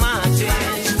 Digo Martin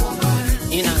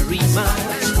in a Rima.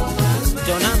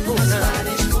 Donna Puna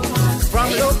from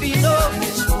Lopino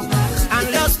and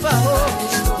Los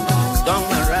Pajos. Don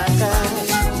Maracas,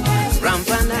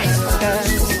 Rampanaicas.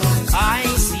 I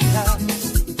see her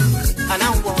and I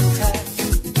want her.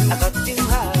 I got to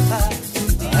have her.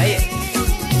 Oh, yeah.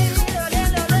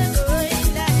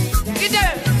 Get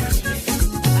there.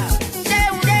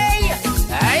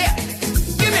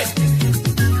 Give me.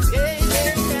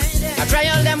 I try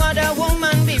all them other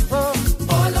woman before.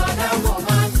 All other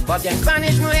woman. But them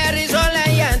Spanish mujer is all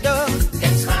I adore.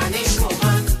 Them Spanish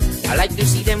woman. I like to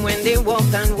see them when they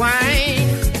walk and whine.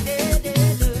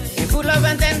 They full of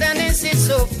and tenderness, it's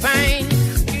so fine.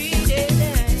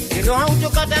 You know how to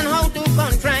cut and how to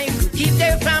contrive to keep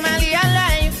their family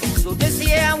alive. So this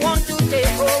year I want to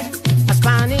take home a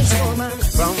Spanish woman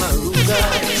from Aruba,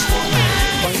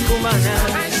 from Cumana,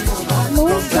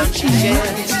 from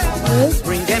Planchillas.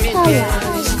 Bring them in here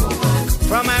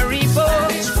from Aripo,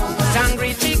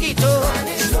 Sangre Chiquito,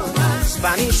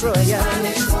 Spanish Royal,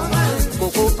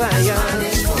 Coco Payan.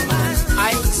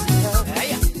 I see her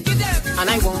and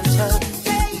I want her.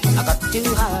 I got to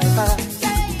have her.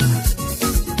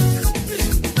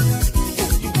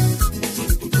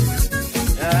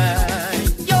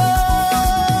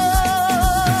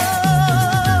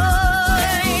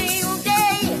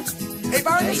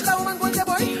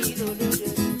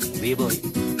 Boy.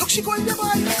 Look, she going there, boy.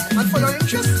 And for your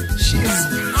interest, she is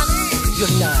honey.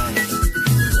 You're lying.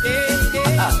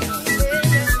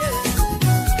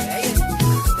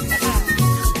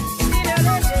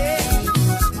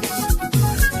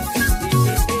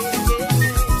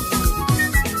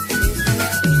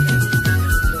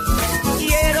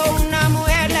 Quiero una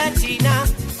mujer latina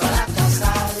para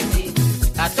casarme.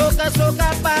 La toca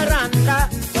soca paranda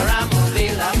para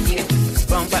mover la piel.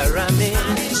 From Paramis.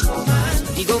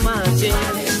 Digo Martin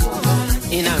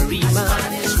in a Rima,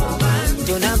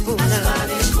 Donna Puna,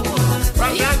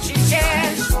 from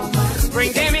Yanchiches,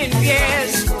 bring them in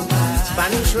beers,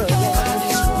 Spanish Royal,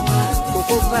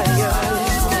 Coco Payal.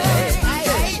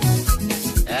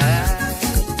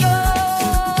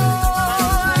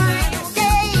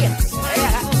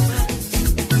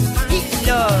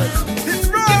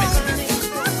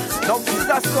 Now this is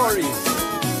a story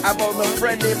about my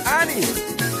friend named Annie.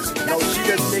 Now she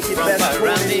just make it best for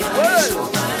the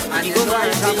world. And you know I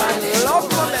love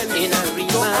my belly.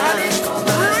 So Annie,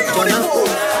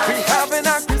 we having a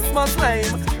Christmas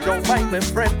time. Don't mind my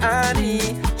friend Annie.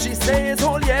 She says,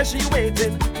 oh yeah, she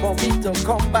waiting for me to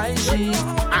come by.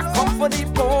 I come for the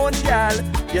bone, girl.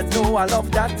 You know I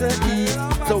love that to eat.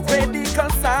 So grate the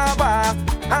cassava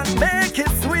and make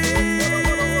it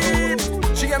sweet.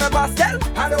 She get my pastel,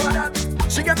 I don't want that.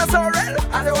 She get my sorrel,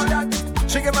 I don't want that.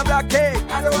 She get my black cake,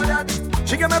 I don't want that.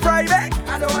 She give me private.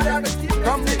 I don't want that.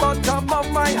 From the bottom of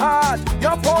my heart,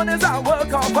 your phone is a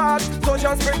work of art. So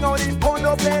just bring out the phone,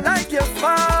 don't play like you're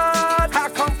smart. I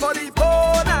come for the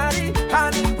phone, honey,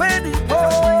 honey, where the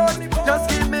phone? Just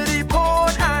give me the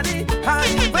phone, honey,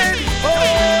 honey, where the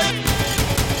phone?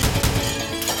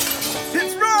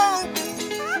 It's wrong.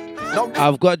 No.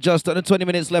 I've got just under 20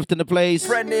 minutes left in the place.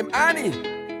 Friend named Annie.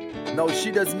 No,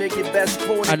 she does make it best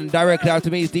phone. And directly after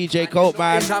me is DJ Colt,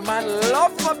 man. It's a man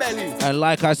love my belly. And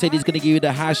like I said, he's going to give you the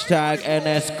hashtag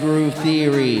NS Groove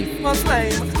Theory. Must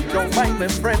name, don't mind my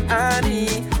friend Annie.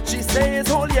 She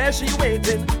says, oh yeah, she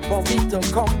waiting for me to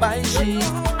come by.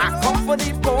 I come for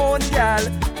the bone, girl.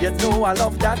 You know I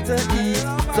love that to eat.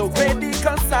 So grate the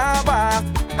cassava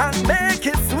and make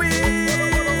it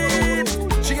sweet.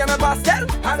 She get me pastel,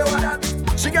 I don't want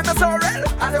that. She get me sorrel,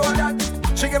 I don't want that.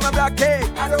 She give me black cake,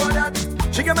 I don't want that.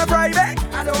 She give me private,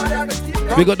 I don't want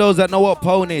that. We got those that know what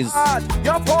ponies.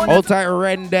 Old tight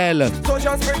Rendell. So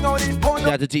just bring out the pony. She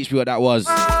had to teach me what that was.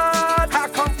 I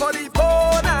come for the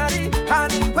pony,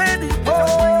 honey, where the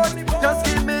pony? Just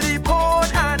give me the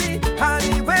pony,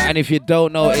 honey, where. And if you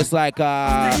don't know, it's like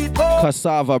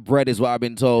cassava bread is what I've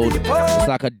been told. It's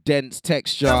like a dense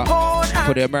texture.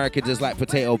 For the Americans, it's like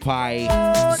potato pie,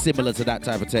 similar to that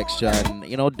type of texture and,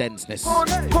 you know, denseness.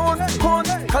 Cause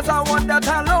I want that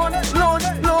alone.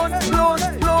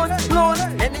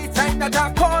 Anytime that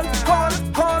I call,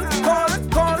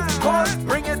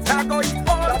 bring it, I go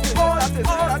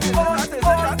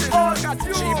all.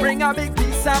 She bring a big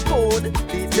piece of food,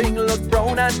 the thing look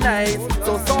brown and nice,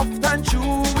 so soft and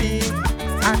chewy,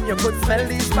 and you could smell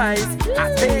the spice.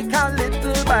 I take a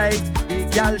little bite, the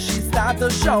girl she start to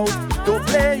shout, don't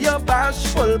play your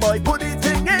bashful boy, put the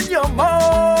thing in your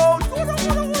mouth.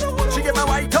 She give me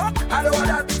white talk, I don't want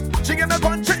that. She give me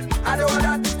country, I don't want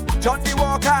that. Johnny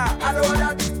Walker, I don't want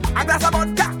that. A glass of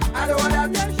vodka, I don't want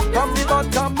that. From the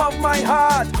bottom of my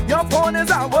heart, your phone is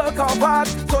a work of art.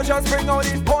 So just bring out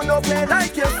the phone, don't play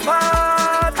like you're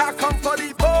smart. I come for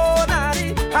the phone,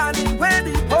 honey, where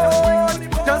the phone?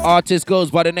 Just Artist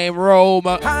goes by the name Rome.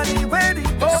 honey, where the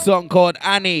phone? Song called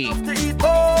Annie.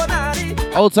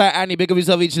 Old tight Annie, big up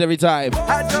yourself each and every time.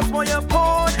 I just want your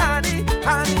phone, honey,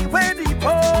 where the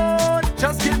phone?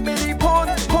 Just give me the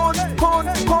phone.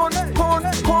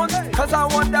 Cause I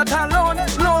want that alone.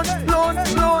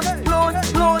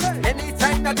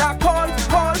 Anytime that I call,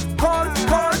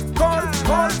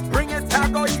 bring it, I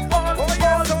go all.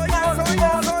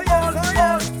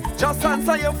 Just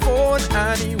answer your phone,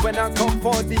 honey, when I come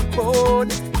for the phone.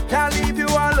 Can't leave you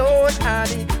alone,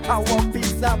 honey, I want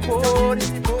piece of phone.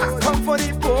 I come for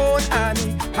the phone,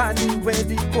 honey, where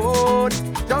the phone?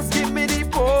 Just give me the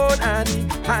phone,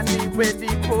 honey, where the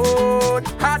phone?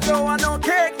 I don't want no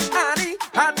cake, honey,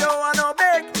 I don't want no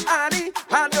bake, honey,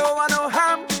 I don't want no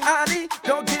ham, honey,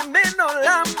 don't give me no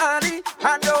lamb, honey,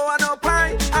 I don't want no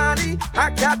pie, honey,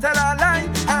 I can't tell a lie,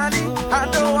 honey, I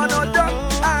don't want no duck,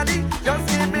 honey, just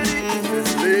give me the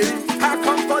lady. I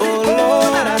come for the phone,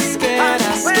 Lord, I'm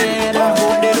scared, I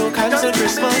hope they don't cancel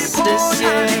Christmas this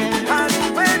year.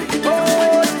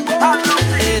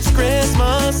 It's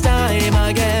Christmas time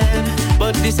again,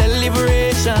 but the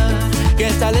celebration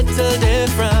gets a little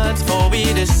different for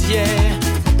we this year.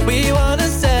 We wanna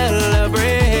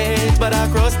celebrate, but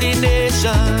across the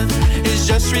nation, it's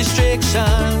just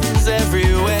restrictions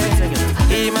everywhere.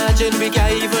 Imagine we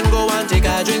can't even go and take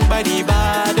a drink by the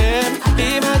bar then.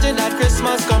 Imagine that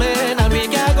Christmas coming and we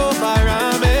can't go far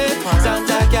from it.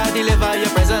 Santa can't deliver your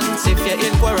presents if you're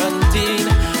in quarantine.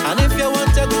 And if you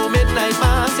want to go midnight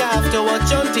mass, you have to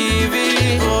watch on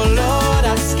TV. Oh Lord,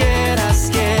 I'm scared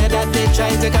that they try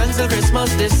to cancel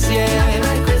Christmas this year.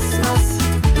 Christmas,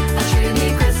 a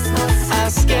dreamy Christmas. I'm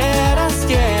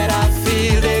scared, I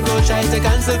feel they go try to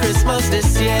cancel Christmas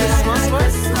this year.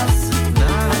 Christmas,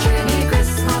 a dreamy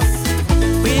Christmas.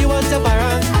 We want to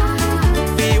party,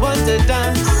 we want to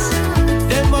dance.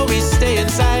 Then when we stay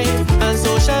inside and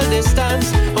social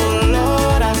distance. Oh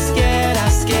Lord, I'm scared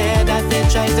that they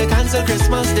try to cancel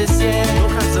Christmas this year.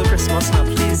 Don't cancel Christmas now,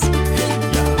 please.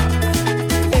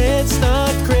 It's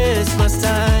not Christmas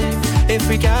time if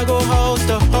we can't go house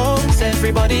to house,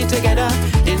 everybody together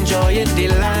enjoying the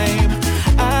lime.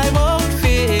 I won't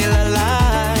feel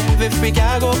alive if we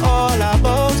can't go all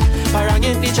about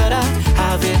haranguing each other,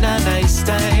 having a nice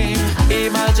time.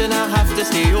 Imagine I have to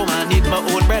stay home and eat my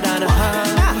own bread and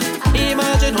ham.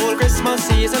 Imagine whole Christmas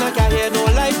season I can't hear no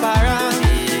life around.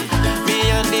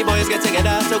 Me and the boys get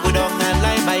together to go down and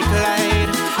line by Clyde.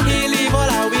 He leave all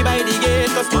our way by the gate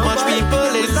cause too much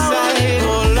people inside.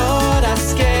 Oh Lord, I'm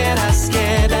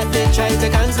scared that they try to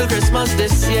cancel Christmas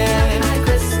this year.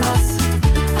 Christmas,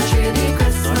 a dreamy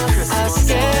Christmas. I'm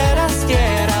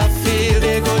scared, I feel they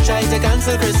to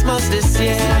cancel Christmas this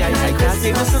year. I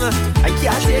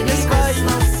can't take this vibe.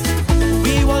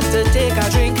 We want to take a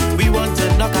drink, we want to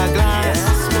knock a glass,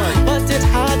 but it's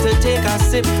hard to take a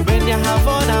sip when you have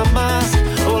on a mask.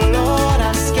 Oh Lord,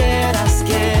 I'm scared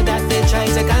that they try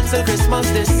to cancel Christmas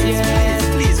this year.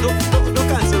 Please don't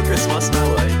cancel Christmas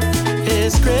now, boy.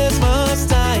 It's Christmas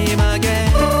time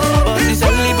again, but the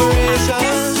celebration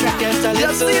gets a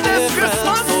little different.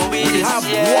 So we have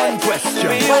one question.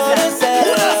 We wanna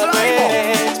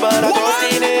celebrate, but our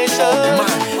destination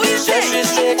is just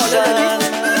restriction.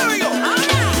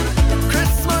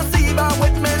 Christmas Eve I'm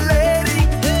with me lady.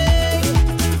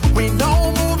 We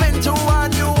now move into a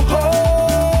new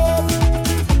home.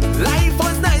 Life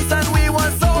was nice and we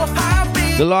were so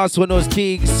happy. The last one was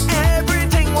Keegs.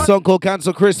 Song called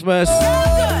Cancel Christmas.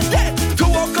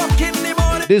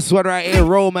 This one right here,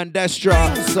 Rome and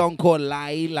Destra. Song called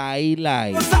Lie, Lie,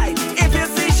 Lie. If you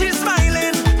see she's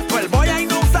smiling, well boy I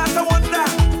know start to wonder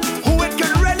who it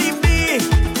could really be.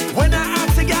 When I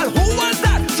asked the girl who was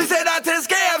that, she said that is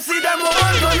KFC. Them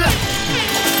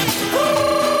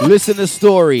woman. Listen to the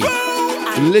story.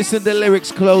 Listen to the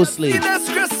lyrics closely. This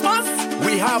Christmas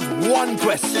we have one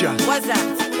question. What's that?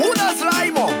 Who does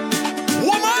lie more?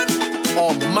 Woman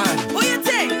or man? Who you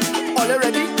think? All you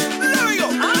ready? There we go.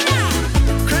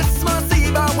 Christmas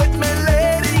Eve I'm with me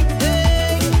lady.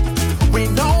 We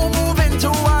now move into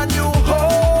a new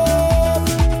home.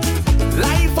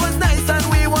 Life was nice and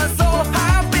we were so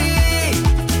happy.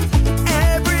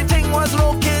 Everything was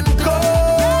looking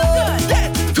good.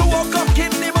 2 o'clock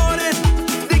in the morning,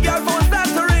 the girl phone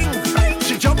starts to ring.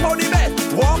 She jump on the bed,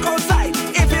 walk outside.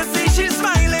 If you see she's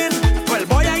smiling, well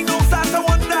boy I know start to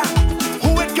wonder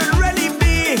who it could really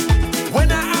be.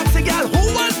 When I asked the girl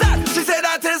who was that, she said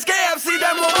that is KFC.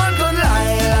 Them woman could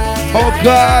lie. Oh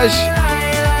gosh.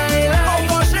 Oh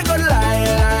gosh, they could lie.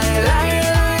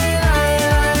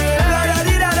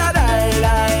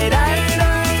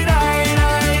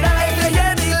 If you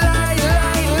hear the lie.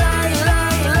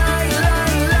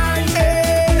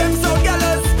 Them South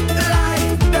Gallus lie.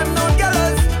 Them North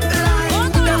Gallus lie.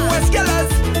 Them West Gallus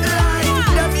lie.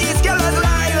 Them East Gallus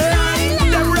lie.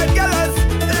 Them Red Gallus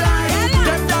lie.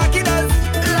 Them Darky does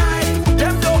lie.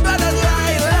 Them Dope Gallus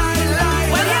lie.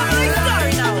 Well, here's my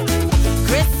story now.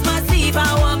 Christmas Eve, I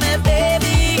want my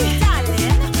baby.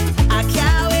 Darling, I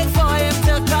can't wait for him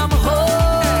to come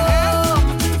home.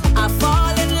 I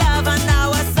fall in love and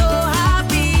now I'm so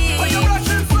happy.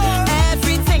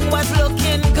 Everything was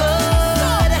looking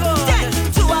good. Then,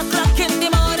 2 o'clock in the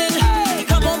morning, he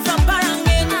come home from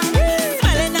Parangin.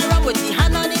 Smelling around with the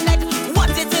hand on the neck. What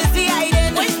it is he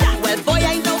hiding? Well, boy,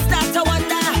 I know start to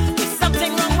wonder if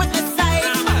something wrong with the side.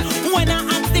 When I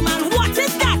asked the man, what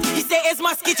is that? He say it's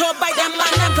mosquito bite them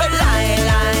man them could lie.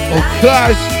 Oh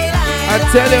gosh. I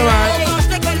tell you, man. Gosh,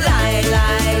 they could lie.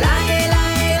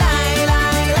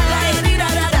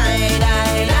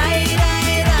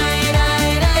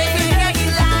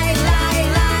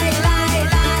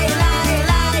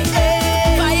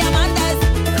 Fireman does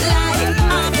lie.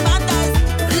 Army man does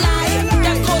lie.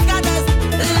 Them coast guard does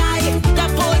lie. Them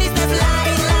police does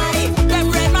lie. Them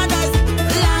red man does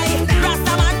lie.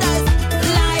 Rasta man does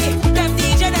lie. Them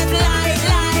DJ does lie.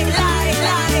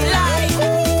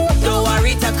 Don't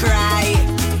worry to cry.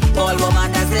 All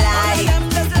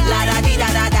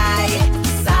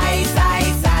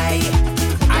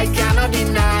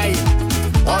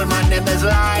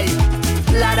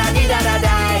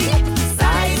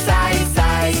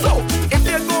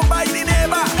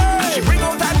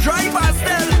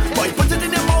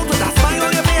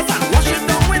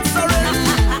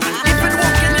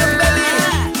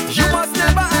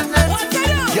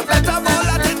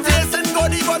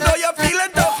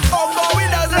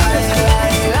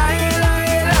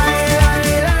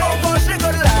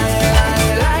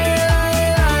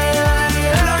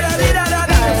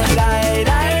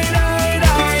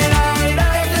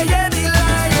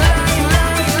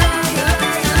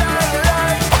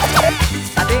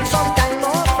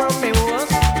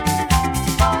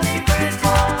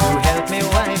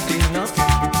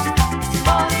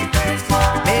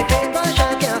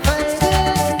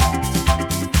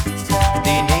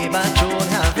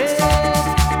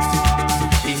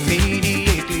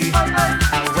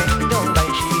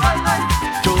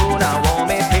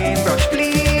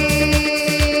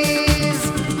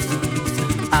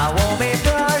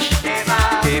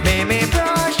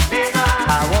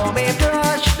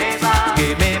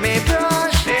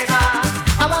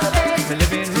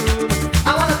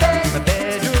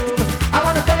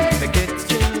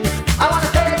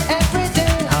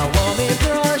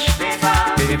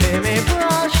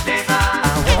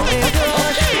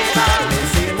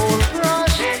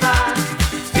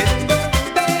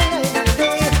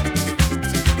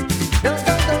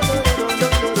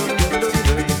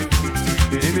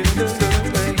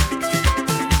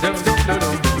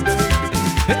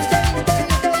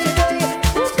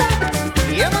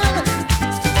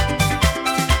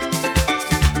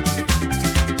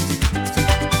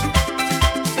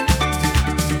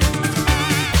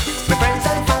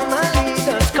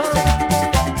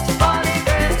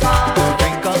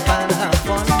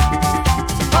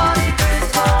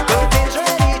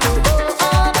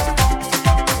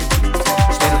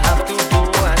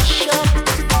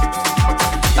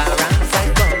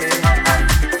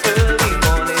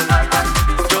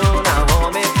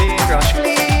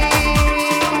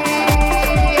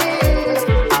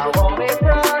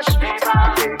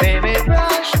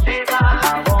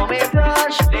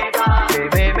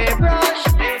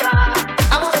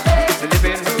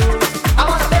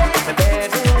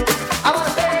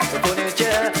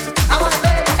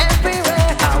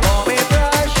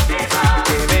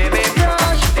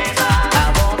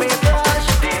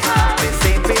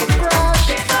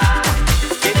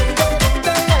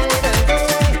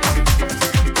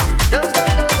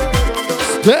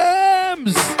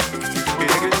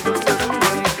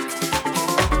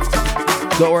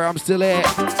Don't worry, I'm still here.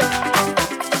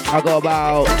 I got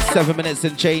about 7 minutes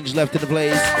and change left in the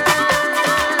place.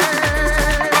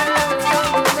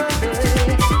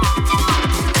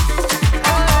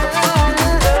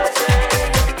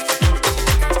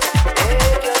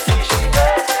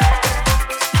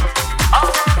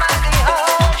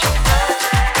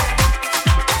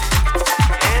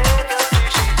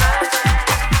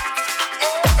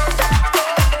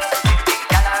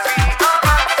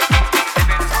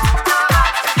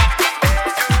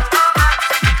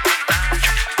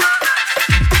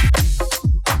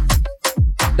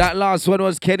 That last one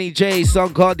was Kenny J,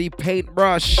 song called The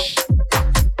Paintbrush.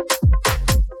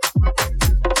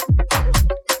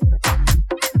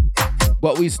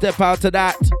 But we step out of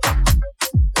that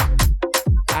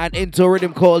and into a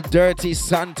rhythm called Dirty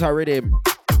Santa Rhythm.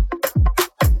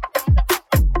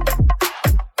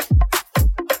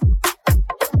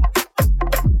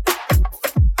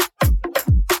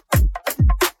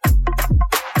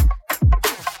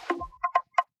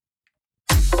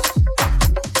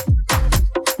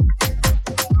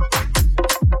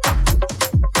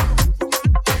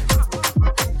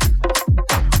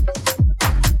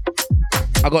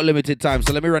 I got limited time,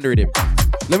 so let me run the rhythm.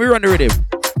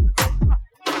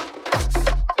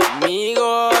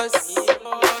 Amigos,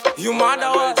 you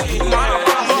mother,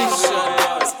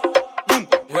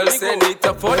 well, send it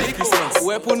up for the Christmas.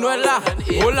 Weapon wella,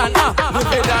 hola na,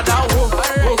 nuke dada ho,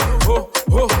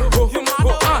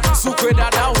 suke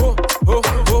dada ho,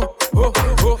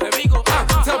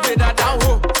 tabe dada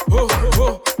ho,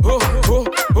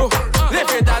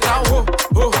 lefe dada ho.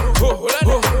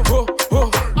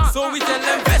 So we tell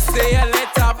them fesse le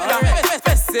tabla,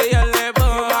 fesse le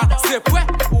bama. Se pue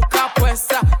uka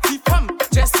puesta, ti fam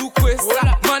jesu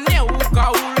questa. Mane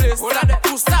uka ulesta,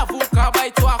 Gustav uka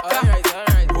baitwaka.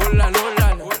 Hola.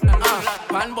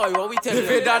 Pan boy, what we tell them?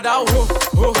 Lefe dada ho,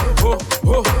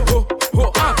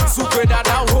 suke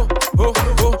dada ho.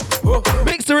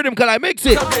 Mix the rhythm, Kalai, mix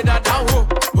it. Tabe dada ho,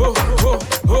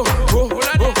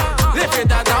 lefe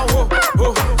dada ho.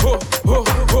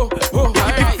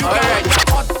 Alright.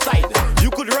 Outside, you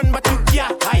could run but you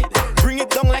can't hide. Bring it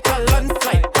down like a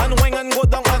landslide. And wang and go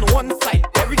down on one side.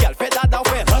 Every girl fed that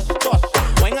way, hush tosh.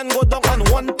 Wang and go down on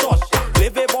one tosh.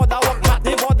 Live a border walk, mat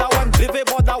the border one. Live a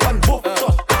border one, both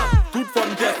tosh. Good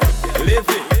fun, just live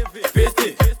it, face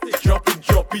it, drop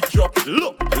it,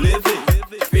 look, live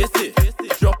it, face it,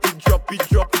 drop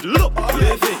it, look,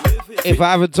 live it. If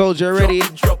I haven't told you already,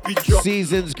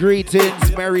 season's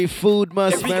greetings, Merry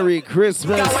Foodmas, Merry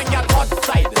Christmas,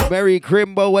 Merry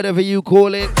Crimbo, whatever you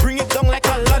call it. Bring it down like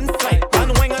a landslide.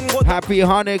 Happy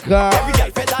Hanukkah,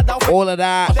 all of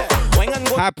that.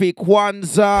 Happy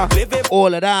Kwanzaa,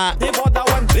 all of that.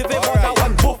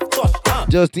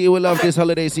 Just deal with love this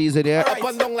holiday season, yeah?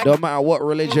 No matter what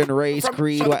religion, race,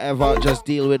 creed, whatever, just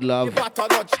deal with love.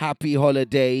 Happy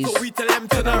holidays.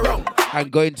 And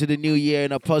go into the new year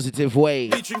in a positive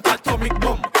way. So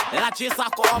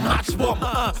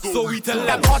we tell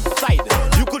them outside,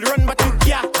 you could run but you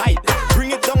can't hide.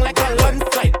 Bring it down like a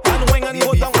landslide. And wang and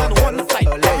go down on one side.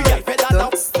 We get fed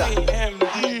up.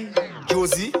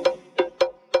 Josie,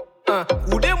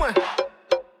 où des moi?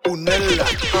 Unella,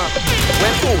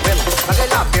 when oh well,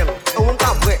 bagala bell, on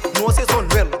cabre, no c'est son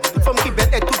well. From Québec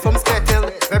et tout from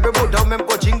Sketel, bébé beau down même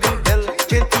pas jingle bell.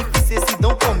 Gentil fils si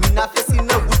donc comme il a fait si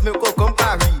ne vous même pas comme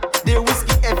Paris. Des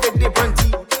whisky avec des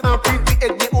brandy, un pipi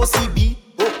avec des OCB.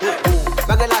 Oh,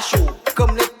 bagala show,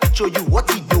 come let me show you what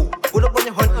he do. Put up on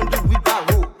your hand and do with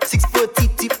barrow. 640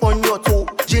 tip on your toe.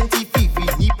 Gentil fille,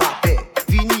 vini pape,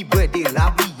 vini bread de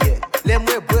la vie. Les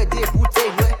moi bread des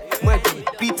bouteilles, moi dit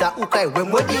pita ou kai,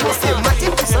 moi dit yo c'est mati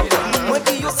pour ça. Moi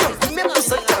dit yo c'est même pour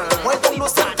ça. Moi donc no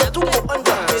ça tout pour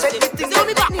under. Everything on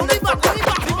me back.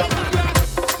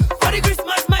 For the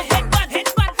Christmas, my head bad.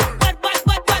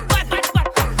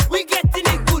 We getting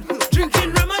it good,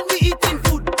 drinking rum and we eating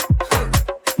food.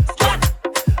 Bad.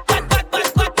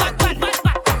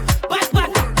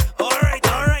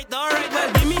 Alright. Well,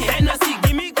 give me Hennessy,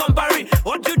 give me Campari.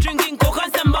 What you drinking? Coke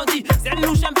and some Bounty. St.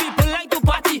 Lucian people like to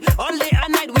party. All day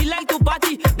and night we like to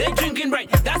party. They drinking right,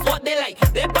 that's what they like.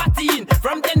 They partying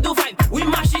from 10 to 5. We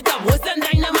mash it up, what's and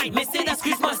dynamite. Me say that's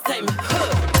Christmas time.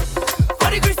 For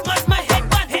the Christmas, my head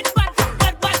bad.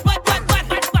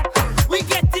 We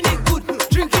getting it good,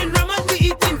 drinking rum and we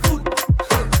eating food.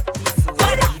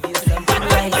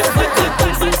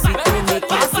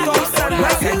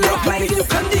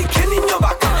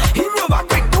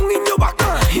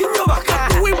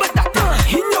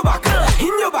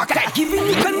 Giving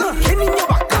you can in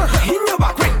your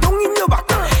back, break down in your back,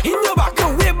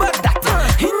 way but that,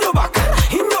 in your back.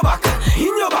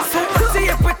 So say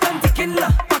you pretend to kill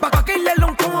her, back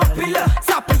long come up pillar,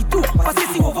 sa Passer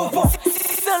si on va voir.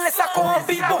 Sans laisse à quoi en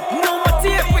bibo. Non, ma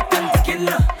tia, pretend dikin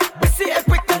la. Bessie,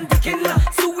 pretend dikin la.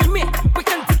 So we me,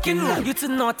 pretend dikin la. You too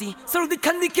naughty. So the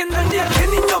candy can la. In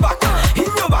your back. In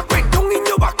your back. Break down in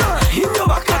your back. In your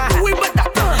back. We but that.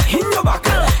 In your back.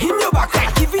 In your back.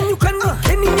 Giving you candy.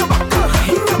 In your back.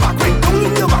 In your back. Break down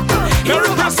in your back. Merry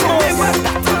Christmas.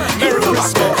 Merry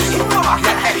Christmas.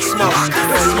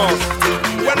 Christmas.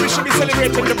 When we should be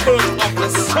celebrating the birth of the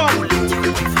sun.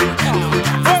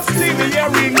 First thing the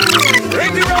hearing,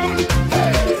 bring the rum,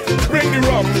 bring the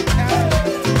rum.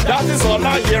 That is all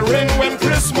I'm hearing when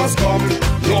Christmas come.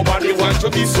 Nobody want to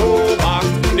be sober,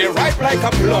 they ripe like a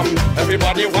plum.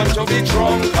 Everybody want to be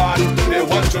drunk and they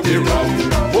want to be rum.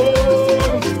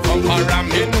 Oh, from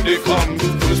Paramin they come,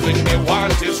 first thing they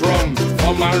want is rum.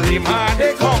 From Marima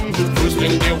they come, first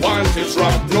thing they want is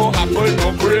rum. No apple,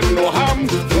 no cream, no ham,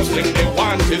 first thing they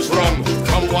want is rum.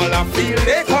 From Wallafield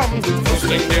they come, first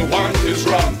thing they want is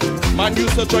rum. Man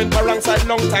used to join Parang side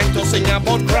long time to sing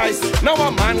about Christ. Now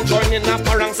a man joining a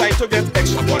Parang side to get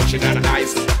extra punching and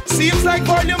ice. Seems like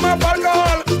volume of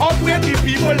alcohol outweigh the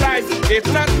people life.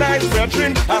 It's not nice,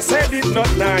 brethren. I said it's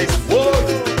not nice. Whoa,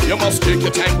 you must take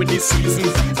your time with these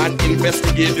seasons and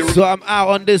investigate the. So I'm out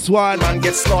on this one. Man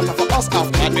gets slaughtered for us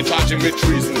after they charging with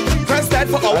treason. Press that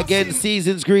for our again,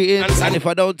 seasons greetings. And if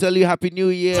I don't tell you Happy New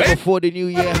Year before the New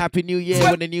Year, Happy New Year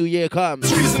when the New Year comes.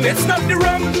 Treason, it's not the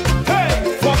rum.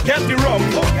 Hey, forget the rum.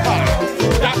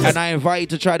 And I invite you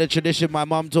to try the tradition my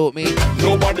mom taught me.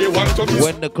 Nobody wants to.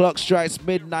 When the clock strikes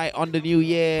midnight on the New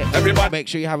Year, everybody make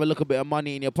sure you have a little bit of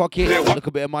money in your pocket, a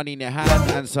little bit of money in your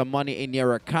hand, and some money in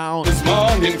your account to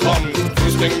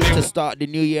start the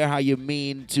New Year how you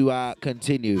mean to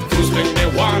continue. First thing they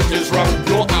want is rum.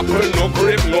 No apple, no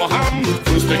grape, no ham.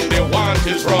 First thing they want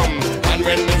is rum. And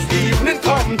when the evening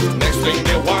comes, next thing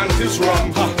they want is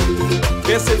rum.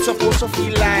 This is supposed to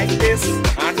feel like this.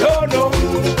 I don't know.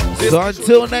 So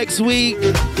until next week,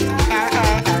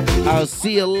 I'll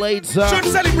see you later. Should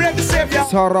celebrate the Savior.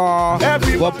 Ta-ra.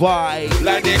 Bye-bye.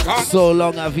 Like so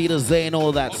long, Auf Wiedersehen,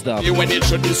 all that stuff. When it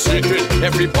should be sacred,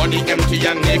 everybody empty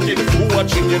and naked. Who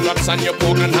watching your nuts and your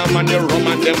pork and ham and your rum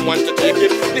and them want to take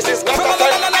it. This is not a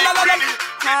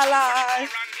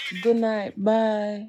Good night. Bye.